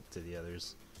compared to the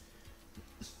others.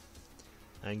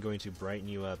 I'm going to brighten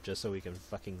you up just so we can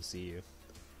fucking see you.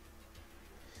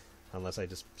 Unless I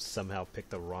just somehow pick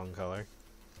the wrong color.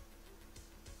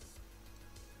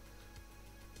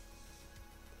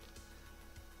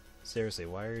 Seriously,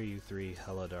 why are you three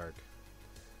hella dark?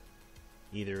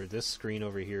 Either this screen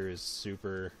over here is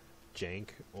super jank,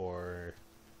 or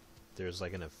there's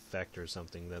like an effect or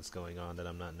something that's going on that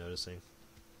I'm not noticing.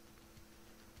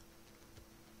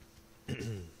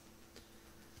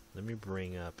 Let me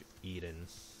bring up Eden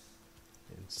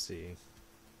and see.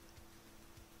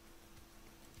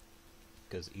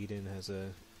 Because Eden has a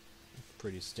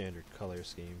pretty standard color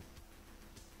scheme.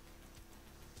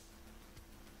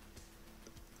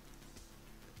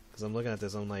 Because I'm looking at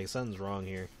this, I'm like, something's wrong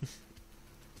here.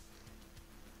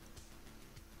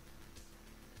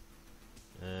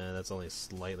 That's only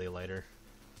slightly lighter.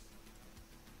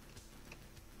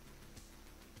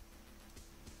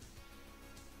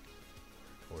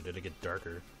 Or did it get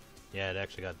darker? Yeah, it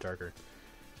actually got darker.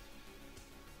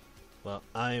 Well,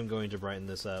 I am going to brighten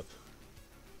this up.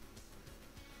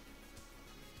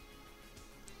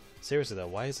 Seriously though,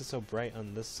 why is it so bright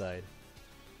on this side?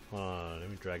 Hold on, let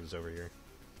me drag this over here.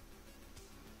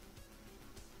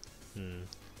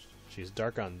 She's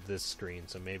dark on this screen,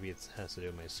 so maybe it has to do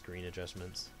with my screen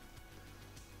adjustments.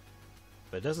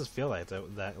 But it doesn't feel like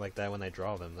that when I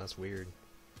draw them. That's weird.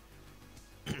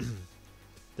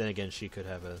 Then again, she could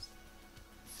have a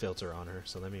filter on her,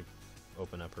 so let me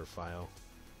open up her file.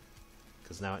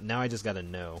 Because now I just gotta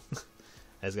know.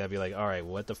 I just gotta be like, alright,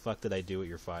 what the fuck did I do with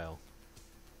your file?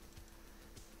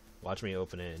 Watch me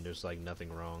open it and there's like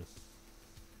nothing wrong.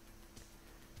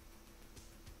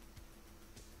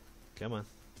 Come on.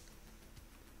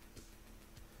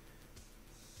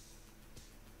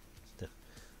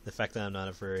 The fact that I'm not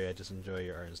a furry, I just enjoy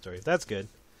your art and story. That's good.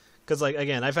 Because, like,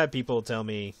 again, I've had people tell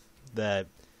me that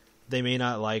they may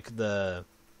not like the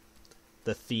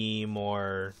theme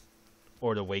or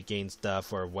the weight gain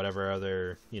stuff or whatever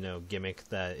other, gimmick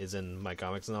that is in my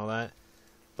comics and all that,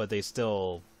 but they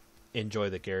still enjoy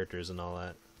the characters and all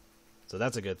that. So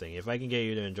that's a good thing. If I can get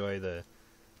you to enjoy the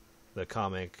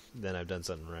comic, then I've done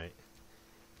something right.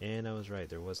 And I was right.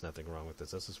 There was nothing wrong with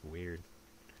this. This is weird.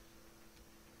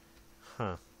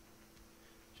 Huh.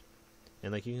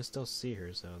 And, like, you can still see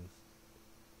her, so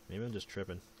maybe I'm just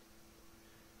tripping.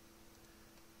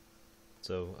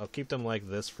 So I'll keep them like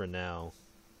this for now.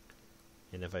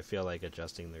 And if I feel like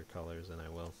adjusting their colors, then I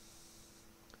will.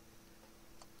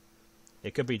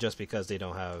 It could be just because they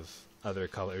don't have other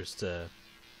colors to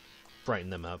brighten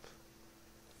them up.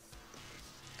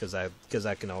 Because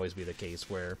that can always be the case,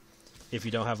 where if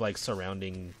you don't have, like,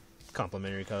 surrounding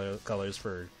complementary colors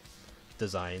for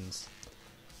designs,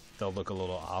 they'll look a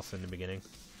little off in the beginning.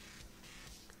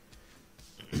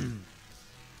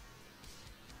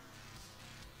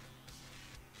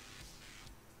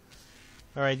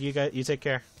 Alright, you take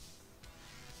care.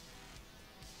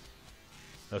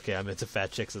 Okay, I'm into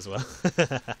fat chicks as well.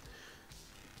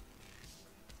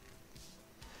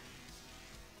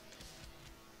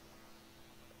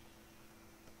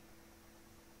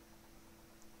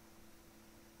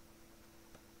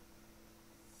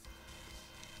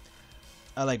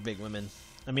 I like big women.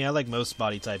 I mean, I like most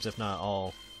body types, if not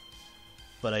all.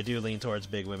 But I do lean towards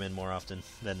big women more often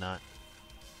than not.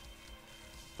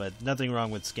 But nothing wrong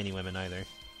with skinny women either.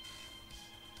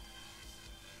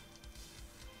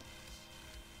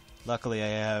 Luckily, I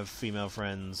have female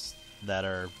friends that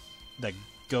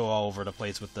go all over the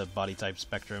place with the body type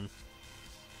spectrum.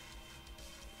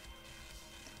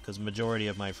 Because majority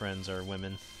of my friends are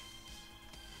women.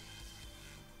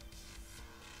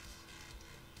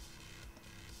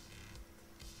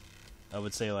 I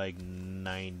would say like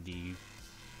 95%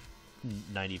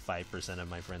 of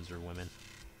my friends are women.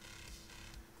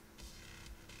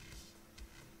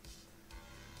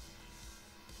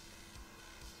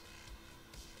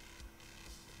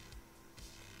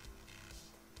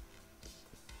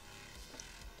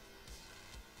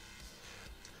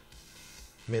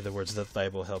 May the words of the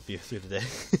Bible help you through the day.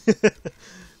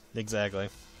 Exactly.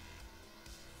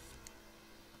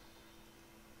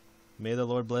 May the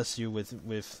Lord bless you with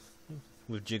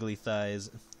jiggly thighs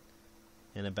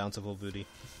and a bountiful booty.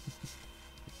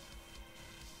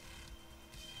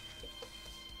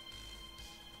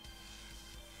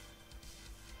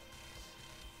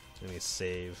 Let me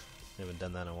save. I haven't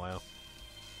done that in a while.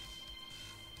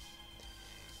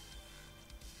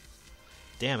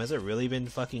 Damn, has it really been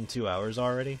fucking 2 hours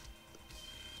already?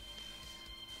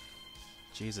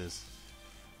 Jesus.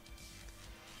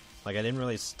 Like, I didn't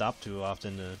really stop too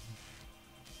often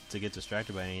to get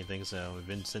distracted by anything, so I've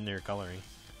been sitting there coloring.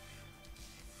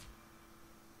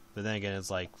 But then again,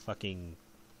 it's like fucking,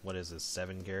 what is this,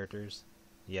 7 characters?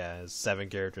 Yeah, it's 7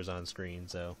 characters on screen,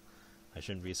 so I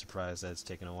shouldn't be surprised that it's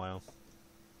taken a while.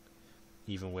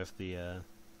 Even with the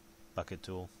bucket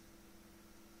tool.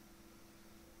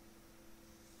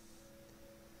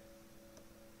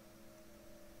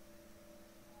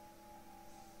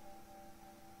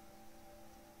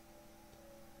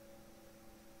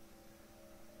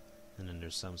 And then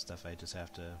there's some stuff I just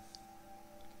have to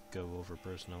go over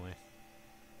personally.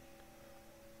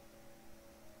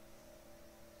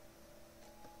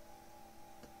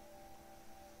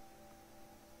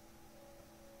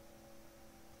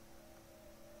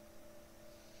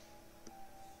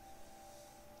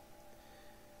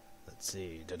 Let's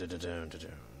see.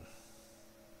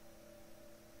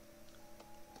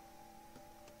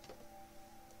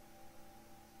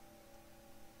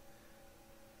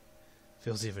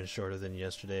 Feels even shorter than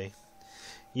yesterday.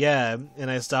 Yeah,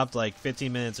 and I stopped like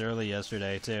 15 minutes early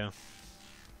yesterday, too.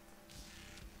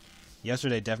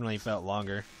 Yesterday definitely felt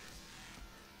longer.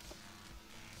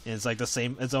 And it's like the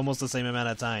same, it's almost the same amount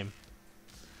of time.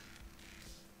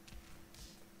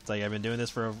 It's like I've been doing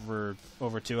this for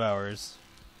over 2 hours.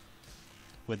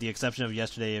 With the exception of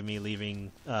yesterday of me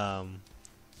leaving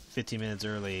 15 minutes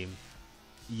early,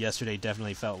 yesterday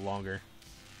definitely felt longer.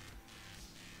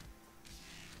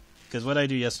 Because what I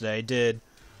do yesterday,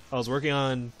 I was working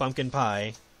on Pumpkin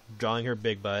Pie, drawing her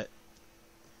big butt,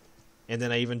 and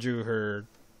then I even drew her,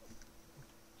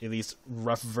 at least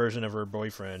rough version of her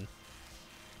boyfriend.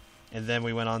 And then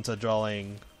we went on to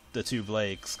drawing the 2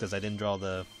 Blakes, because I didn't draw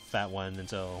the fat one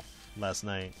until last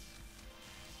night.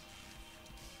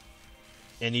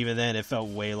 And even then, it felt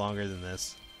way longer than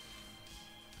this.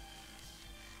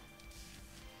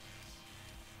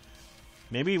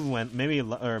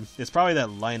 or it's probably that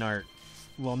line art.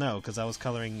 Well, no, because I was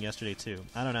coloring yesterday too.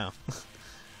 I don't know.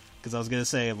 Because I was gonna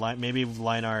say maybe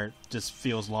line art just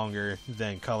feels longer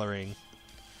than coloring,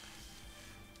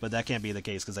 but that can't be the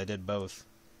case because I did both.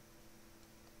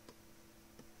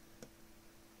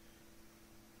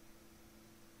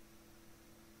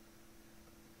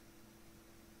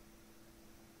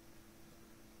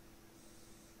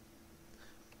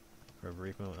 For a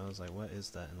brief moment, I was like, "What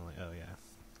is that?" And I'm like, "Oh yeah,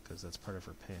 because that's part of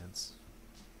her pants."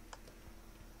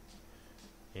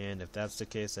 And if that's the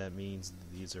case, that means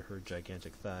these are her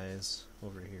gigantic thighs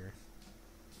over here.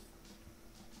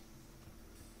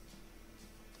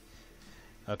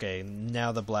 Okay,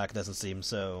 now the black doesn't seem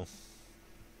so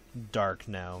dark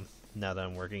now that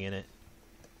I'm working in it.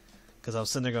 Because I was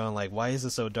sitting there going like, why is it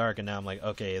so dark? And now I'm like,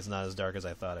 okay, it's not as dark as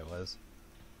I thought it was.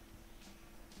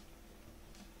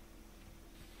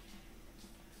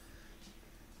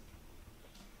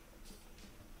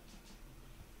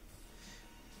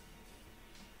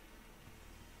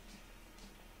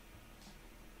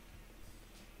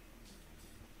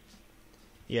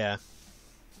 Yeah.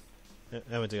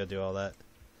 I went to go do all that.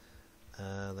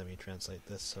 Let me translate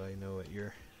this so I know what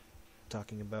you're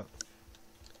talking about.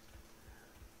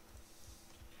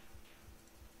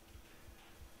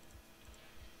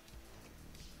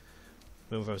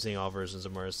 Moving from seeing all versions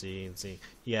of Mercy and seeing...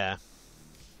 Yeah.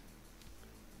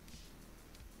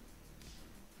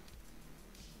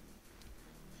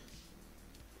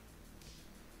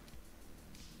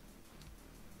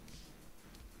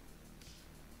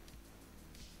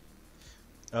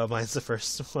 Oh, mine's the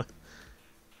first one.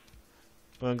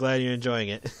 Well, I'm glad you're enjoying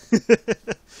it.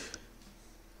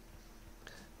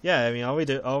 Yeah, I mean,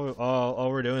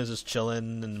 all we're doing is just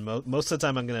chilling, and most of the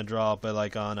time I'm gonna draw. But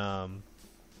like on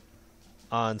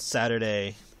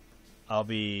Saturday, I'll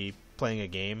be playing a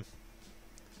game.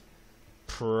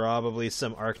 Probably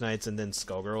some Arknights and then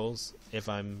Skullgirls, if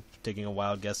I'm taking a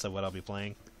wild guess at what I'll be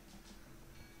playing.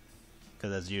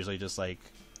 Because that's usually just like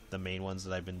the main ones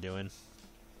that I've been doing.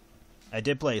 I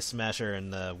did play Smasher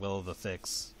and Will of the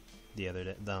Thicks the other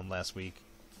day, last week.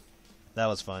 That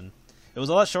was fun. It was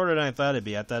a lot shorter than I thought it'd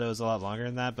be. I thought it was a lot longer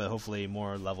than that, but hopefully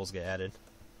more levels get added.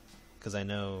 Because I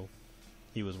know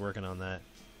he was working on that.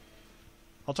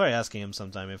 I'll try asking him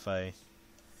sometime after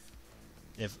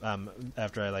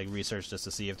I like research just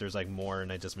to see if there's like more and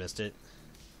I just missed it.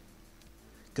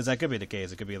 Because that could be the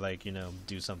case. It could be like, you know,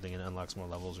 do something and unlocks more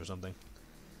levels or something.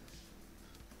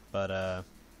 But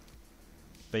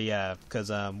yeah, because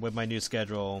with my new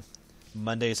schedule,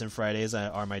 Mondays and Fridays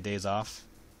are my days off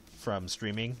from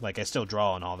streaming. Like, I still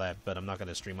draw and all that, but I'm not going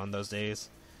to stream on those days.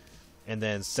 And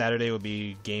then Saturday would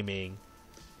be gaming.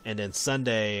 And then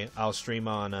Sunday, I'll stream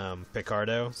on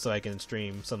Picardo, so I can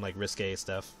stream some, like, risque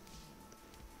stuff.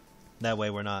 That way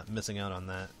we're not missing out on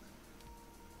that.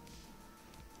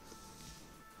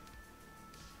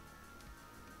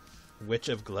 Witch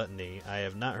of Gluttony. I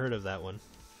have not heard of that one.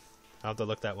 I'll have to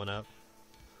look that one up.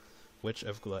 Witch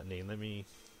of Gluttony. Let me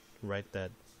write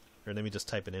that, or let me just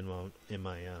type it in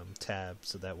my tab,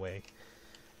 so that way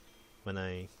when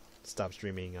I stop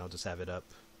streaming, I'll just have it up.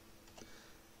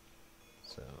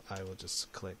 So I will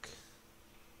just click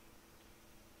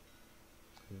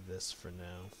this for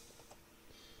now.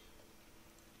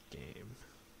 Game.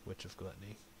 Witch of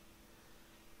Gluttony.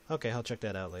 Okay, I'll check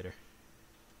that out later.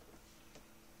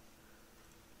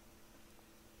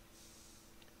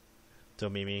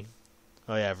 Tomimi.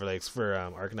 Oh yeah, for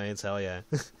Arknights, hell yeah.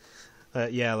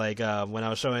 Yeah, like when I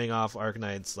was showing off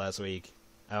Arknights last week,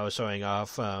 I was showing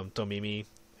off Tomimi,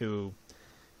 who,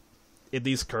 at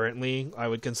least currently, I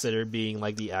would consider being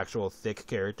like the actual thick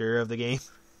character of the game.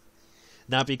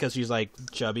 Not because she's like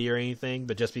chubby or anything,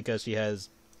 but just because she has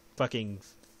fucking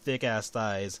thick ass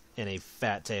thighs and a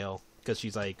fat tail, because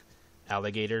she's like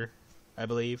alligator, I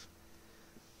believe.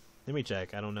 Let me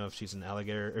check. I don't know if she's an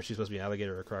alligator, or she's supposed to be an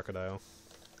alligator or a crocodile.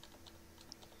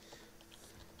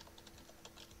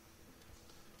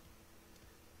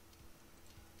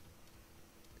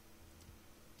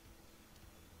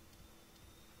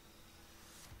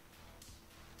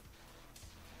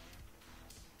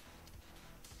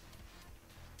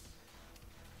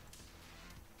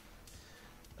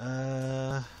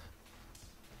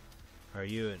 Are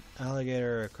you an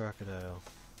alligator or a crocodile?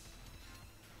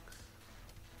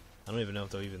 I don't even know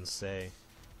if they'll even say.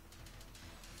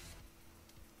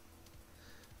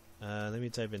 Let me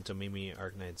type in Tomimi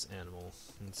Arknight's animal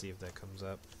and see if that comes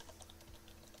up.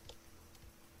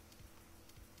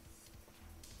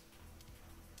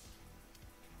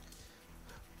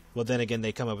 Well, then again,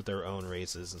 they come up with their own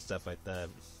races and stuff like that.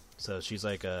 So she's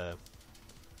like I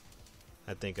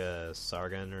think a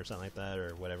Sargon or something like that,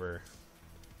 or whatever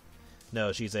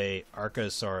No, she's a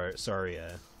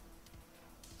Archosauria.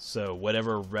 So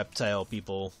whatever reptile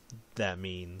people that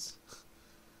means.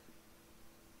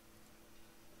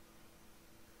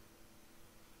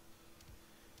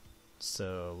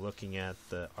 So looking at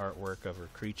the artwork of her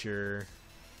creature,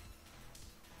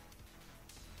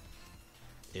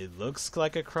 it looks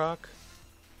like a croc,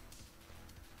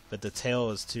 but the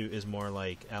tail is more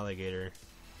like alligator.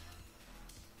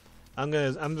 I'm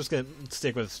just gonna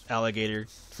stick with alligator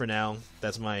for now.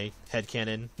 That's my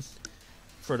headcanon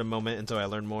for the moment until I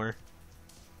learn more.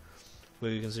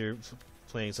 Would you consider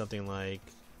playing something like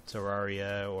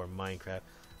Terraria or Minecraft?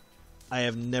 I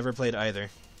have never played either.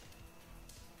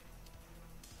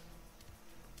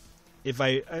 If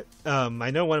I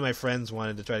know one of my friends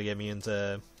wanted to try to get me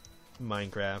into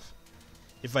Minecraft.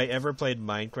 If I ever played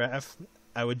Minecraft,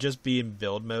 I would just be in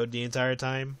build mode the entire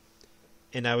time,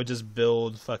 and I would just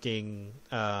build fucking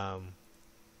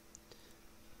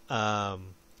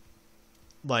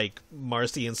like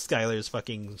Marcy and Skylar's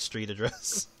fucking street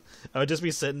address. I would just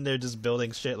be sitting there just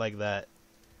building shit like that.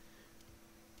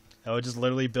 I would just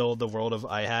literally build the world of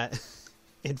iHat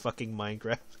in fucking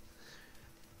Minecraft.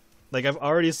 Like, I've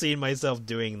already seen myself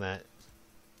doing that.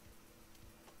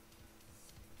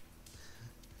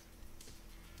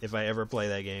 If I ever play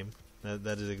that game.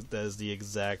 That is the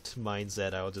exact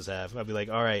mindset I will just have. I'll be like,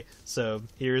 alright, so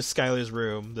here's Skylar's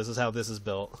room. This is how this is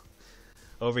built.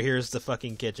 Over here's the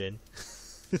fucking kitchen.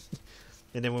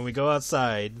 And then when we go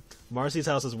outside, Marcy's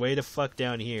house is way the fuck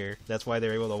down here. That's why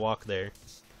they're able to walk there.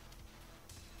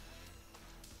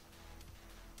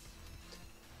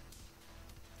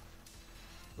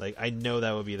 Like, I know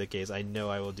that will be the case. I know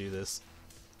I will do this.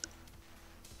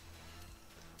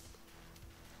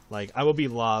 Like, I will be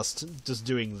lost just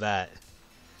doing that.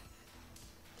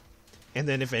 And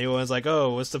then if anyone's like,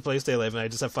 oh, what's the place they live in? I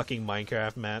just have fucking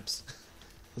Minecraft maps.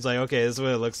 It's like, okay, this is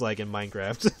what it looks like in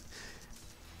Minecraft.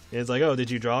 And it's like, oh, did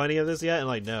you draw any of this yet? And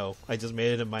like, no, I just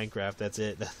made it in Minecraft. That's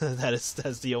it.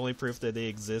 That's the only proof that they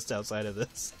exist outside of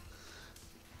this.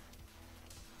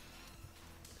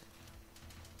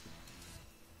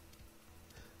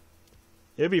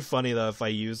 It'd be funny though if I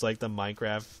use like the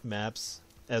Minecraft maps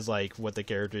as like what the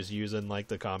characters use in like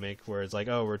the comic, where it's like,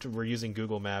 oh, we're using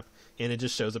Google Map, and it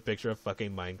just shows a picture of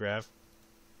fucking Minecraft.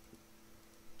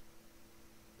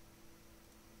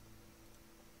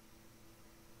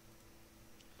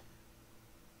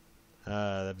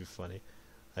 That'd be funny.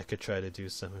 I could try to do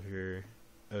some of your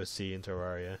OC in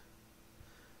Terraria.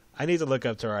 I need to look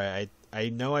up Terraria. I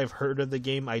know I've heard of the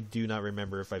game. I do not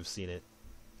remember if I've seen it.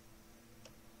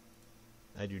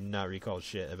 I do not recall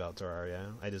shit about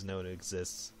Terraria. I just know it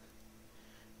exists.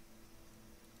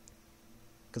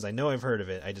 Because I know I've heard of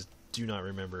it. I just do not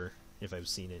remember if I've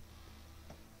seen it.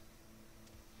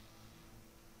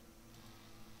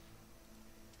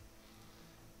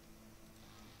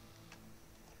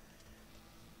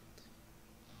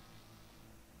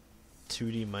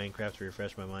 "2D Minecraft" to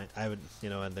refresh my mind. I would, you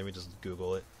know, and let me just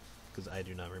Google it, because I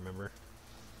do not remember.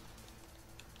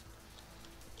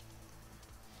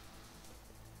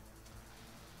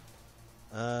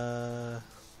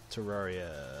 Terraria.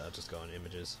 I'll just go on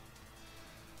images.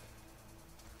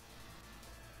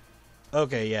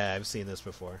 Okay, yeah, I've seen this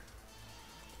before.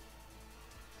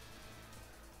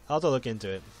 I'll have to look into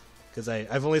it, because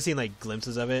I've only seen like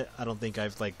glimpses of it. I don't think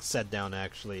I've like sat down to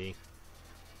actually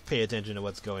pay attention to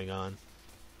what's going on.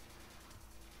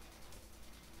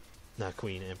 Not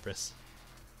Queen, Empress.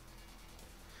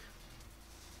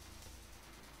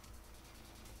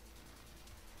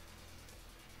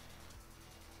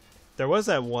 There was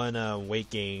that one weight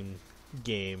game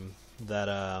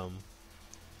that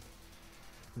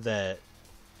that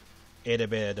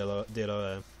Edebe de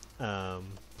lo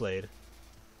played.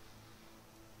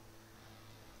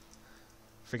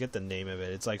 Forget the name of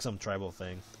it. It's like some tribal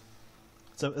thing.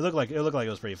 So it looked like it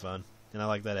was pretty fun, and I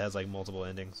like that it has like multiple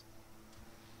endings.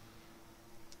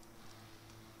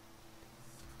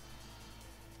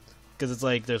 Because it's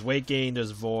like there's weight gain,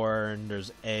 there's Vorn,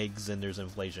 there's eggs, and there's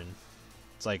inflation.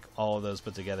 It's like all of those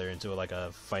put together into like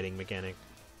a fighting mechanic.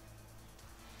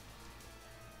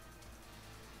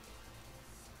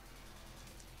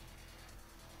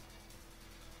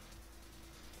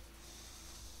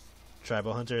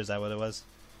 Tribal Hunter, is that what it was?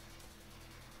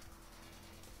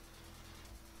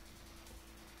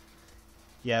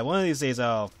 Yeah, one of these days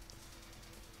I'll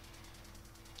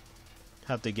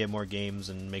have to get more games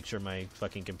and make sure my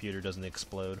fucking computer doesn't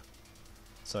explode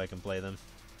so I can play them.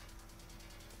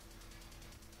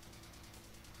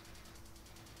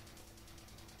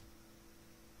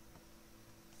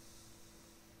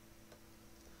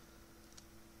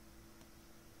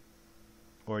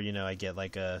 Or, you know, I get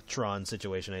like a Tron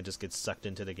situation, I just get sucked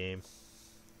into the game.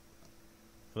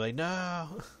 I'm like, no!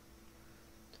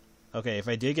 Okay, if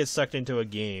I did get sucked into a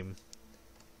game...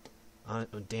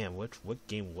 damn, what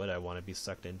game would I want to be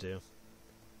sucked into?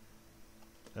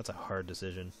 That's a hard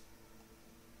decision.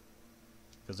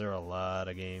 Because there are a lot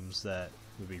of games that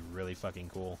would be really fucking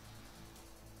cool.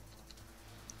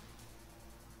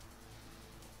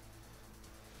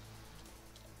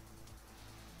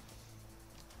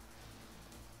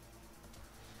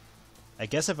 I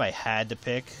guess if I had to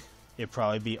pick, it'd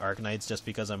probably be Arknights just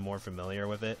because I'm more familiar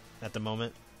with it at the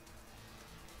moment.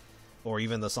 Or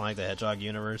even the Sonic the Hedgehog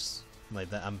universe.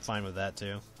 Like that, I'm fine with that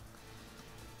too.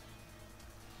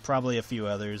 Probably a few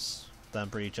others that I'm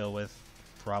pretty chill with.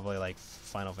 Probably like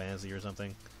Final Fantasy or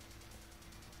something.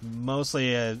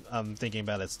 Mostly I'm thinking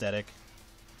about aesthetic.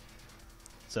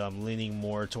 So I'm leaning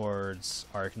more towards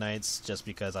Arknights just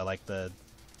because I like the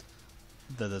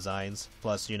designs.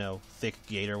 Plus, you know, thick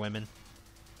gator women.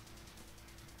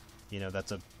 You know,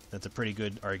 that's a pretty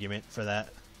good argument for that.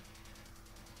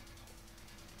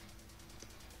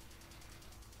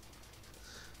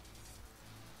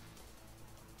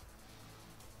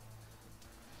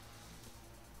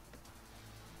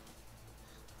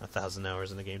 A 1,000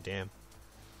 hours in the game, damn.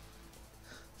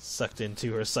 Sucked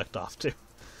into or sucked off to.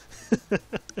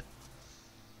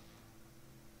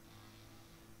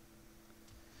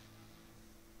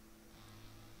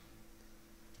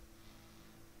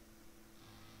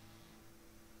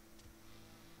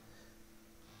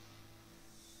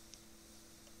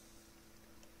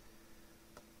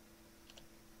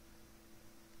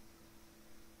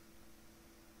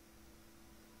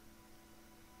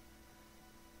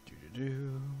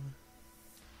 Do.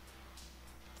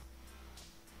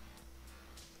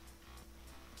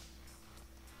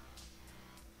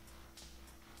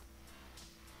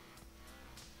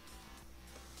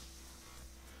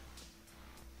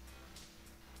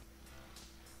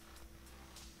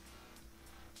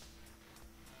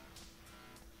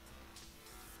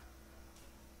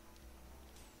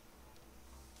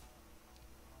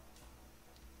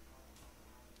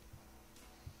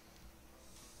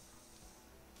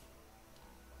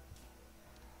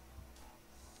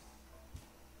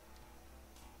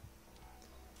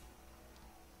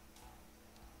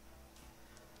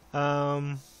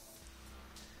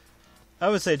 I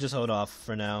would say just hold off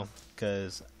for now,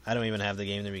 because I don't even have the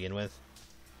game to begin with.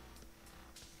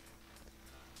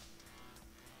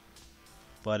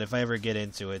 But if I ever get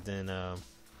into it, then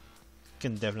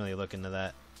can definitely look into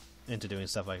that, into doing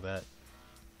stuff like that.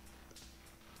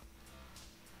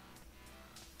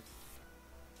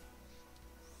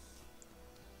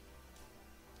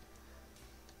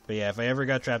 But yeah, if I ever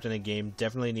got trapped in a game,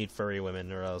 definitely need furry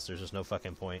women, or else there's just no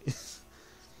fucking point.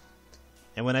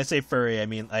 And when I say furry, I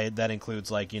mean that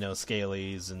includes, like, you know,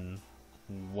 scalies and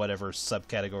whatever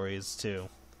subcategories too.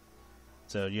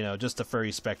 So, you know, just the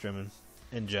furry spectrum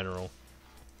in general.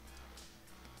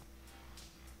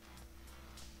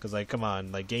 Because, like, come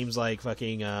on, like, games like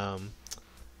fucking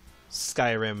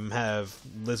Skyrim have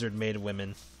lizard-made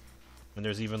women. And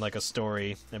there's even, like, a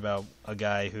story about a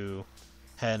guy who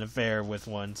had an affair with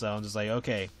one. So I'm just like,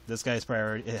 okay, this guy's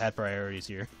had priorities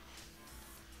here.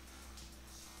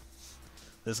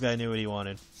 This guy knew what he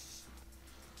wanted.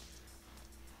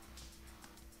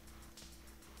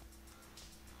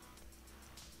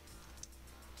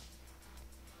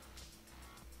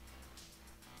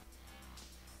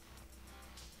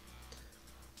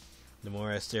 The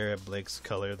more I stare at Blake's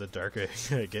color, the darker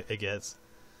it gets.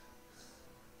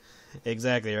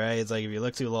 Exactly, right? It's like if you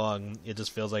look too long, it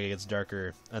just feels like it gets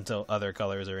darker until other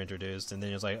colors are introduced, and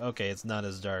then it's like, okay, it's not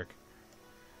as dark.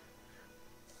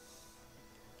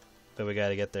 But we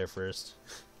gotta get there first.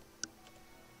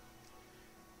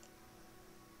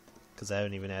 Because I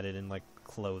haven't even added in, like,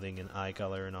 clothing and eye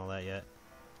color and all that yet.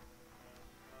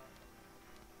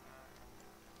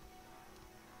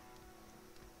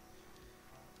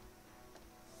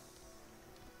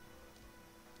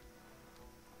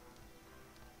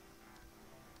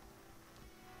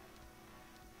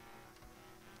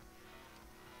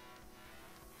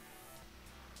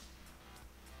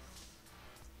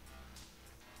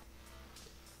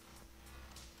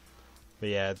 But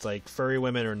yeah, it's like furry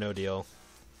women or no deal.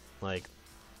 Like,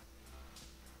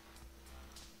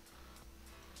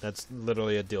 that's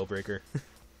literally a deal breaker.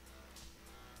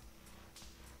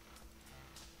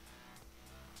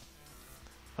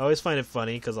 I always find it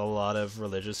funny because a lot of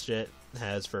religious shit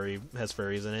has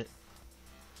furries in it,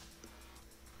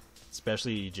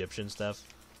 especially Egyptian stuff.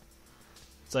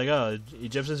 It's like, oh,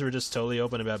 Egyptians were just totally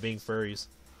open about being furries.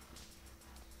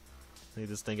 You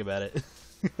just think about it.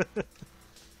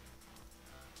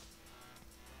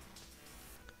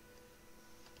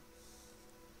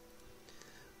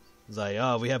 It's like,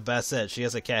 oh, we have Bassett. She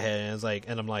has a cat head, and it's like,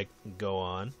 and I'm like, go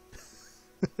on.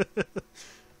 It's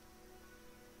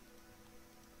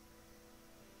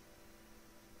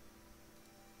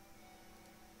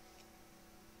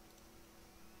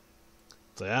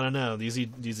like, I don't know. These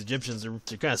Egyptians are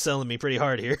kind of selling me pretty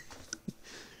hard here.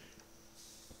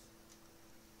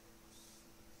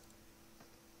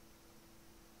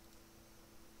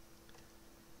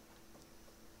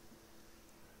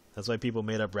 That's why people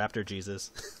made up Raptor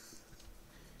Jesus.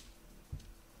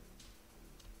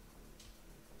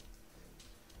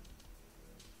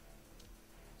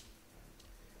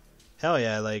 Hell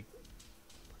yeah, like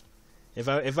if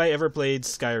I ever played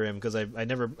Skyrim, because I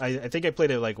think I played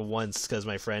it like once because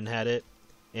my friend had it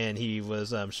and he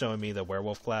was showing me the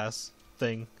werewolf class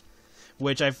thing,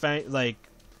 which I find like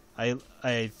I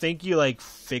think you like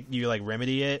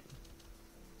remedy it,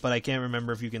 but I can't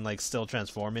remember if you can like still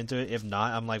transform into it. If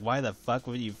not, I'm like, why the fuck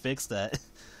would you fix that?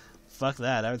 Fuck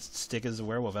that. I would stick as a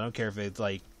werewolf. I don't care if it's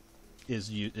like is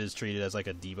treated as like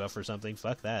a debuff or something.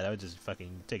 Fuck that. I would just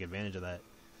fucking take advantage of that.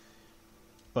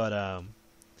 But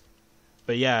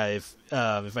yeah,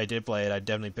 if I did play it, I'd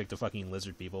definitely pick the fucking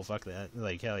lizard people. Fuck that.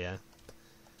 Like, hell yeah.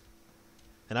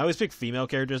 And I always pick female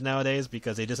characters nowadays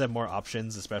because they just have more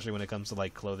options, especially when it comes to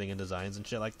like clothing and designs and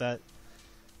shit like that.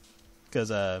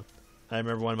 Because I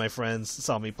remember one of my friends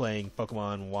saw me playing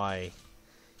Pokemon Y,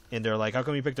 and they're like, "How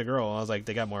come you picked a girl?" And I was like,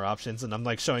 "They got more options." And I'm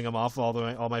like showing him off all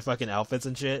my fucking outfits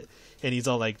and shit, and he's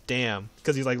all like, "Damn,"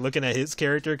 because he's like looking at his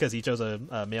character because he chose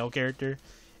a male character.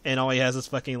 And all he has is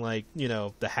fucking like, you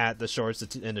know, the hat, the shorts,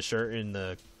 and the shirt, and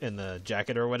the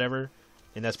jacket or whatever,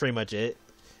 and that's pretty much it.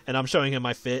 And I'm showing him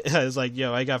my fit. I was like,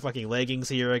 yo, I got fucking leggings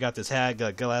here, I got this hat,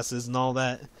 got glasses and all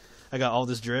that. I got all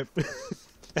this drip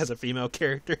as a female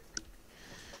character.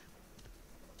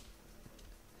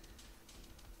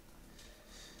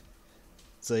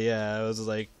 So yeah, I was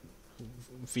like,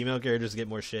 female characters get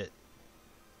more shit.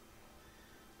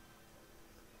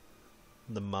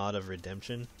 The mod of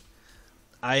redemption.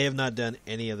 I have not done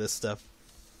any of this stuff.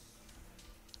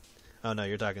 Oh no,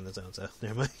 you're talking the zone, so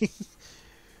never mind.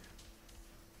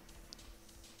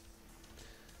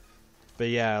 But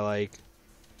yeah, like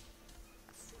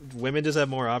women just have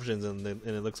more options, and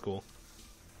it looks cool.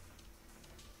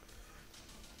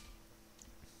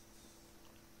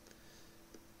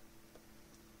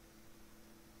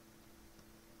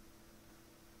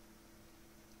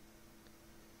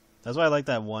 That's why I like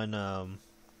that one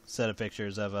set of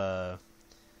pictures of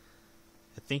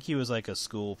I think he was like a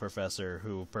school professor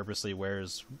who purposely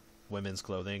wears women's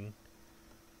clothing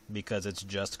because it's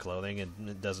just clothing and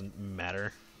it doesn't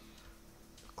matter.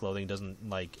 Clothing doesn't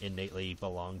like innately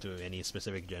belong to any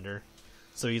specific gender.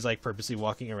 So he's like purposely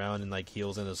walking around in like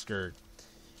heels and a skirt.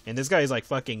 And this guy's like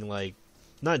fucking like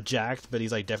not jacked, but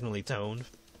he's like definitely toned.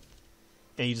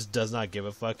 And he just does not give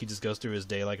a fuck. He just goes through his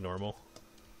day like normal.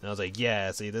 And I was like,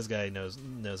 yeah, see, this guy knows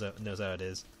how it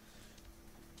is.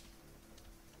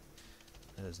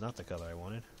 That is not the color I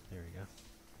wanted. There we go.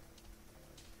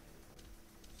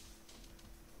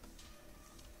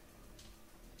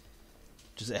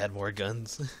 Just add more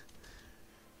guns.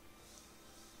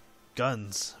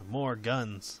 Guns. More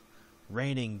guns.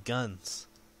 Raining guns.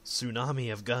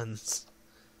 Tsunami of guns.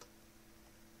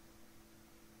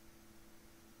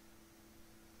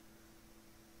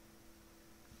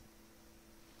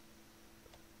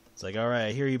 It's like, alright,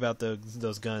 I hear you about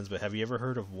those guns, but have you ever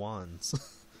heard of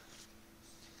wands?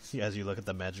 As you look at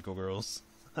the magical girls.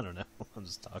 I don't know. I'm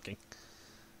just talking.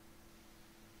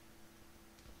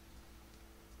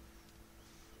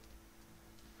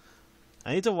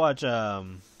 I need to watch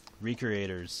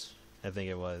Recreators, I think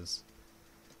it was.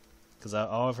 Because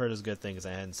all I've heard is good things.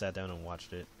 I hadn't sat down and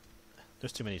watched it.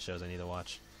 There's too many shows I need to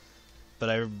watch. But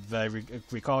I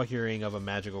recall hearing of a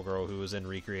magical girl who was in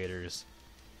Recreators.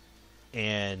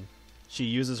 And she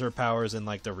uses her powers in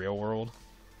like the real world.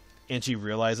 And she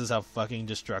realizes how fucking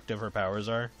destructive her powers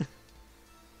are.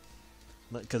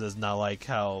 Because it's not like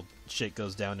how shit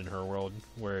goes down in her world.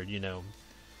 Where, you know,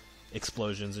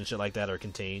 explosions and shit like that are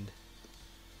contained.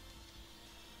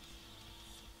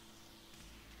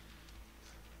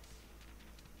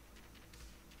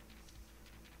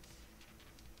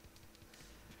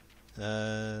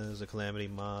 There's a Calamity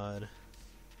mod.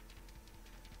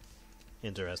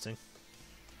 Interesting.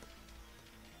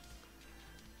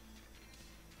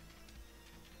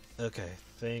 Okay,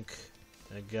 I think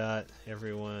I got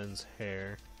everyone's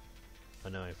hair. Oh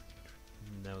no,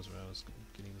 that was what I was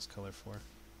getting this color for.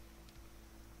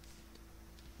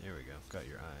 There we go, got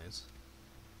your eyes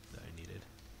that I needed.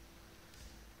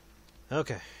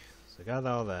 Okay, so I got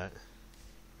all that.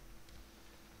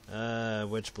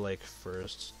 Which Blake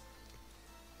first?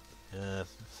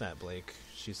 Fat Blake.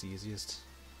 She's the easiest.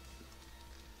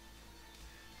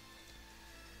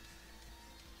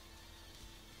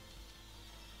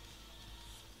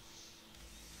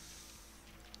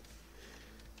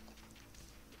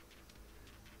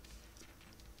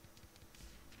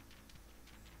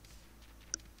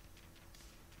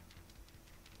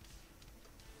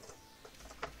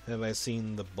 Have I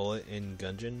seen the bullet in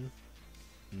Gungeon?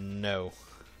 No.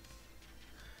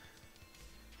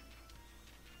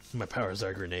 My powers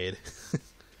are grenade.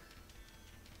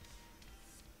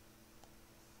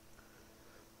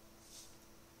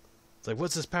 It's like,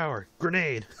 what's his power?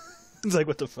 Grenade! It's like,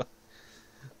 what the fuck?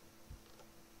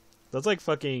 That's like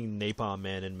fucking Napalm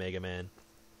Man in Mega Man.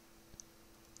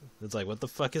 It's like, what the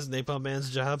fuck is Napalm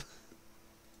Man's job?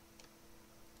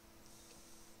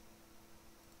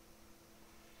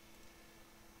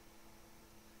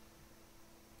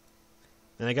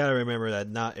 And I gotta remember that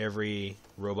not every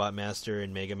Robot Master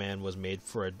in Mega Man was made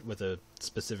for with a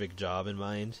specific job in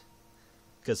mind.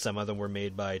 Because some of them were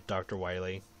made by Dr.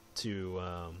 Wily to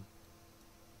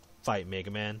fight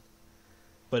Mega Man.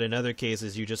 But in other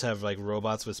cases, you just have like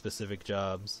robots with specific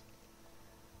jobs.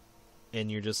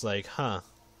 And you're just like, huh.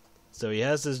 So he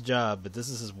has this job, but this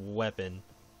is his weapon.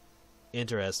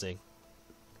 Interesting.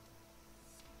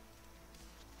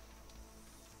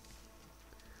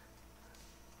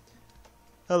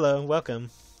 Hello, welcome.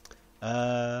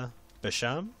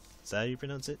 Basham? Is that how you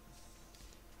pronounce it?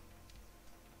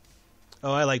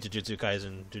 Oh, I like Jujutsu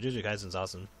Kaisen. Jujutsu Kaisen's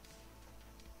awesome.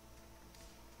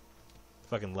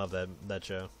 Fucking love that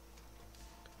show.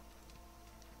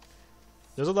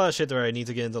 There's a lot of shit where I need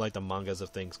to get into like the mangas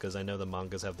of things, because I know the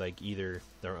mangas have like either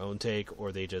their own take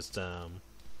or they just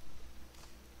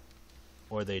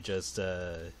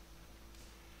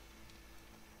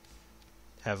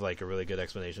have like a really good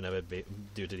explanation of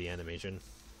it due to the animation.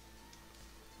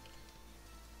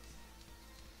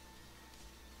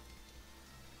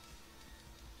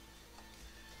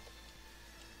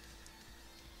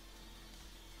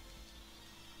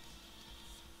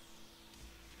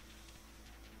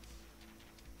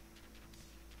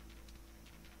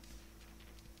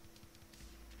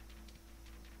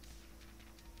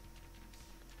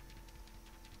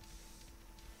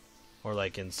 Or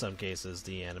like in some cases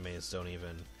the animes don't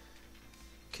even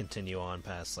continue on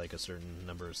past like a certain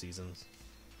number of seasons.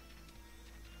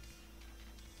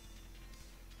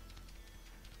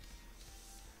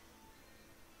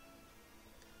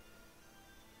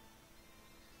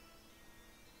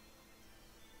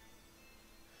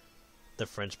 The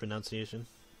French pronunciation.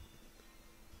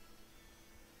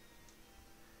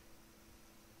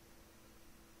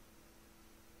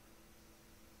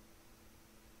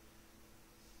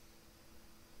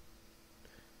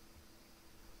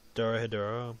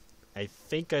 Dorohedoro. I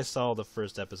think I saw the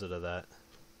first episode of that.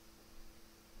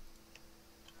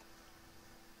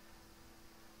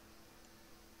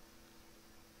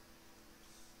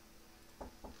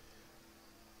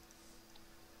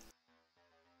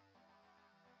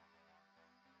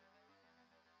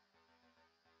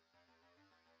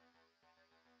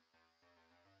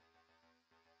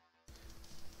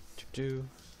 Do.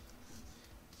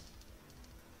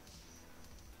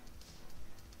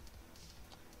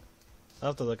 I'll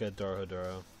have to look at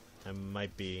Dorohedoro. I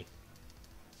might be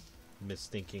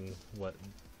misthinking what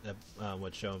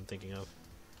show I'm thinking of.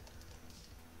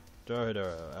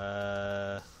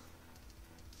 Dorohedoro.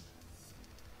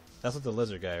 That's with the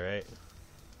lizard guy, right?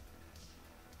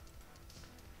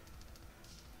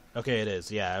 Okay, it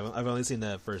is. Yeah, I've only seen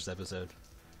the first episode.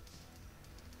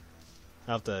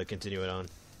 I'll have to continue it on.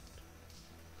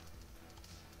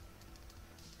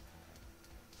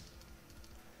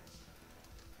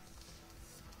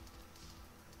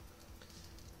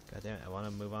 God damn it, I want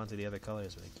to move on to the other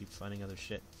colors, but I keep finding other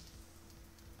shit.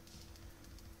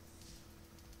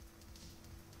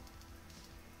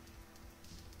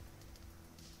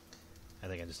 I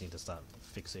think I just need to stop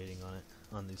fixating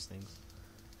on these things.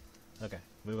 Okay,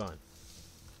 move on.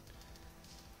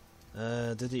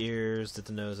 Did the ears, did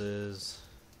the noses.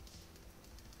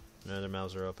 None of their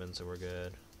mouths are open, so we're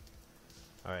good.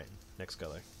 Alright, next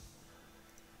color.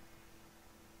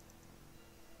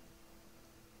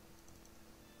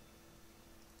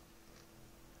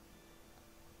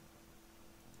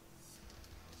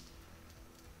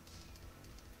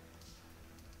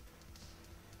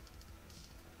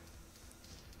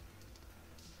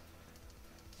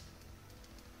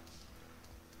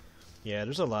 Yeah,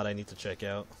 there's a lot I need to check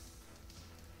out.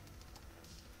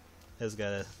 I just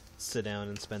gotta sit down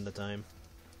and spend the time.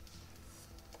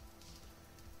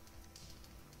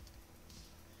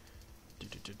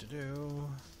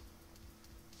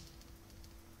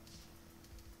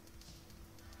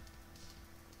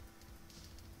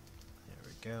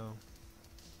 go.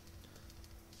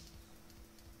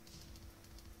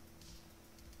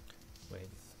 Wait.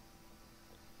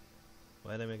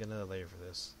 Why did I make another layer for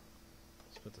this?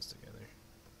 Let's put this together.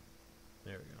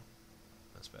 There we go.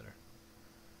 That's better.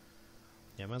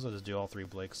 Yeah, I might as well just do all 3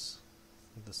 Blakes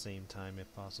at the same time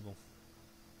if possible.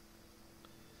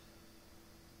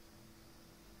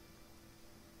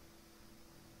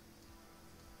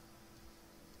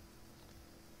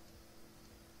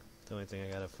 The only thing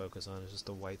I gotta focus on is just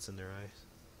the whites in their eyes.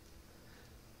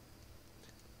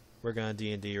 Working on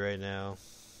D&D right now.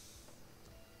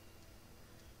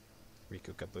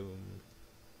 Rico Kaboom.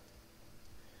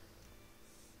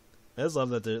 I just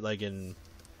love that they're like in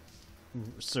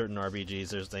certain RPGs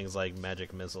there's things like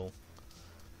magic missile.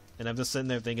 And I'm just sitting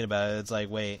there thinking about it, it's like,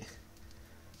 wait,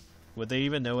 would they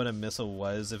even know what a missile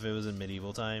was if it was in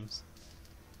medieval times?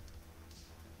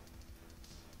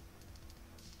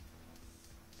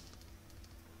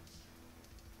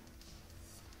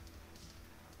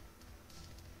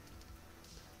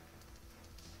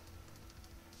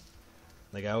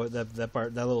 Like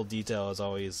that little detail has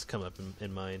always come up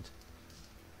in mind.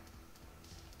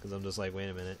 Because I'm just like, wait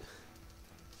a minute.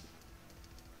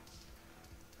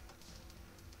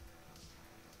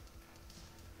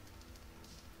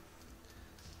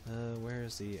 Where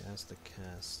is the Aztec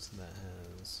cast that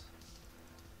has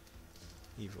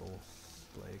evil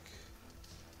Blake?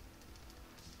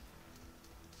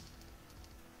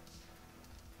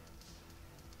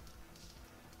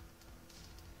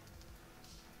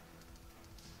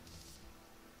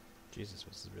 Jesus,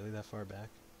 was it really that far back?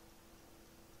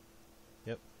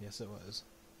 Yep, yes it was.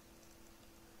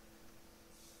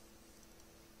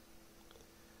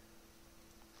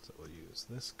 So we'll use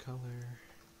this color.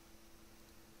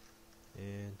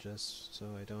 And just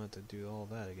so I don't have to do all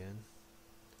that again.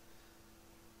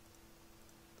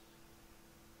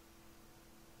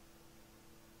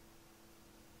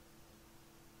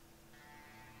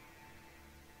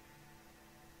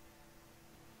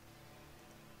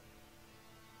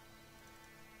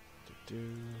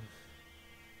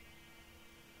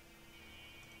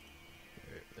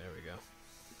 There we go.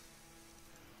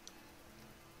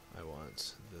 I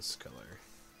want this color.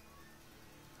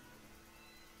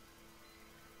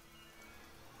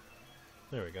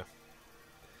 There we go.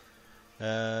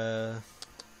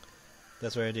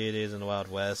 That's where D&D is in the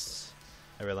Wild West.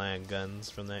 I rely on guns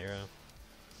from that era.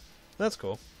 That's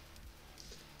cool.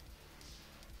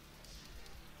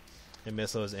 A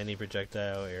missile is any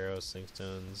projectile, arrows,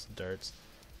 singstones, darts.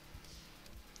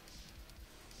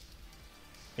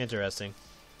 Interesting.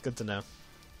 Good to know.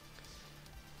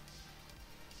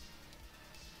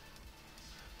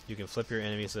 You can flip your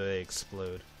enemies so they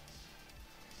explode.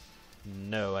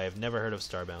 No, I have never heard of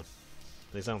Starbound.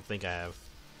 At least I don't think I have.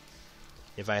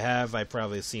 If I have, I've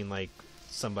probably seen like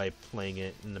somebody playing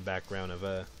it in the background of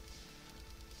a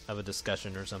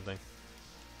discussion or something.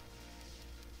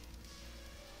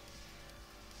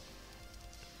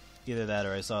 Either that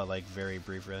or I saw it like very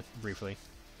briefly.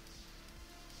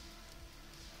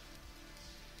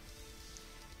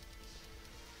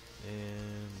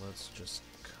 And let's just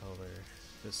color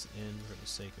this in for the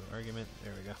sake of argument.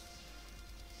 There we go.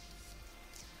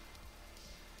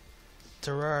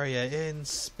 Terraria in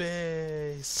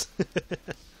space!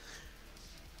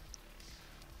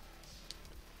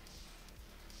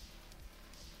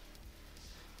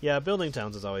 Yeah, building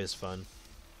towns is always fun.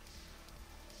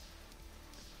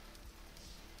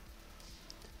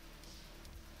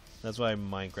 That's why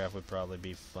Minecraft would probably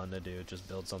be fun to do. Just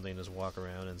build something and just walk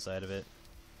around inside of it.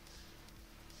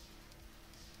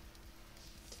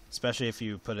 Especially if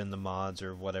you put in the mods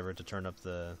or whatever to turn up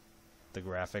the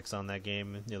graphics on that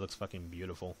game. It looks fucking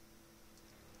beautiful.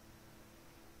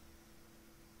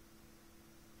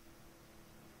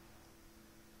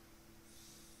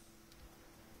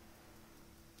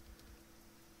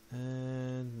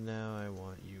 And now I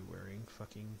want you wearing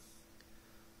fucking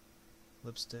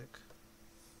lipstick.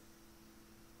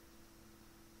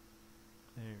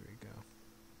 There we go.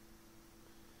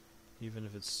 Even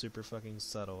if it's super fucking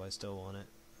subtle, I still want it.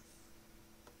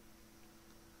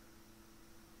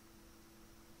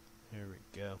 There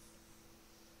we go.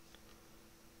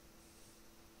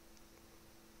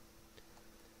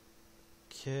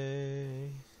 Okay.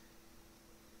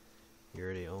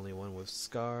 You're the only one with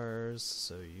scars,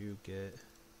 so you get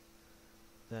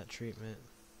that treatment.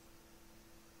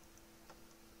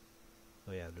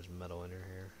 Oh yeah, there's metal in her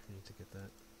hair. I need to get that.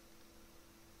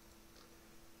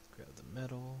 Grab the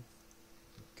metal.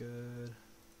 Good.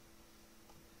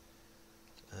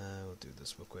 We'll do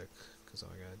this real quick, because all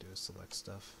I gotta do is select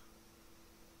stuff.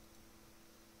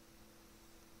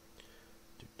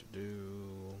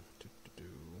 Do.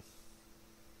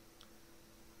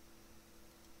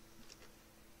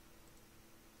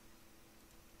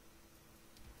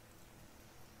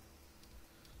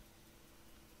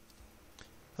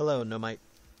 Hello, Nomite.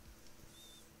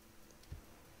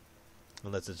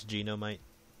 Unless it's Genomite.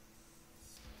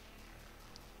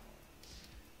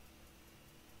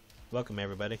 Welcome,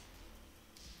 everybody.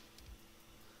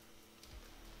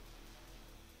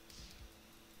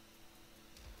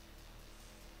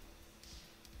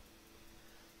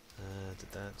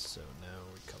 Did that, so now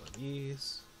we color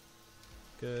these.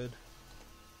 Good.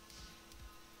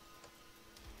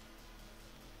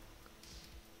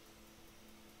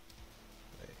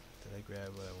 Wait, did I grab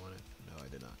what I wanted? No, I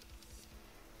did not.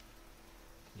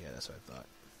 Yeah, that's what I thought.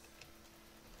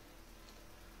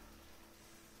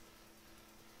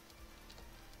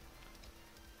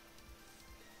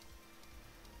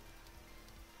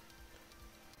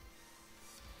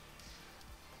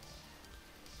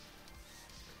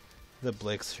 The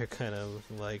Blicks are kind of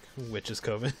like Witch's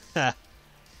Coven.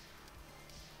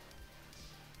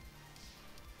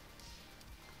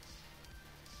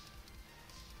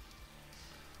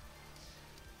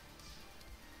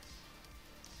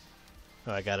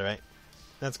 Oh, I got it right.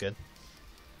 That's good.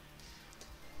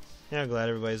 Yeah, I'm glad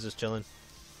everybody's just chilling.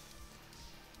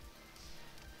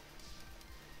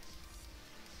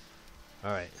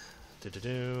 Alright.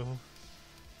 Do-do-do.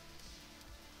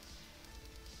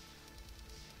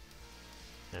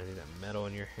 Now I need that metal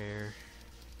in your hair.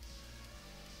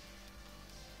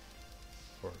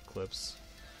 Or clips.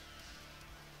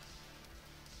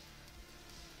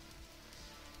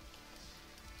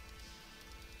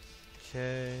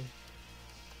 Okay.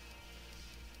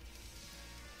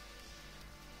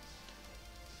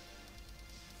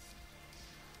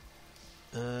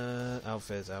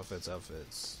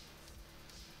 Outfits.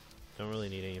 Don't really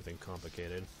need anything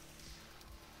complicated.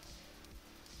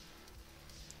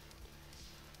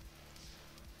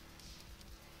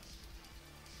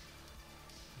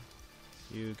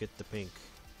 You get the pink.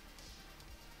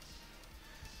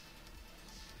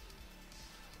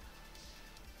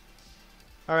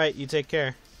 Alright, you take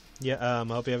care. Yeah, I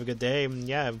hope you have a good day.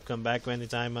 Yeah, come back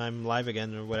anytime I'm live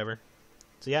again or whatever.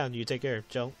 So yeah, you take care.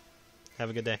 Chill. Have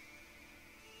a good day.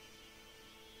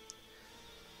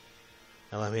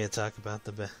 Allow me to talk about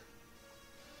the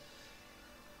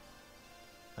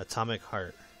Atomic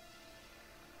Heart.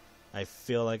 I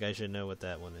feel like I should know what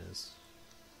that one is.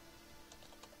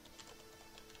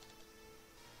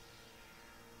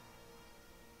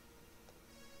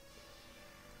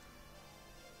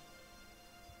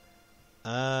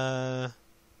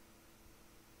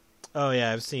 Oh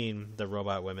yeah, I've seen the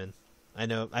Robot Women. I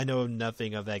know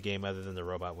nothing of that game other than the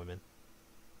Robot Women.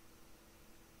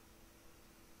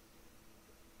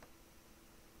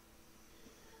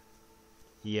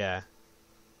 Yeah.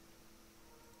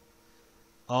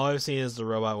 All I've seen is the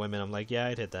Robot Women. I'm like, yeah,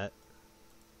 I'd hit that.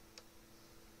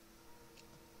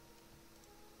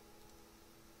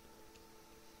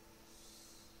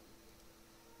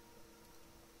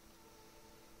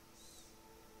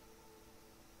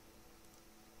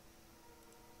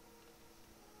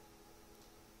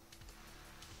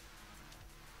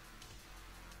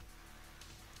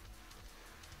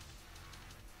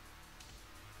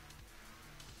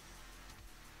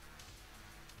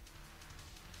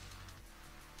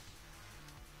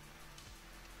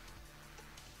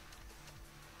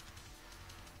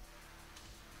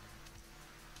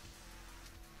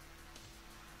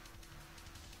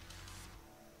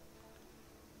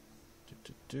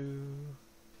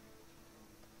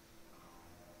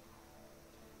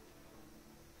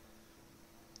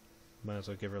 Might as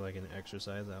well give her like an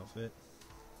exercise outfit.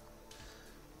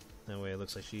 That way it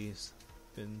looks like she's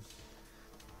been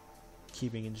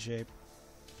keeping in shape.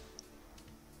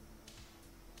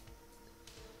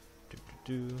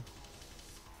 You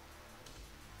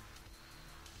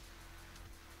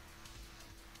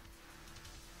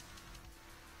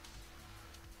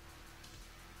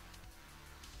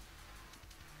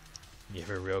have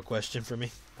a real question for me?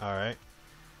 Alright.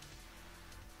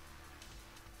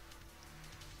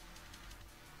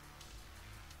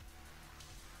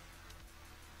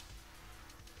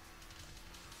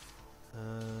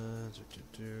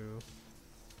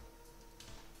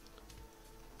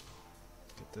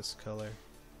 Get this color.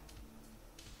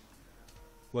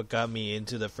 What got me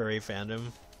into the furry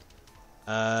fandom?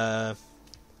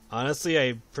 Honestly,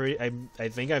 I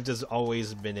think I've just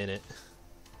always been in it.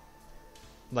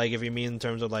 Like, if you mean in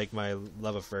terms of like my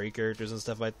love of furry characters and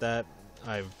stuff like that,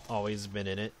 I've always been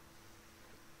in it.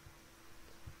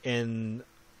 And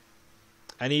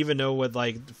I didn't even know what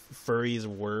like furries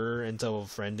were until a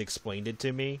friend explained it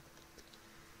to me.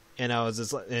 And I was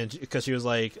just like, because she was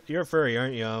like, "You're a furry,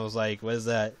 aren't you?" I was like, "What is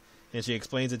that?" And she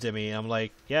explains it to me, and I'm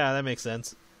like, "Yeah, that makes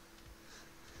sense."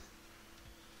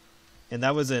 And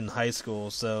that was in high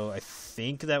school, so I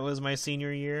think that was my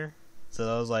senior year. So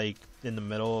that was like in the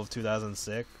middle of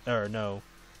 2006, or no,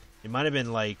 it might have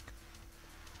been like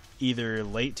either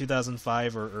late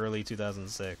 2005 or early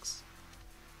 2006.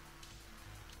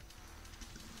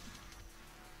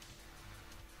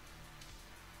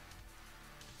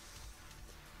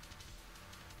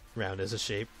 Round as a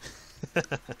shape.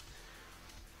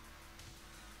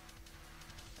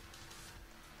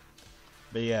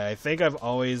 But yeah, I think I've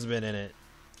always been in it,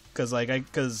 cause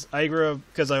I grew up,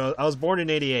 I was born in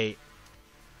 '88,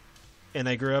 and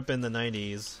I grew up in the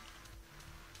 '90s,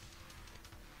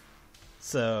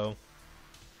 so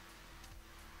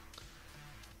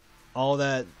all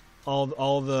that, all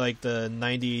the like the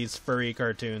 '90s furry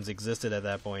cartoons existed at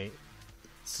that point,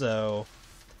 so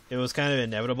it was kind of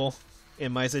inevitable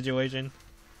in my situation.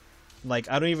 Like,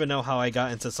 I don't even know how I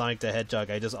got into Sonic the Hedgehog.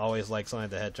 I just always liked Sonic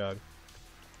the Hedgehog.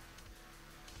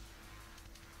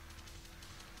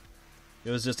 It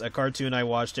was just a cartoon I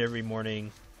watched every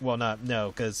morning. Well, no,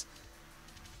 because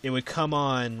it would come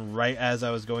on right as I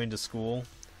was going to school.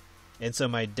 And so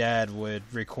my dad would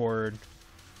record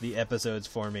the episodes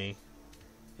for me.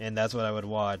 And that's what I would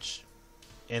watch.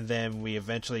 And then we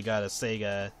eventually got a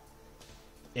Sega.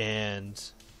 And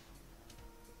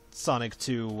Sonic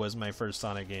 2 was my first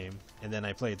Sonic game. And then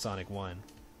I played Sonic 1.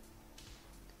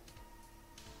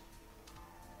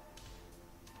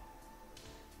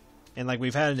 And like,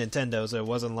 we've had a Nintendo, so it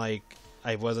wasn't like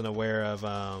I wasn't aware of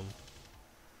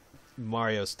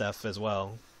Mario stuff as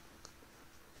well.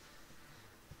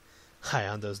 High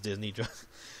on those Disney drugs.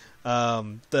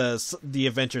 The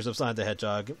Adventures of Sonic the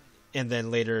Hedgehog, and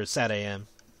then later Sat AM.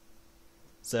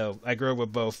 So I grew up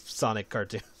with both Sonic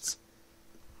cartoons.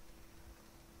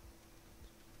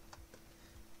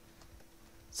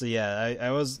 So yeah,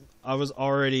 I was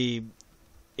already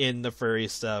in the furry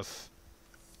stuff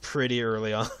pretty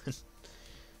early on.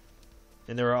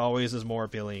 And they were always as more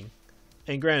appealing.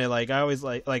 And granted, like, I always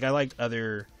I liked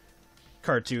other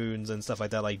cartoons and stuff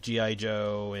like that, like G.I.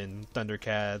 Joe and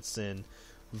Thundercats and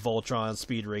Voltron,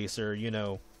 Speed Racer, you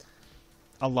know,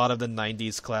 a lot of the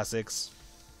 90s classics,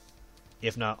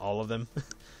 if not all of them,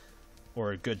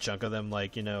 or a good chunk of them,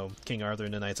 like, you know, King Arthur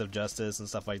and the Knights of Justice and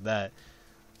stuff like that.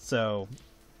 So,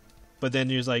 but then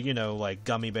there's, like, you know, like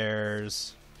Gummy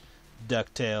Bears,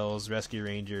 DuckTales, Rescue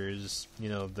Rangers, you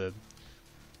know, the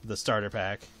starter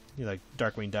pack, you know, like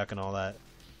Darkwing Duck and all that.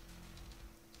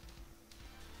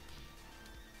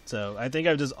 So I think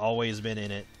I've just always been in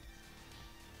it.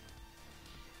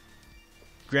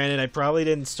 Granted, I probably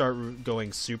didn't start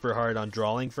going super hard on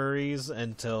drawing furries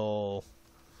until...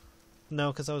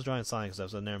 No, because I was drawing Sonic stuff,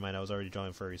 so never mind, I was already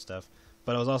drawing furry stuff.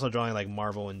 But I was also drawing like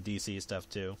Marvel and DC stuff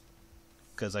too,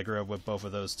 because I grew up with both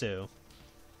of those too.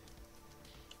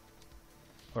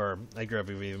 Or I grew up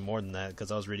with even more than that, because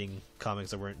I was reading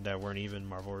comics that weren't even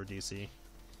Marvel or DC.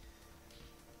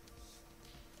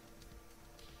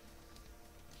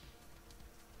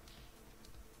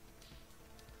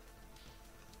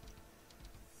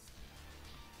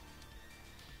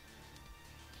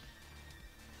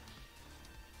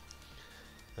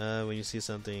 When you see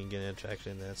something and get an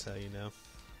attraction, that's how you know.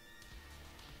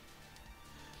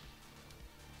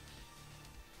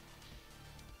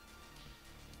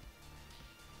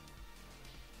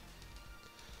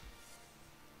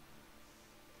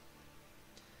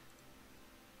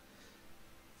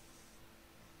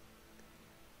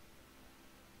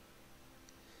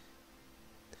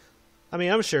 I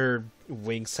mean, I'm sure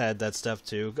Winx had that stuff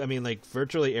too. I mean, like,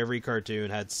 virtually every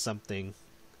cartoon had something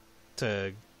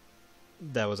to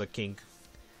that was a kink,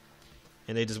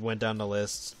 and they just went down the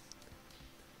list.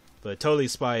 But Totally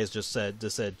Spies just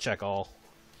said check all.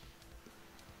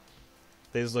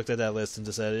 They just looked at that list and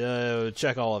just said,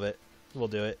 check all of it. We'll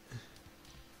do it.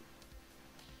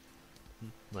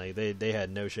 Like, they had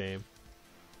no shame.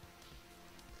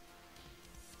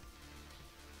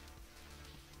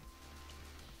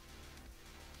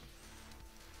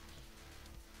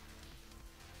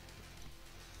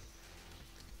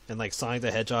 And like Sonic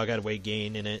the Hedgehog had weight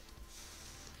gain in it.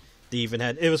 They even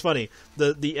had, it was funny,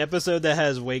 the episode that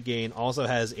has weight gain also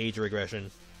has age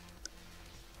regression.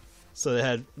 So it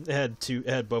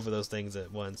had both of those things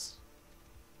at once.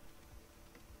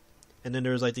 And then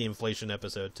there was like the inflation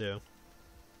episode too.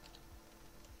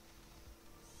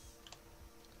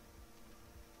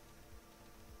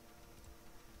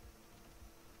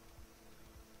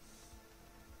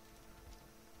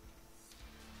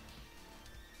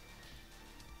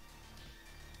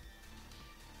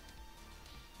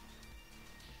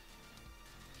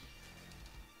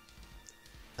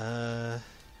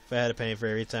 If I had a penny for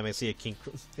every time I see a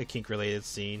kink related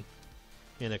scene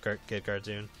in a kid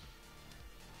cartoon.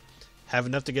 have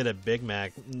enough to get a Big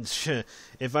Mac.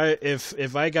 If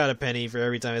I got a penny for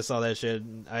every time I saw that shit,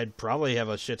 I'd probably have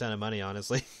a shit ton of money,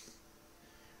 honestly.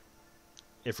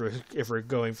 if we're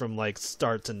going from like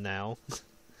start to now.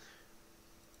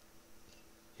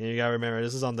 And you gotta remember,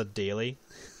 this is on the daily.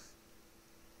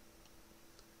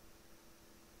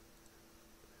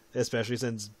 Especially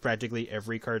since practically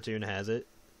every cartoon has it.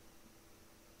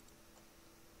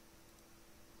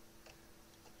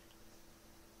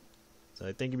 So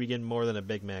I think you'd be getting more than a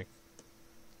Big Mac.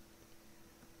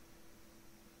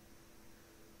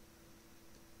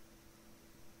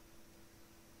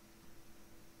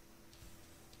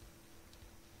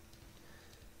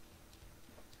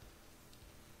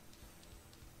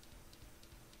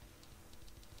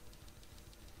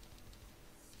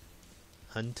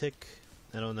 Huntic?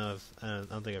 I don't know if I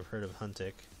don't think I've heard of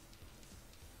Huntic.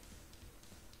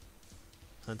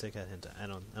 Huntic at Hint. I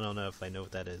don't know if I know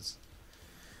what that is.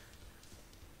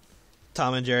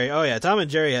 Tom and Jerry. Oh yeah, Tom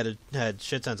and Jerry had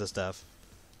shit tons of stuff.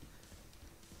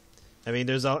 I mean,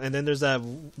 there's all, and then there's that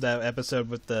episode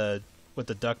with the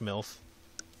duck milf,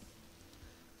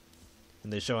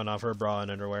 and they showing off her bra and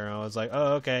underwear, and I was like,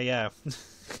 oh okay, yeah,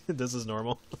 this is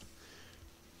normal,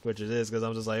 which it is, because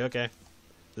I'm just like, okay,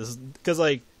 this is because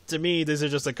like to me these are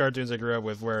just the cartoons I grew up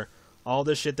with, where all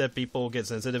the shit that people get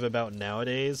sensitive about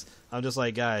nowadays, I'm just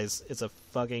like, guys, it's a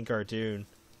fucking cartoon,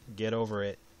 get over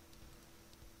it.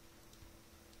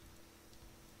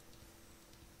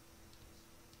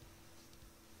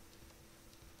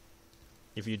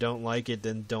 If you don't like it,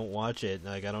 then don't watch it.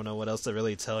 Like, I don't know what else to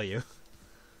really tell you.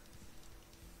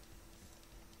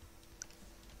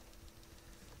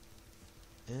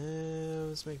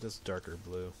 Let's make this darker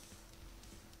blue.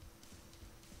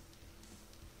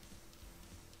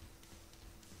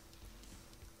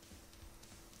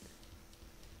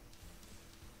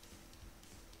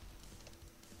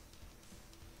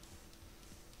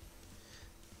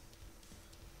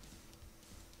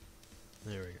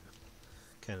 There we go.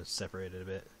 Kind of separated a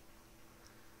bit.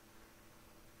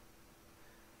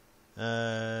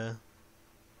 Oh,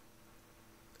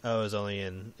 it was only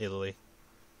in Italy.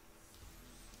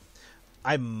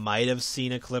 I might have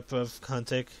seen a clip of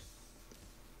Huntic.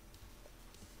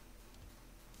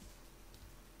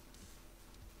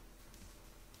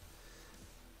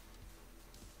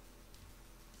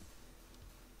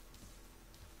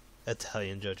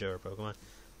 Italian JoJo or Pokemon.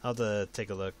 I'll have to take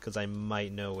a look, because I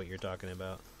might know what you're talking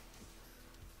about.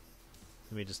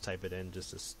 Let me just type it in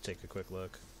just to take a quick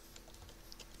look.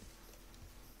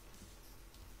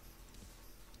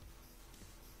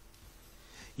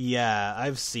 Yeah,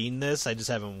 I've seen this, I just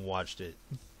haven't watched it.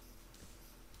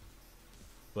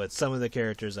 But some of the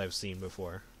characters I've seen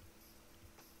before.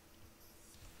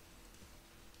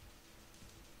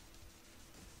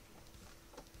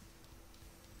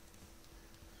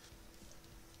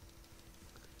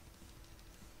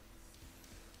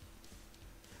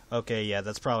 Okay, yeah,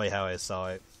 that's probably how I saw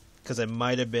it. Because it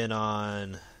might have been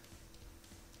on...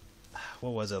 What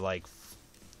was it, like,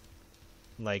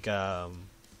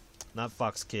 not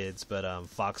Fox Kids, but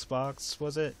Foxbox,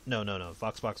 was it? No.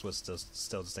 Foxbox was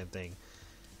still the same thing.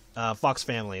 Fox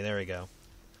Family, there we go.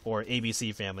 Or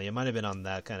ABC Family. It might have been on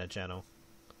that kind of channel.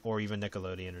 Or even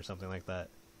Nickelodeon or something like that.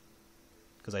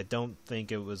 Because I don't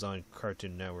think it was on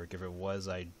Cartoon Network. If it was,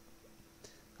 I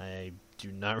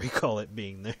do not recall it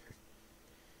being there.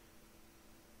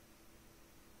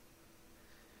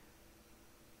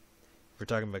 We're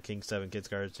talking about King 7 Kids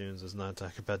cartoons, let's not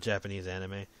talk about Japanese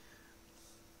anime.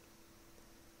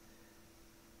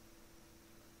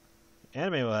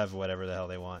 Anime will have whatever the hell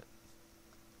they want.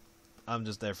 I'm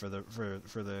just there for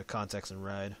the context and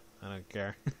ride. I don't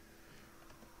care.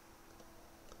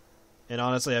 And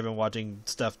honestly, I've been watching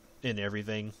stuff in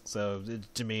everything, so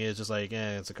to me it's just like,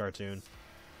 it's a cartoon.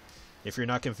 If you're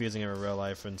not confusing it with real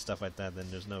life and stuff like that, then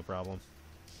there's no problem.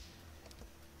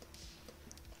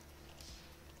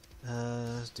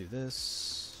 Let's do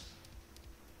this.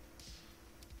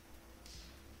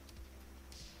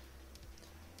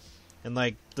 And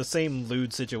like the same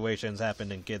lewd situations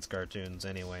happened in kids' cartoons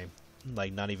anyway.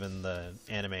 Like not even the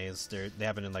animes; they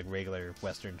happen in like regular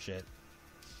Western shit.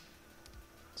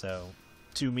 So,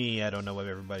 to me, I don't know what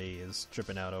everybody is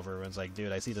tripping out over. Everyone's like,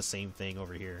 "Dude, I see the same thing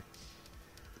over here."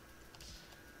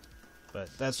 But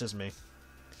that's just me.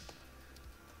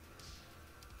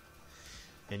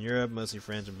 In Europe, mostly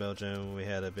France and Belgium, we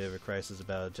had a bit of a crisis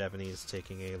about Japanese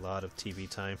taking a lot of TV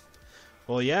time.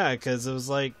 Well, yeah, because it was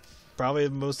like probably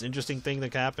the most interesting thing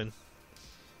that happened.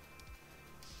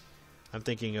 I'm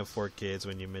thinking of 4Kids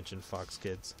when you mentioned Fox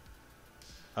Kids.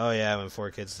 Oh yeah, when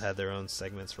 4Kids had their own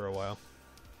segments for a while.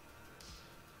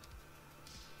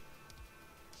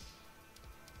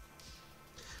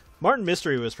 Martin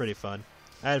Mystery was pretty fun.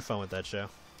 I had fun with that show.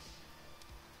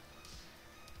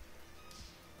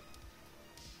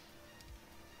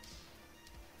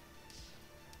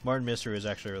 Martin Mystery was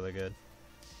actually really good.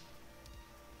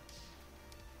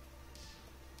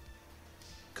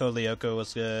 Code Lyoko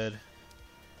was good.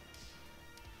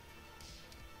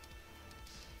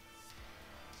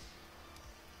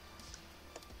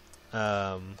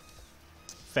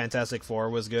 Fantastic Four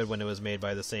was good when it was made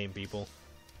by the same people.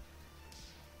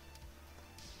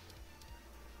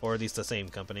 Or at least the same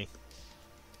company.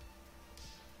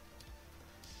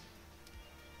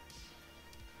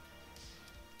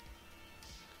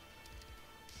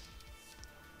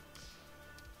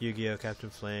 Yu-Gi-Oh! Captain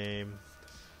Flame.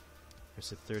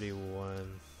 There's a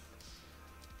 31.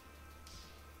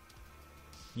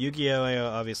 Yu-Gi-Oh! I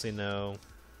obviously know.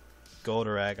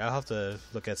 Goldorak. I'll have to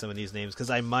look at some of these names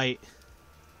because I might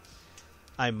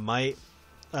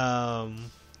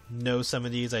know some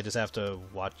of these. I just have to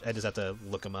watch. I just have to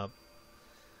look them up.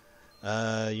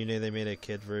 You know they made a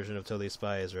kid version of Totally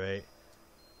Spies, right?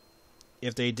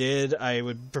 If they did, I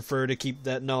would prefer to keep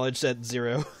that knowledge at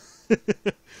 0.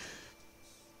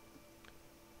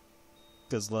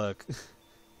 Because look,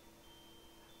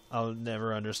 I'll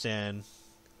never understand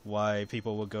why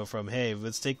people would go from, hey,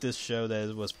 let's take this show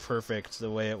that was perfect the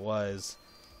way it was,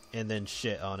 and then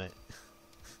shit on it.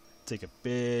 Take a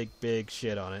big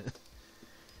shit on it.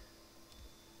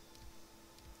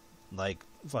 Like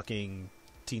fucking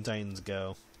Teen Titans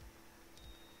Go.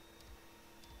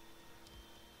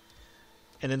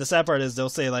 And then the sad part is they'll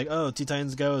say like, oh, Teen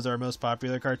Titans Go is our most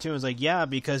popular cartoon. It's like, yeah,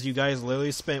 because you guys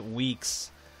literally spent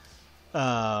weeks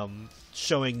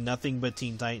showing nothing but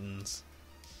Teen Titans.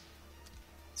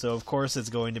 So of course it's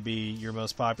going to be your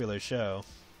most popular show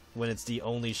when it's the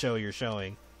only show you're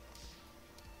showing.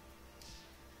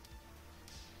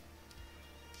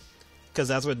 Because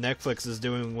that's what Netflix is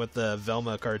doing with the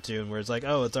Velma cartoon, where it's like,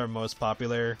 oh, it's our most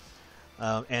popular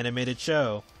animated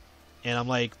show. And I'm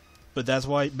like, but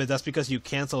that's because you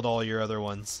canceled all your other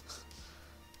ones.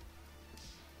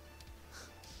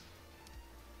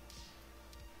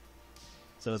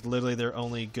 So it's literally their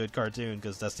only good cartoon,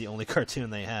 because that's the only cartoon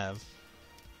they have.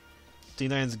 Teen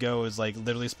Titans Go is like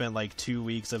literally spent like 2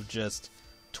 weeks of just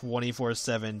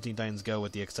 24/7 Teen Titans Go,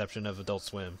 with the exception of Adult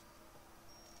Swim.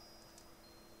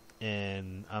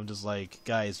 And I'm just like,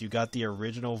 guys, you got the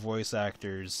original voice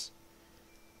actors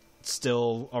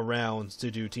still around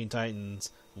to do Teen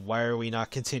Titans. Why are we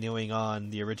not continuing on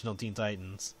the original Teen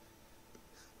Titans?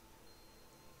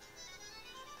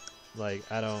 Like,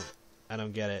 I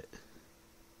don't get it.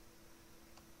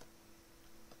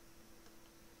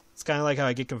 It's kind of like how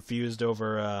I get confused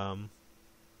over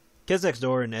Kids Next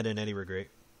Door and Ed and Eddie were great.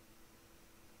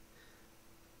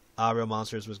 Real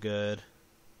Monsters was good.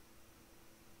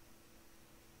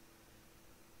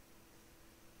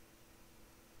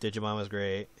 Digimon was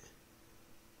great.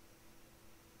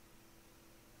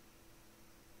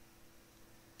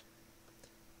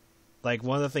 Like,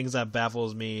 one of the things that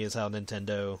baffles me is how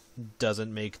Nintendo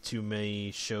doesn't make too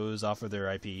many shows off of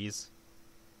their IPs.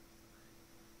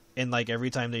 And like every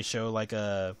time they show like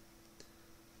a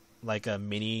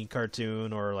mini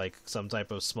cartoon or like some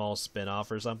type of small spin-off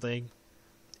or something,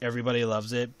 everybody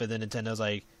loves it, but then Nintendo's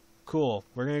like, cool,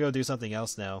 we're gonna go do something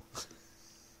else now.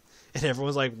 And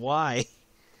everyone's like, why?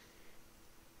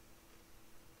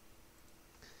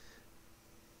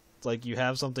 It's like you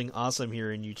have something awesome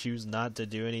here and you choose not to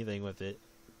do anything with it.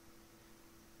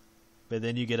 But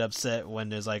then you get upset when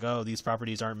there's like, oh, these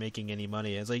properties aren't making any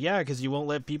money. And it's like, yeah, because you won't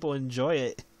let people enjoy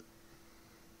it.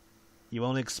 You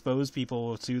won't expose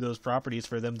people to those properties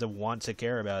for them to want to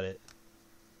care about it.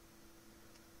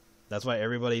 That's why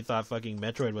everybody thought fucking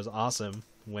Metroid was awesome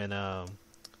when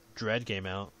Dread came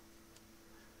out.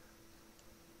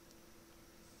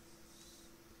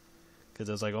 Because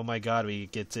it was like, oh my god, we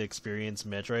get to experience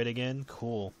Metroid again?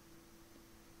 Cool.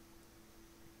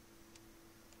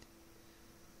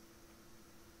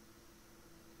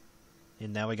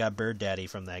 And now we got Bird Daddy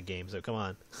from that game, so come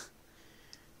on.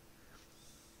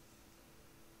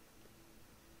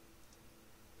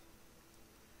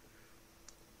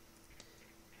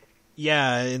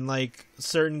 Yeah, and like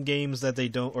certain games that they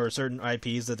don't, or certain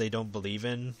IPs that they don't believe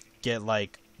in, get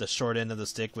like the short end of the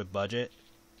stick with budget.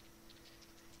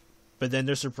 But then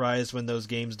they're surprised when those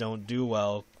games don't do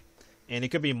well. And it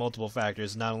could be multiple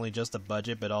factors, not only just the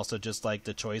budget, but also just like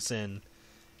the choice in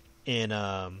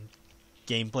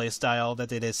gameplay style that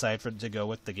they decide to go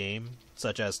with the game,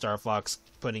 such as Star Fox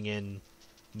putting in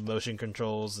motion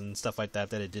controls and stuff like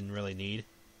that it didn't really need.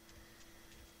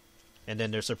 And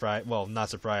then they're surprised, well, not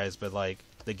surprised, but like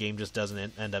the game just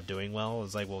doesn't end up doing well.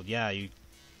 It's like, well, yeah, you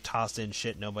tossed in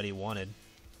shit nobody wanted.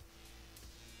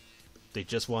 They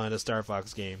just wanted a Star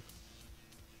Fox game.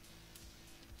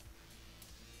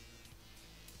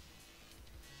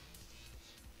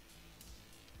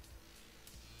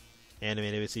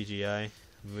 Animated with CGI.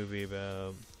 Movie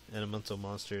about elemental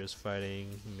monsters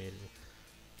fighting.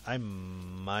 I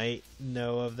might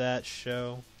know of that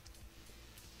show.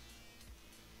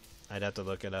 I'd have to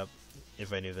look it up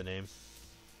if I knew the name.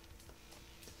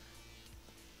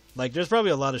 Like, there's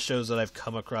probably a lot of shows that I've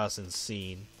come across and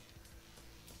seen,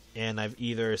 and I've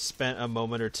either spent a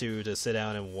moment or two to sit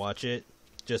down and watch it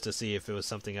just to see if it was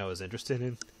something I was interested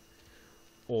in,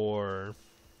 or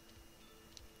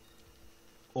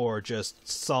just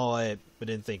saw it but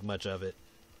didn't think much of it.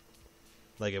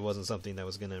 Like, it wasn't something that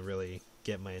was gonna really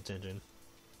get my attention.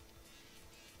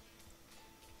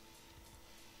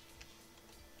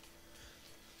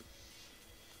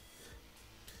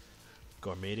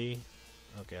 Gourmety?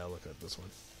 Okay, I'll look at this one.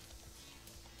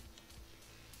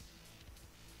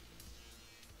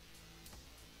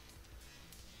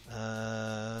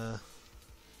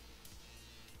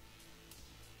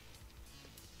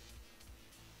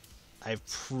 I've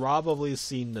probably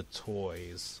seen the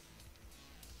toys,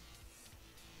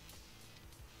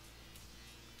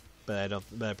 but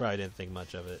I probably didn't think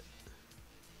much of it.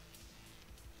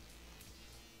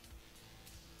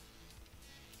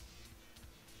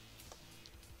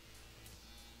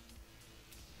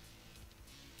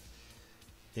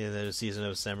 Yeah, there's a season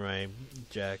of Samurai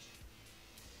Jack.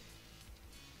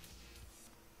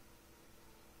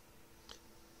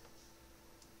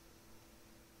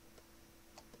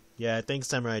 Yeah, I think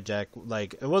Samurai Jack,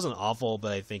 like, it wasn't awful,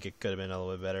 but I think it could have been a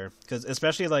little bit better. Because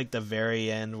especially, like, the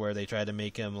very end where they tried to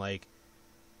make him, like,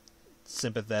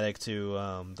 sympathetic to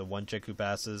the one chick who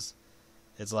passes.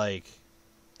 It's like,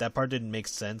 that part didn't make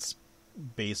sense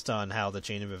based on how the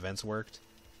chain of events worked.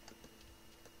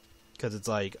 Because it's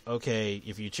like, okay,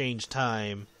 if you change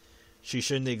time, she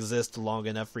shouldn't exist long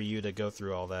enough for you to go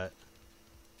through all that.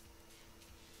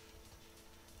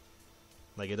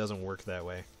 Like, it doesn't work that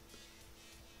way.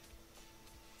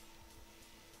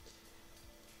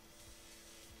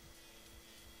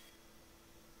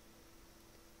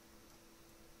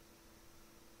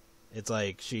 It's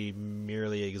like she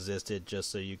merely existed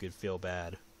just so you could feel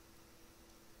bad.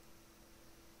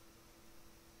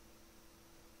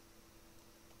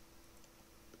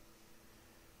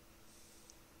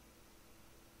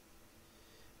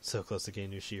 So close to getting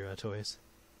new She-Ra toys.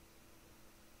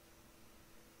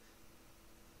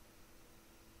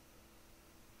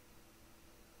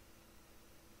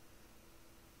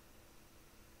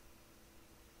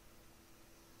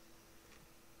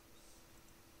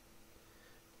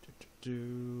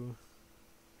 Ooh,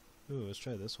 let's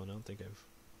try this one. I don't think I've...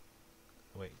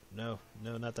 Wait, no,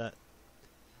 not that.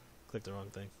 Clicked the wrong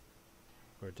thing.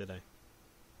 Or did I?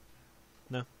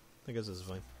 No, I guess this is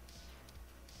fine.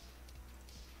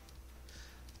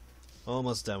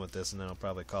 Almost done with this, and then I'll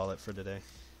probably call it for today.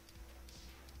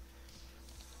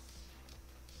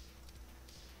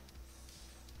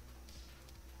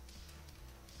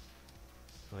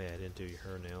 Oh yeah, I didn't do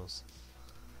her nails.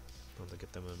 I'll have to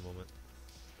get them in a moment.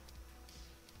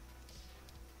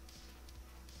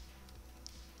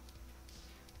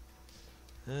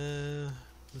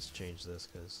 Let's change this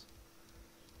because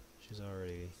she's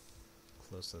already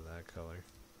close to that color.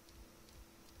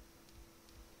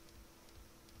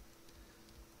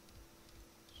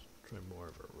 Let's try more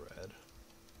of a red.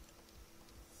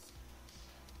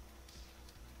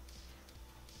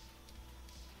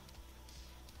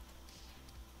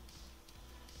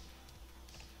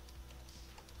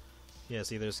 Yeah,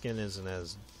 see, their skin isn't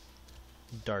as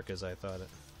dark as I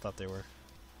thought they were.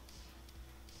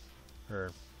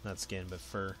 Or, not skin, but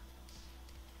fur.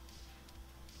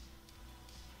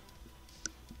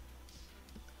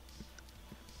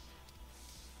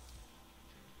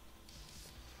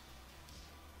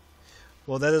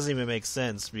 Well, that doesn't even make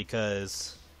sense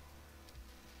because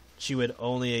she would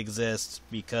only exist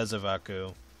because of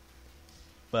Aku.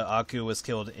 But Aku was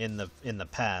killed in the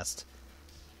past.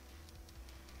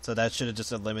 So that should have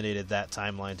just eliminated that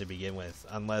timeline to begin with.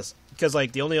 Unless, because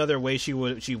like the only other way she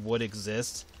would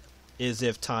exist is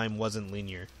if time wasn't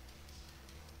linear.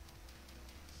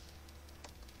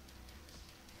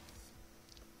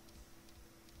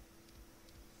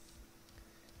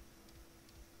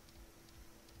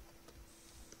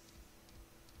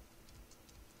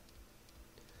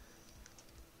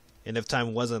 And if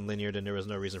time wasn't linear, then there was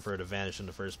no reason for her to vanish in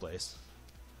the first place.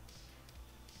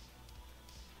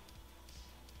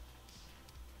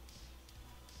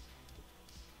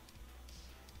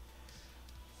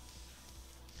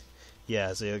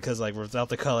 Yeah, see, because like without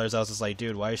the colors, I was just like,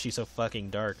 dude, why is she so fucking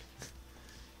dark?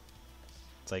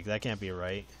 It's like, that can't be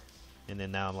right. And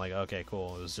then now I'm like, okay,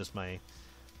 cool. It's just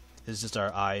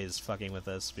our eyes fucking with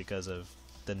us because of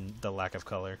the lack of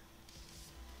color.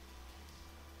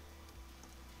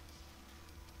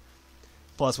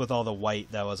 Plus, with all the white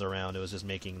that was around, it was just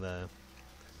making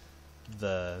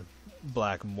the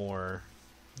black more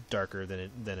darker than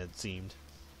it seemed.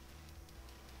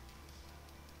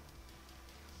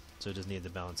 So it just needed to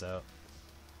balance out.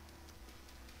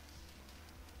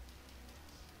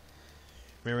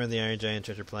 Remember the Iron Giant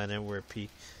Treasure Planet where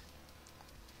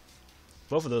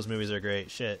both of those movies are great.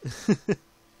 Shit.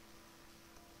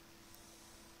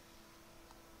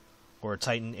 Or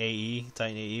Titan AE.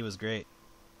 Titan AE was great.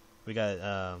 We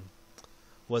got,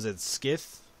 was it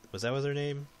Skiff? Was that her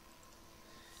name?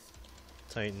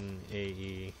 Titan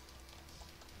AE.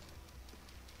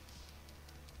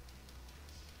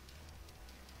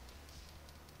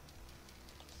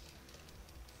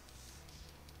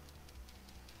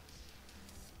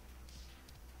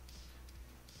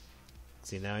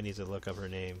 See, now I need to look up her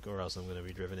name, or else I'm going to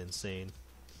be driven insane.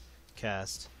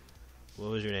 Cast. What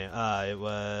was your name? It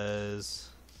was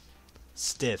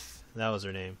Stiff. That was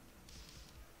her name.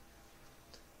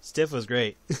 Stiff was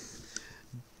great.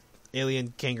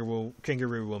 Alien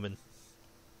kangaroo woman.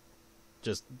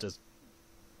 Just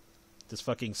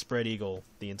fucking spread eagle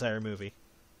the entire movie.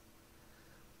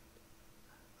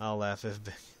 I'll laugh if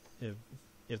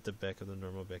the back of the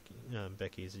normal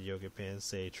Becky's yoga pants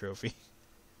say trophy.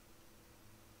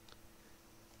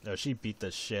 No, she beat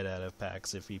the shit out of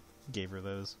Pax if he gave her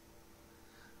those.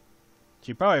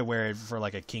 She'd probably wear it for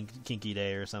like a kinky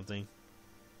day or something.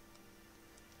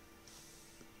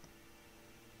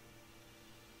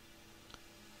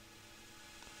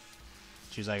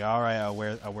 She's like, all right, I'll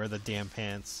wear the damn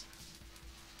pants.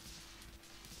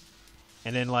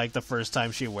 And then like the first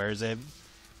time she wears it,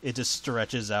 it just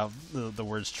stretches out the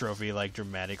words trophy like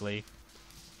dramatically.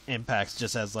 And Pax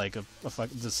just has like a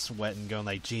just sweating, going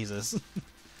like, Jesus.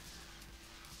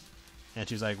 And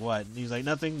she's like, what? And he's like,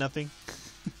 nothing.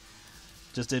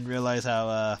 Just didn't realize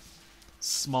how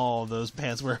small those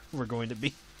pants were going to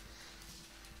be.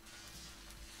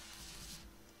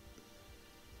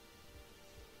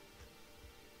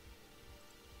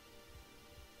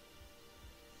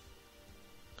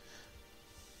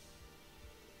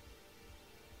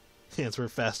 Hands were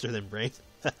faster than brain.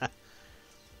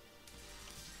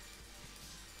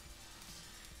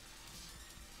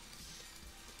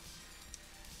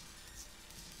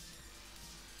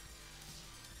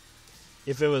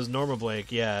 If it was normal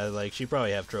Blake, yeah, like she'd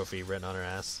probably have trophy written on her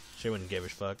ass. She wouldn't give a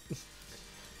fuck.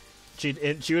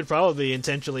 She would probably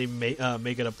intentionally make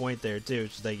it a point there too.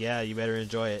 She's like, yeah, you better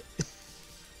enjoy it.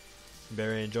 You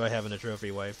better enjoy having a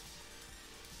trophy wife.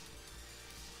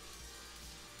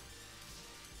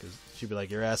 Because she'd be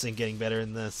like, your ass ain't getting better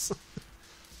than this.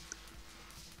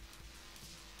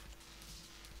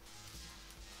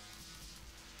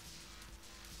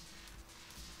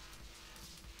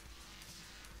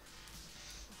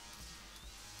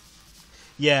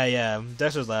 Yeah.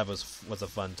 Dexter's Lab was a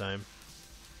fun time.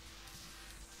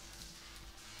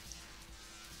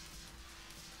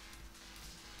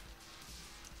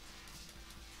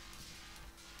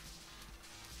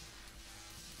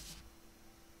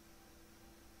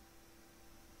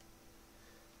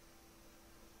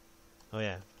 Oh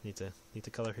yeah, need to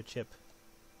color her chip.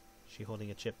 She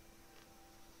holding a chip.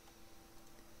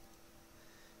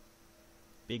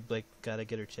 Big Blake gotta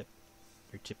get her chip.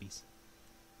 Her chippies.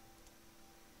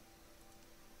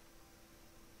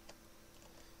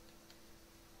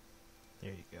 There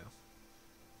you go.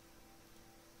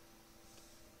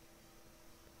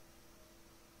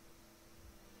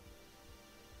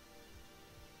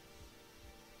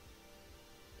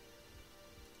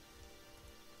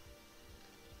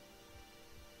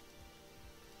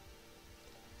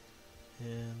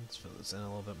 And let's fill this in a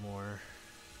little bit more.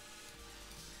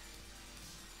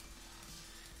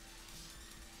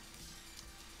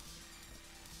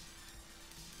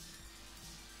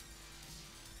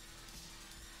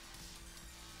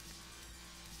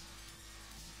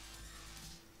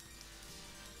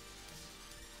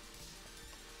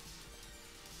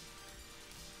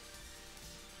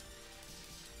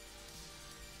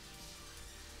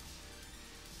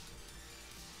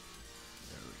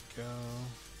 There we go.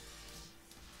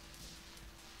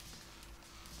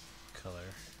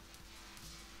 Color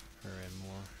her in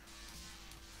more.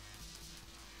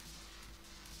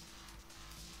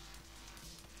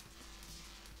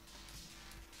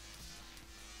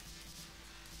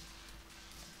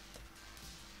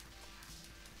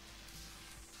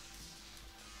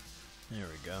 There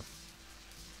we go.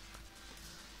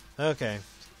 Okay.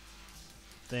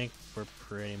 Think we're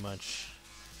pretty much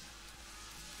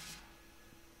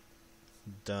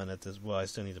done at this. Well, I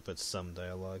still need to put some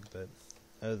dialogue, but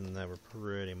other than that, we're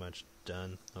pretty much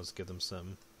done. I'll just give them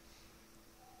some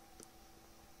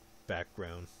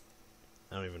background.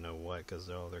 I don't even know what, because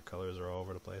all their colors are all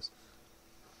over the place.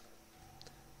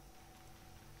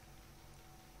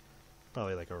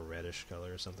 Probably like a reddish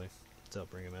color or something to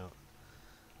help bring them out.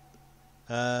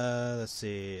 Let's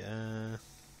see.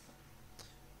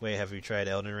 Wait, have you tried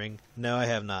Elden Ring? No, I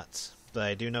have not. But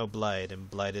I do know Blight,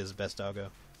 and Blight is best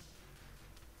doggo.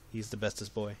 He's the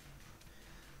bestest boy.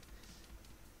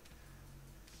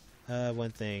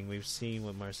 One thing. We've seen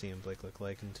what Marcy and Blake look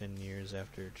like in 10 years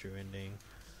after a true ending.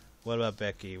 What about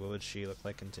Becky? What would she look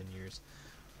like in 10 years?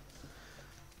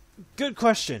 Good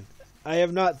question. I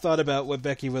have not thought about what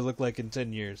Becky would look like in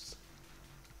 10 years.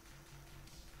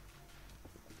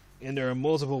 And there are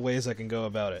multiple ways I can go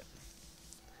about it.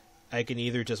 I can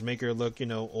either just make her look,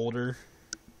 older.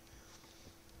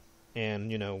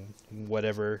 And,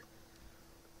 whatever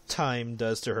time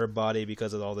does to her body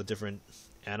because of all the different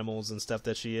animals and stuff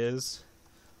that she is.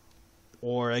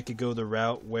 Or I could go the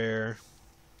route where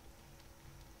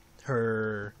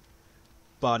her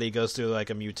body goes through like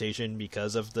a mutation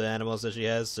because of the animals that she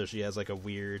has, so she has like a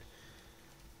weird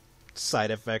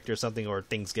side effect or something, or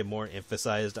things get more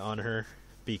emphasized on her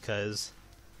because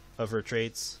of her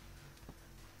traits.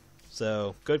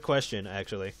 So, good question,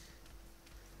 actually.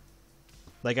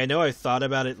 Like, I know I've thought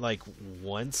about it like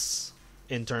once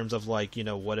in terms of like,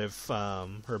 what if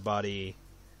her body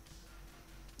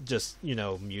just,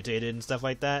 mutated and stuff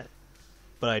like that.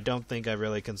 But I don't think I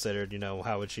really considered,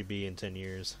 how would she be in 10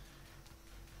 years.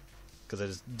 Because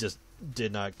it just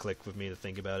did not click with me to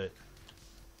think about it.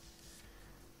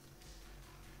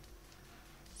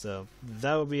 So,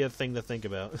 that would be a thing to think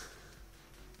about.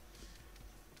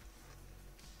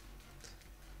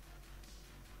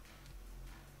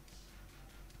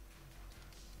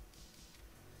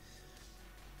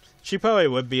 She probably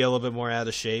would be a little bit more out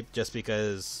of shape just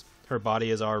because her body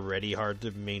is already hard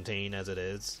to maintain as it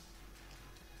is.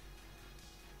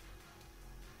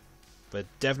 But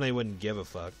definitely wouldn't give a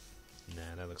fuck.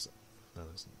 Nah, that looks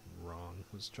wrong.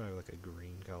 Let's try like a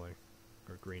green color.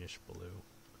 Or greenish blue.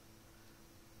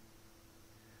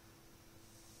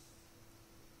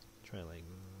 Try like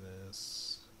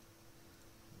this.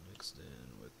 Mixed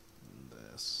in with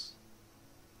this.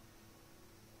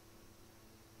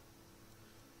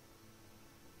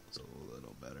 It's a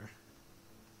little better.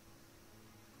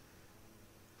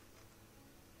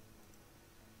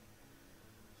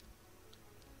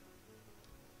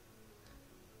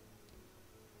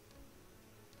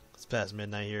 It's past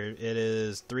midnight here. It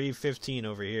is 3:15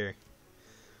 over here.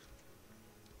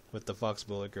 With the Fox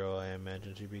Bullet girl, I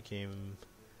imagine she became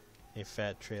a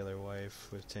fat trailer wife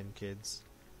with 10 kids.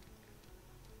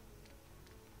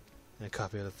 And a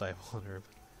copy of the Thibault Herb.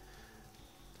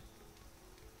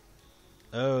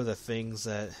 Oh, the things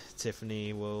that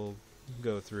Tiffany will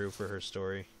go through for her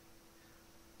story.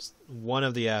 One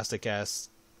of the Astacasts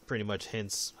pretty much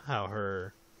hints how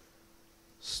her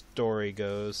story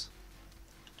goes.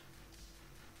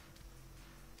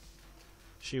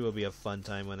 She will be a fun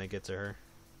time when I get to her.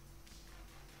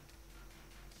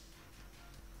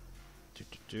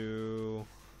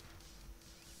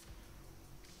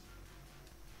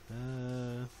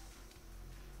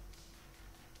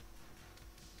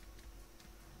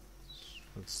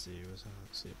 Let's see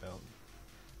about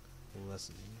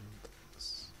lessening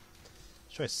this.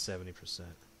 Let's try 70%.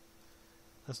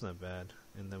 That's not bad.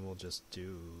 And then we'll just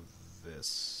do this,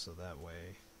 so that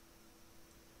way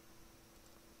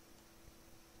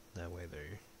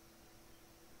they're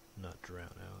not drown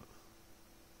out.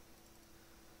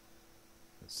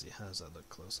 Let's see, how does that look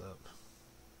close up?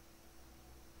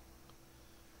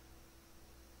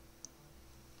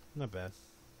 Not bad.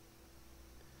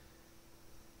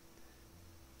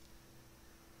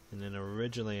 And then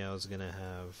originally I was gonna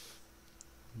have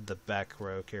the back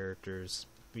row characters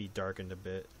be darkened a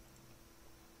bit.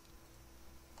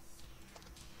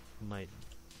 Might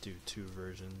do 2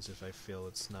 versions if I feel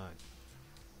it's not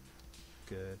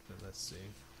good, but let's see.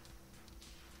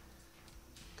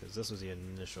 Because this was the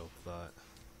initial thought.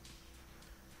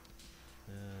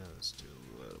 Let's do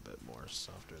a little bit more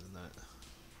softer than that.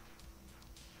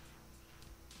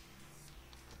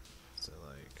 So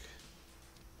like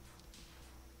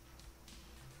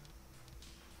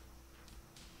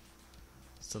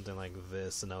something like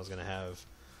this, and I was gonna have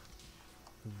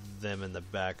them in the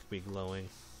back be glowing.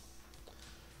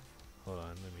 Hold on,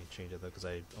 let me change it though, because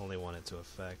I only want it to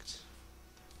affect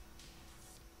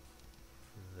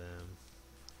them.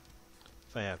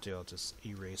 If I have to, I'll just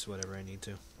erase whatever I need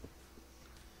to.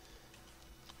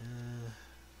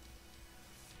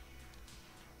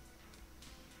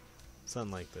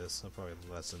 Something like this. I'll probably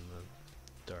lessen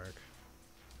the dark.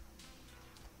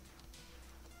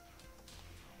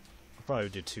 I'll probably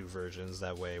do two versions,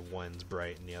 that way one's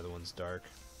bright and the other one's dark.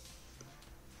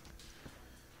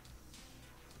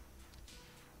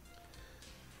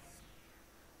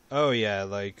 Oh yeah,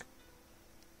 like,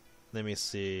 let me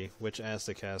see, which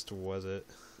Astacast was it?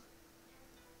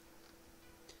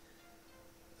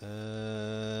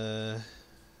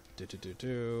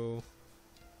 Do.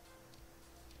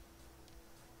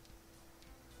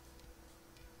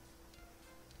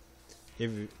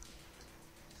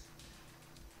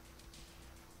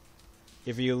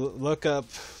 If you look up,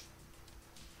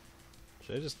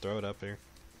 should I just throw it up here?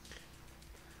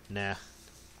 Nah,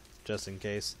 just in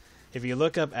case. If you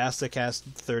look up Astacast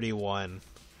 31,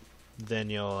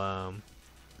 then you'll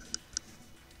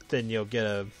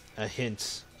get a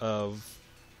hint of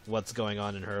what's going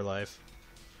on in her life.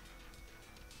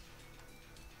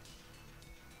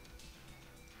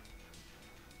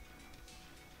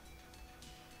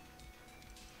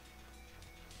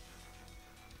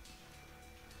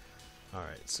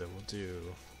 Alright, so we'll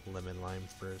do lemon lime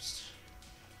first.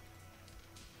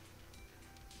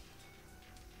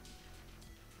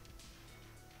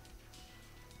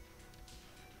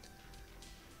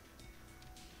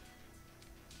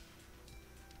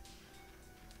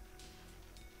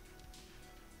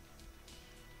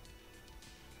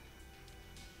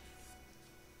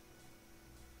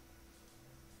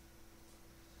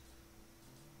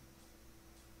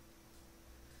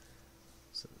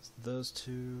 So those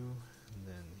two, and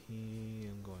then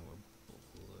I'm going with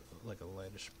blue, like a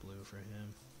lightish blue for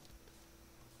him.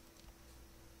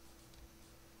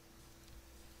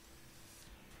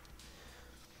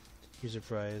 You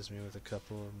surprised me with a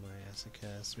couple of my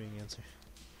Astacast being answered.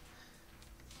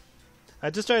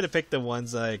 I just try to pick the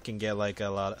ones that I can get like a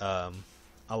lot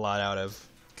out of,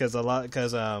 because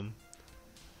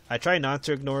I try not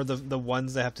to ignore the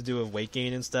ones that have to do with weight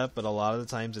gain and stuff, but a lot of the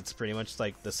times it's pretty much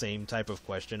like the same type of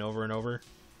question over and over.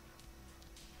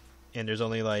 And there's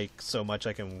only like so much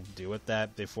I can do with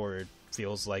that before it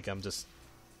feels like I'm just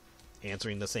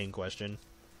answering the same question.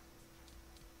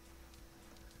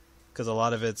 Because a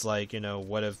lot of it's like, you know,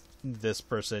 what if this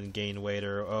person gained weight,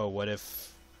 or oh, what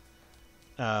if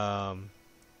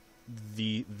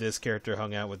this character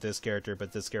hung out with this character,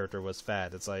 but this character was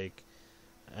fat. It's like,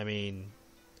 I mean,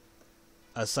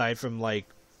 aside from like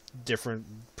different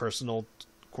personal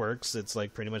quirks, it's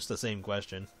like pretty much the same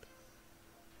question.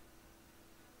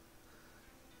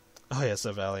 Oh yeah,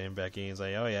 So Valley and Becky. He's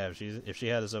like, oh yeah, if she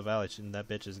had a So Valley, that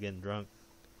bitch is getting drunk.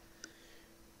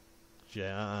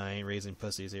 Yeah, I ain't raising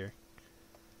pussies here.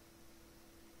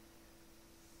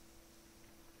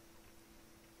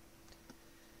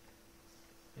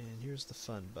 And here's the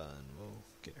fun bun. We'll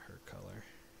get her color.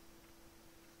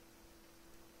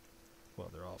 Well,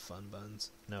 they're all fun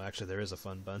buns. No, actually, there is a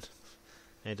fun bun.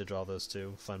 I need to draw those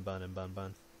two. Fun bun and bun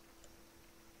bun.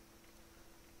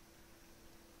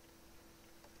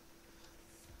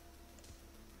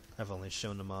 I've only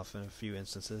shown them off in a few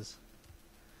instances.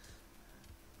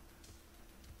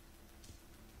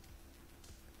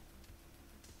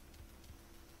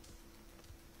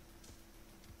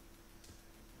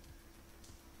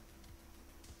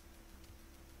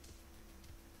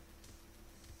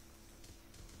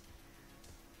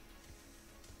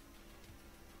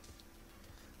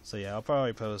 So yeah, I'll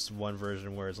probably post one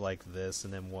version where it's like this,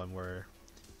 and then one where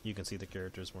you can see the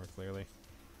characters more clearly.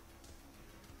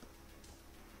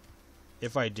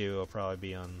 If I do, it'll probably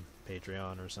be on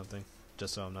Patreon or something,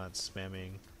 just so I'm not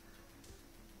spamming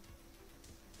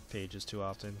pages too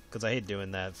often. Because I hate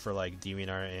doing that for like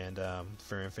DeviantArt and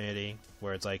for Infinity,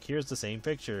 where it's like, here's the same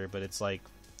picture, but it's like,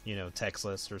 you know,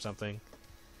 textless or something.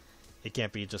 It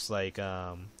can't be just like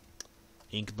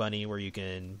Ink Bunny, where you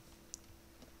can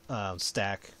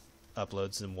stack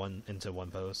uploads into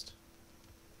one post.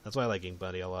 That's why I like Ink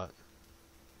Bunny a lot.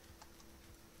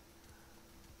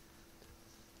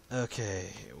 Okay,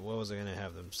 what was I gonna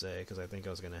have them say? Because I think I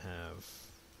was gonna have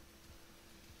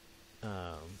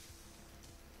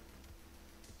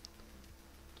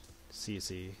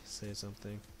CC say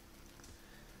something.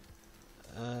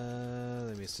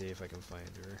 Let me see if I can find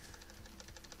her.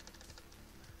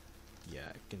 Yeah,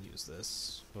 I can use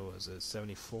this. What was it?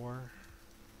 74.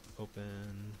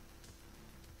 Open.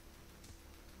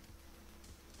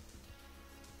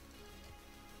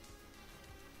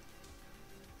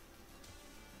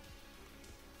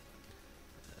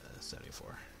 Uh,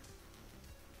 74.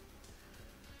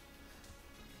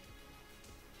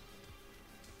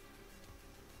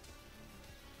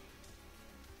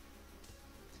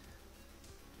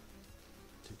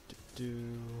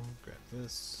 Grab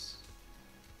this.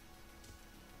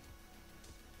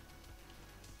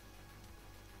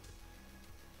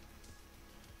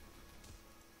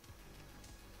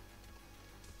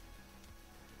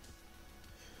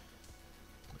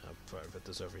 probably put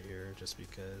this over here just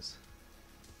because.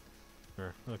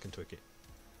 Or I can tweak it.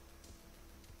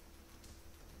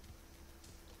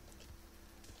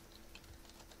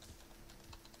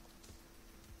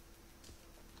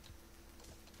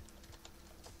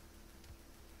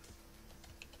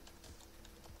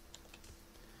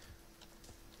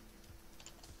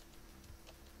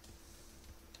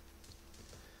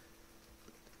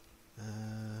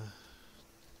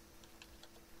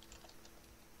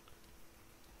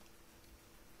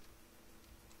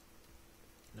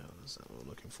 No, that's not what I'm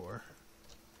looking for.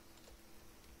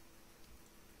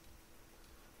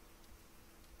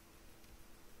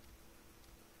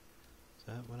 Is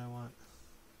that what I want?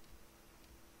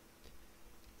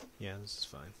 Yeah, this is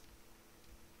fine.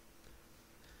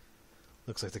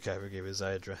 Looks like the guy who gave his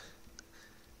Hydra.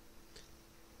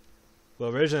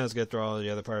 Well, originally I was going to draw the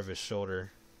other part of his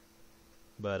shoulder,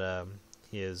 but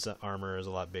his armor is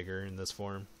a lot bigger in this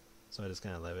form, so I just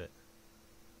kind of left it.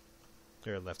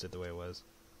 Or left it the way it was.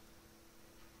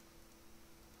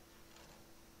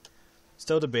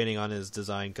 Still debating on his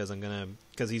design because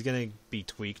he's gonna be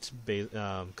tweaked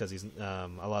because he's a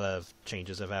lot of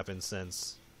changes have happened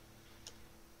since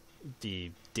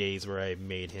the days where I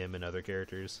made him and other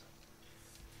characters.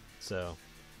 So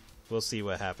we'll see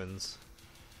what happens.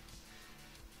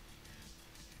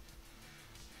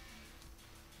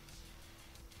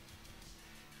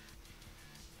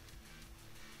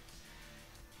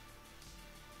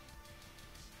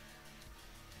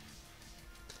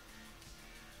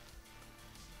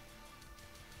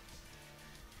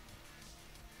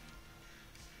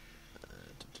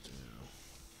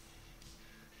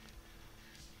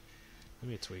 Let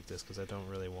me tweak this because I don't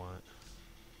really want.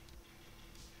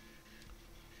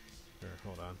 Or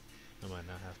hold on, I might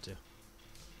not have to.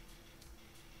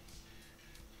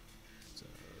 So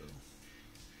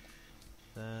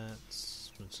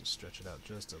let's just stretch it out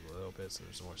just a little bit so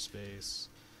there's more space.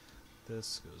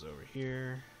 This goes over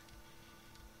here.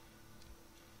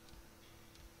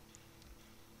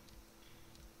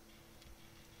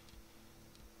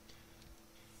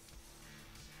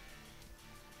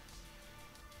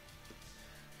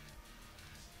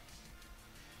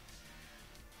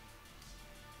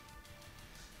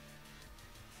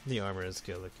 The armor is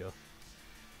kill.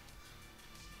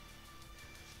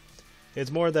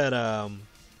 It's more that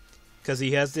because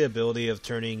he has the ability of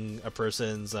turning a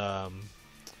person's thoughts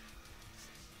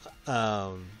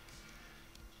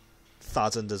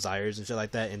and desires and shit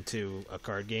like that into a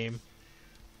card game,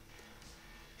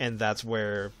 and that's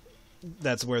where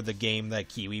the game that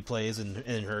Kiwi plays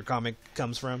in her comic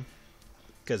comes from,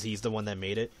 because he's the one that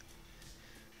made it.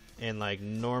 And like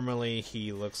normally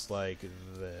he looks like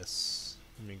this.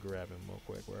 Let me grab him real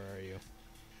quick. Where are you?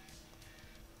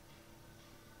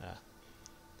 Ah.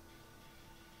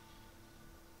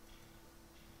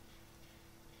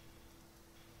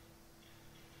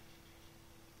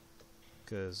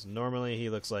 Because normally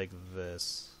he looks like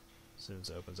this as soon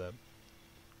as it opens up.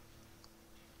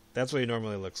 That's what he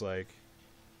normally looks like.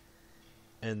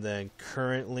 And then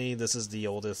currently, this is the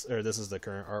oldest, or this is the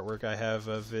current artwork I have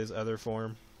of his other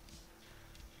form.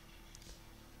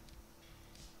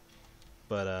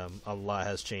 But a lot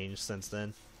has changed since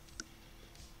then.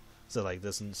 So like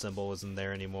this symbol isn't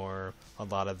there anymore. A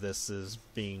lot of this is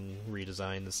being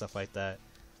redesigned and stuff like that,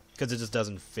 because it just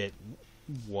doesn't fit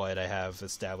what I have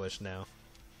established now.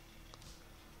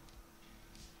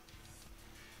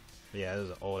 Yeah, this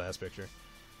is an old ass picture.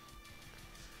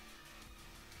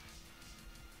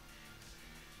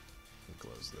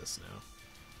 Close this now.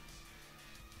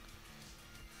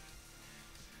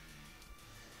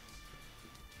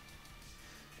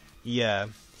 Yeah,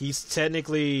 he's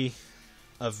technically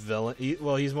a villain.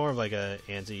 Well, he's more of like a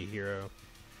anti-hero.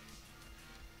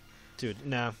 Dude,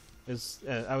 nah, it's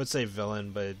I would say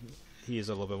villain, but he is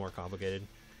a little bit more complicated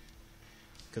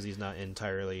because he's not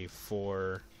entirely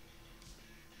for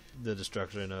the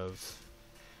destruction of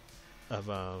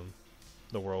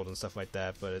the world and stuff like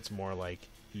that, but it's more like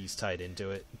he's tied into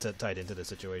it, tied into the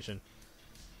situation.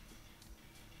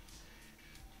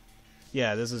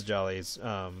 Yeah, this is Jolly's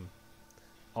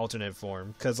alternate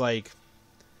form, because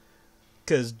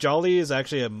Jolly is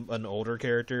actually an older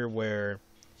character where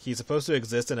he's supposed to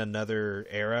exist in another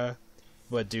era,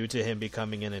 but due to him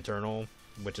becoming an Eternal,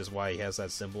 which is why he has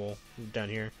that symbol down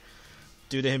here,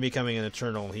 due to him becoming an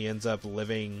Eternal, he ends up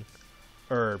living,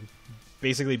 or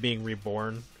basically being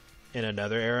reborn in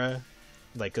another era,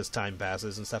 like because time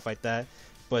passes and stuff like that.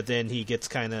 But then he gets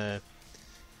kind of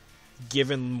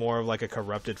given more of like a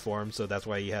corrupted form, so that's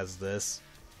why he has this.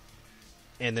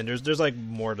 And then there's like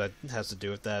more that has to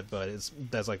do with that, but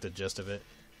that's like the gist of it.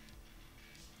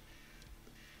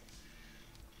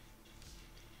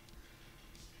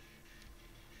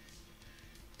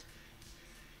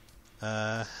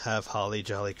 Have holly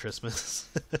jolly Christmas.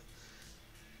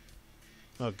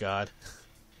 Oh god.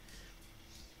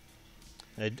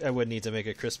 I would need to make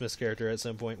a Christmas character at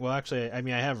some point. Well, actually, I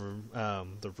mean, I have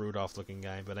the Rudolph-looking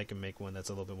guy, but I can make one that's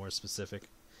a little bit more specific.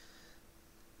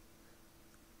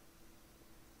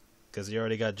 Because you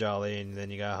already got Jolly, and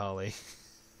then you got Holly.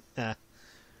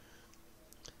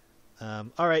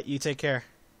 Alright, you take care.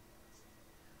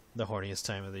 The horniest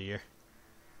time of the year.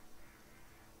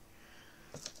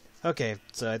 Okay,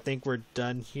 so I think we're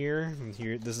done here. And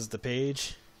here, this is the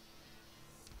page.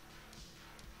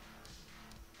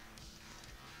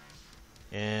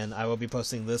 And I will be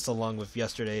posting this along with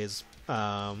yesterday's in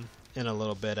a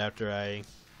little bit after I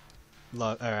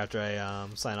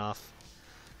sign off.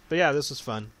 But yeah, this was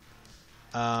fun.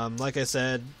 Like I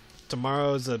said,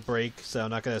 tomorrow's a break, so I'm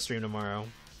not gonna stream tomorrow.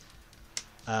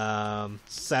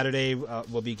 Saturday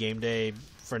will be game day.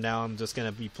 For now, I'm just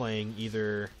gonna be playing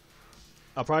either.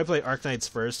 I'll probably play Arknights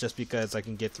first, just because I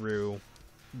can get through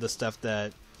the stuff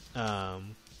that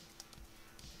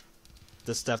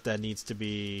needs to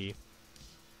be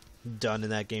done in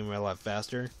that game a lot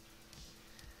faster.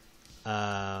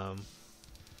 So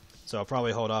I'll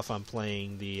probably hold off on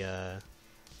playing the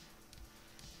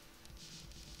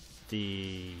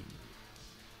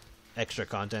extra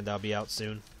content that'll be out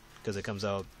soon, because it comes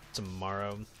out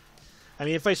tomorrow. I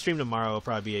mean, if I stream tomorrow, it'll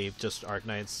probably be just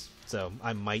Arknights, so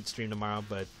I might stream tomorrow,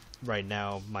 but right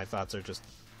now my thoughts are just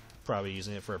probably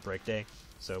using it for a break day,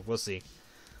 so we'll see.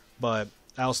 But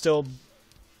I'll still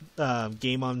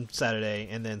game on Saturday,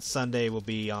 and then Sunday will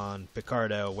be on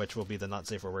Picardo, which will be the not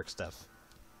safe for work stuff.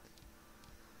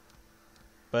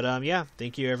 But yeah,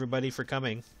 thank you everybody for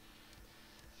coming.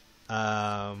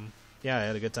 Yeah, I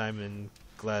had a good time and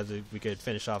glad that we could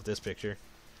finish off this picture.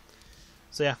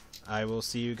 So yeah, I will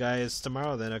see you guys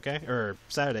tomorrow then, okay? Or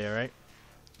Saturday, alright?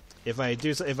 If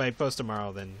I post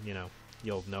tomorrow, then, you know,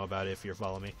 you'll know about it if you're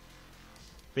following me.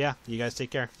 But yeah, you guys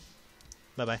take care.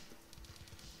 Bye-bye.